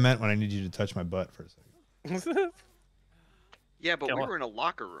 this is what I meant when I need you to touch my butt for a second. Yeah, but Come we on. were in a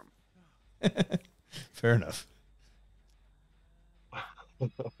locker room. Fair enough.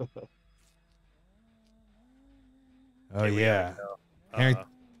 Oh yeah.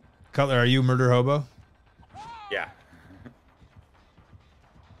 Cutler, are you murder hobo? Yeah.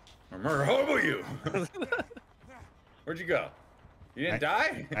 I'm murder hobo you. Where'd you go? You didn't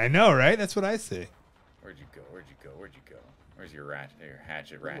die? I know, right? That's what I say. Where'd you go? Where'd you go? Where'd you go? Where's your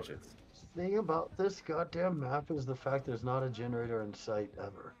hatchet ratchets? The thing about this goddamn map is the fact there's not a generator in sight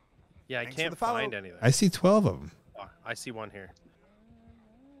ever. Yeah, I Thanks for can't the follow. find anything. I see 12 of them. Oh, I see one here.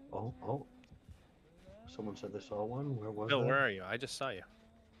 Oh. Someone said they saw one. Where was Bill, that? where are you? I just saw you.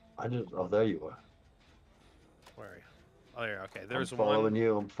 Oh, there you are. Where are you? Oh, there. Okay, there's I'm following one.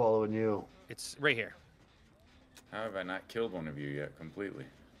 you. I'm following you. It's right here. How have I not killed one of you yet completely?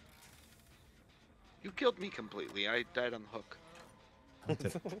 You killed me completely. I died on the hook.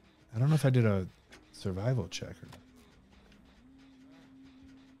 I don't know if I did a survival check or not.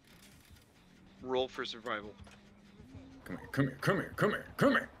 Roll for survival. Come here, come here, come here, come here,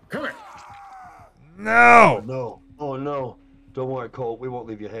 come here, come here. No! Oh, no. Oh, no. Don't worry, Colt. We won't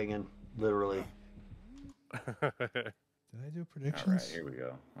leave you hanging. Literally. Did I do predictions? All right, here we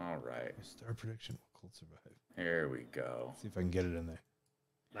go. All right. Star prediction. Will Colt survive? Here we go. See if I can get it in there.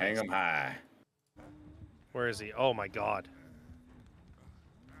 Hang him high. Where is he? Oh my God.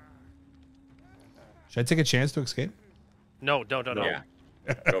 Should I take a chance to escape? No, don't. Yeah.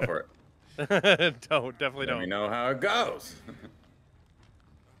 Go for it. Don't. Definitely Let don't. me know how it goes.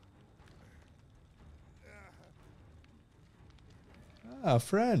 Ah,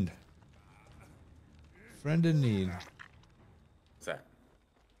 friend. Friend in need. What's that?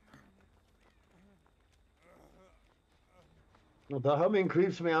 Well, the humming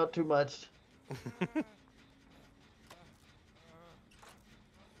creeps me out too much.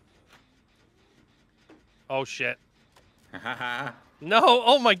 Oh shit. No.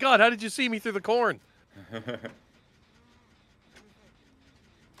 Oh my God. How did you see me through the corn?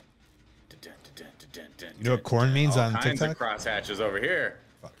 You know what corn means on all kinds TikTok? of crosshatches over here.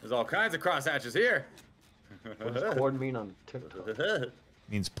 There's all kinds of crosshatches here. What does corn mean on TikTok?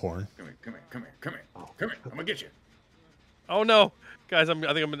 Means porn. Come here, come here, come here, come here, come here. I'm gonna get you. Oh no, guys! I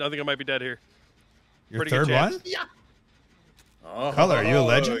think I might be dead here. Your Pretty good third chance. one? Yeah. Oh, Cutler, are you a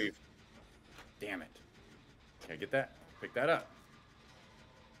legend? Damn it. Can I get that? Pick that up.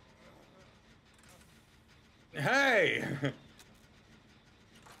 Hey!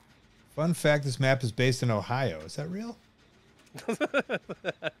 Fun fact, this map is based in Ohio. Is that real?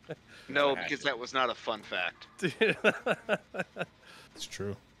 No, because that was not a fun fact. It's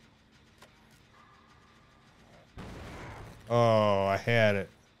true. Oh, I had it.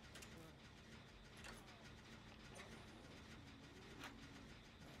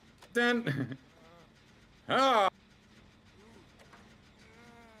 Then. Oh.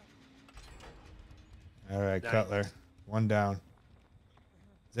 All right, Nice. Cutler. One down.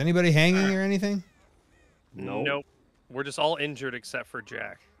 Is anybody hanging or anything? Nope. We're just all injured except for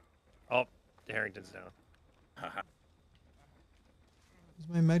Jack. Oh, Harrington's down. Where's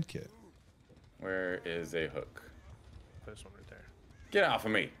my med kit? Where is a hook? This one right there. Get off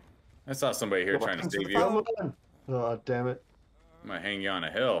of me. I saw somebody here trying to save you. Oh, damn it. I'm gonna hang you on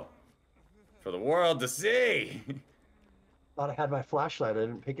a hill for the world to see. Thought I had my flashlight. I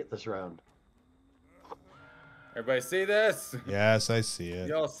didn't pick it this round. Everybody see this? Yes, I see it.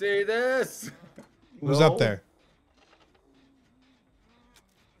 Y'all see this? Who's up there?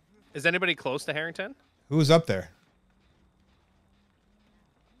 Is anybody close to Harrington? Who's up there?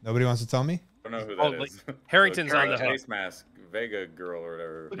 Nobody wants to tell me? I don't know who Oh, that like, is. Harrington's on the hook. face mask, Vega girl or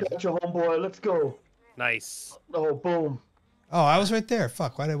whatever. Look at your homeboy. Let's go. Nice. Oh, boom. Oh, I was right there.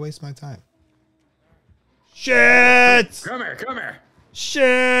 Fuck, why'd I waste my time? Shit! Come here, come here.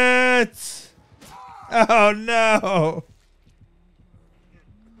 Shit! Oh, no!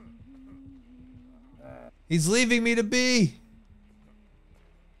 He's leaving me to be.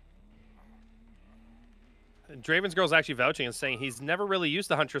 Draven's girl's actually vouching and saying he's never really used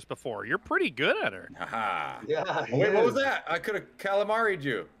the Huntress before. You're pretty good at her. Haha. Yeah. Oh, wait, what was that? I could have calamaried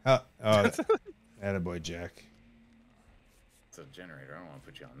you. Oh, attaboy, Jack. It's a generator. I don't want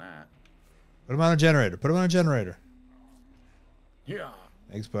to put you on that. Put him on a generator. Put him on a generator. Yeah.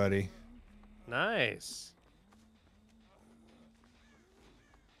 Thanks, buddy. Nice.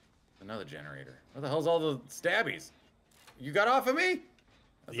 Another generator. What the hell's all the stabbies? You got off of me?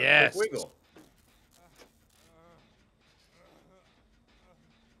 That's Yes. a quick wiggle.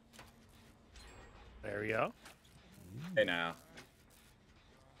 There we go. Hey now.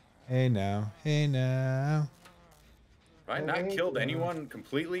 Hey now. Hey now. Have I not killed anyone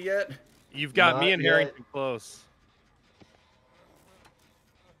completely yet? You've got me Not and yet. Harrington close.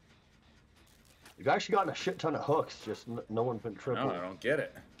 You've actually gotten a shit ton of hooks. Just no one's been triple. No, I don't get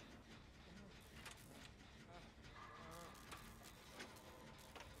it.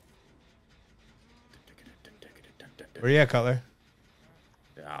 Where you at, Cutler?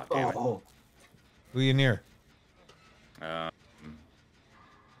 Oh, damn it. Oh, Who you near?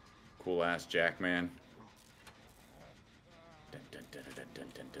 Cool ass Jack man.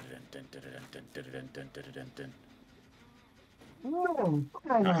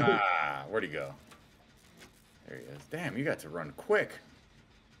 Ah, where'd he go? There he is. Damn, you got to run quick.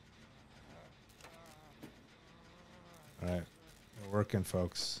 All right. We're working,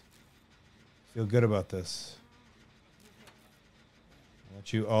 folks. Feel good about this. I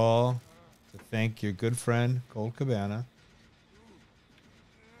want you all to thank your good friend, Colt Cabana,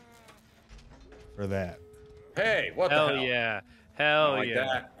 for that. Hey, what the Hell hell? yeah. Hell like yeah.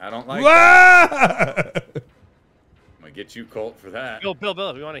 that. I don't like Whoa! that. I'm gonna get you, Colt, for that. Bill, if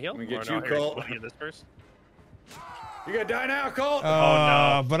you want to heal? I'm gonna get Or you, no, Colt. Here, get this first. You're gonna die now, Colt. Oh,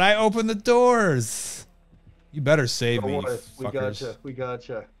 no. But I opened the doors. You better save me, We fuckers. gotcha. We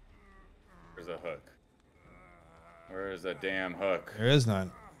gotcha. Where's the hook? Where is that damn hook? There is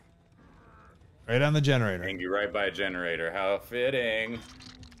none. Right on the generator. Hang you right by a generator. How fitting.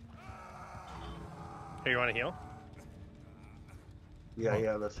 Here, you want to heal?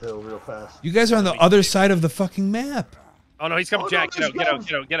 Yeah, let's heal real fast. You guys are on the other side of the fucking map. Oh no, he's coming, Jack. no, Get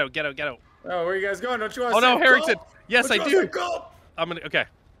out. Oh, where you guys going? Don't you want Oh to no, save Harrington. Colt? Yes, Don't I you do. wanna save Colt? I'm gonna. Okay.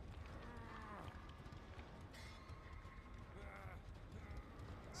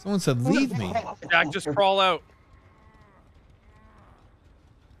 Someone said leave me. Jack, just crawl out.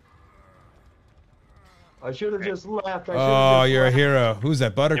 I should have just left. Oh, you're a hero. Who's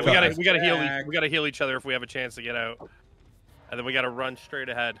that? Buttercup. Yeah, we gotta heal. We gotta heal each other if we have a chance to get out, and then we gotta run straight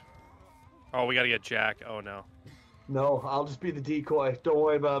ahead. Oh, we gotta get Jack. Oh no. No, I'll just be the decoy. Don't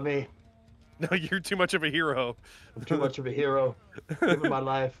worry about me. No, you're too much of a hero. I'm too much of a hero. Living my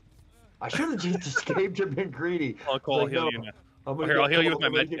life. I should have just escaped and been greedy. I'll heal you now. I'll heal you with my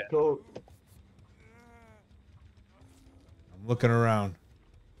med kit. I'm looking around.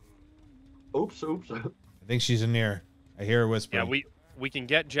 Oops. I think she's in here. I hear her whispering. Yeah, we can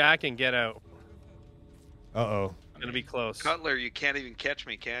get Jack and get out. Uh-oh. Gonna be close. Cutler, you can't even catch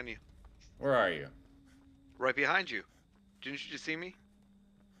me, can you? Where are you? Right behind you. Didn't you just see me?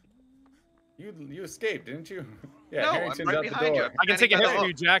 You escaped, didn't you? Yeah, No, Harrington's I'm right out the behind you. door. I can take a hit from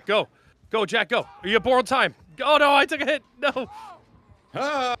you, Jack. Go, Jack. Go. Are you borrowed time? Oh no, I took a hit. No.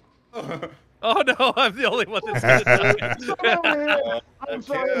 Oh, Oh no, I'm the only one that's gonna die. I'm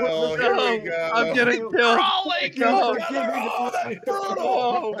sorry. Here we go. I'm getting killed. Crawling! No. Oh, that's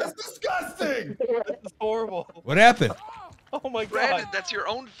brutal. That's disgusting. That's horrible. What happened? Oh my god. Brandon, that's your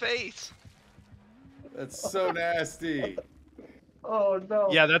own face. That's so nasty. Oh no.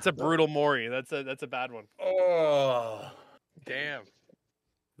 Yeah, that's a brutal Mori. That's a bad one. Oh, Damn.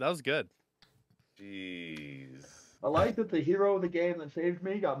 That was good. jeez. I like that the hero of the game that saved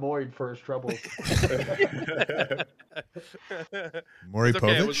me got moried for his troubles. Maury It's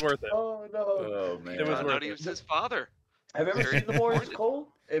okay, it Povich? was worth it. Oh no. Oh man. It was I worth thought he was his father. Have you ever seen the Warriors, Cole?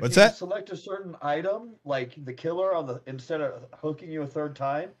 If What's you that? select a certain item, like the killer on the instead of hooking you a third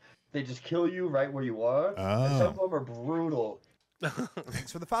time, they just kill you right where you are. And some of them are brutal.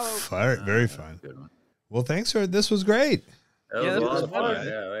 Thanks for the follow. Very fun. Good one. Well, thanks for this was great. That Yeah, was a that lot was of fun. fun.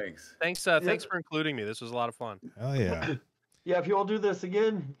 Yeah, thanks. Thanks for including me. This was a lot of fun. Hell yeah. Yeah, if you all do this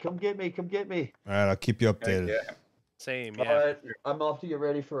again, come get me. Come get me. All right, I'll keep you updated. Yeah. Same, All yeah. right, I'm off to get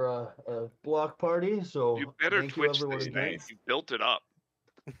ready for a block party. So You better thank twitch you, everyone, this again. thing. You built it up.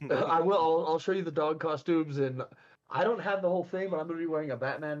 I will. I'll show you the dog costumes, and I don't have the whole thing, but I'm gonna be wearing a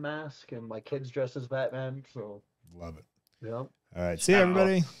Batman mask, and my kid's dressed as Batman. So Love it. yeah. All right, see you,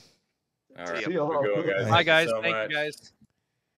 everybody. All right. See y'all. Good going, guys. Bye, Thank you guys. so Thank much. you, guys.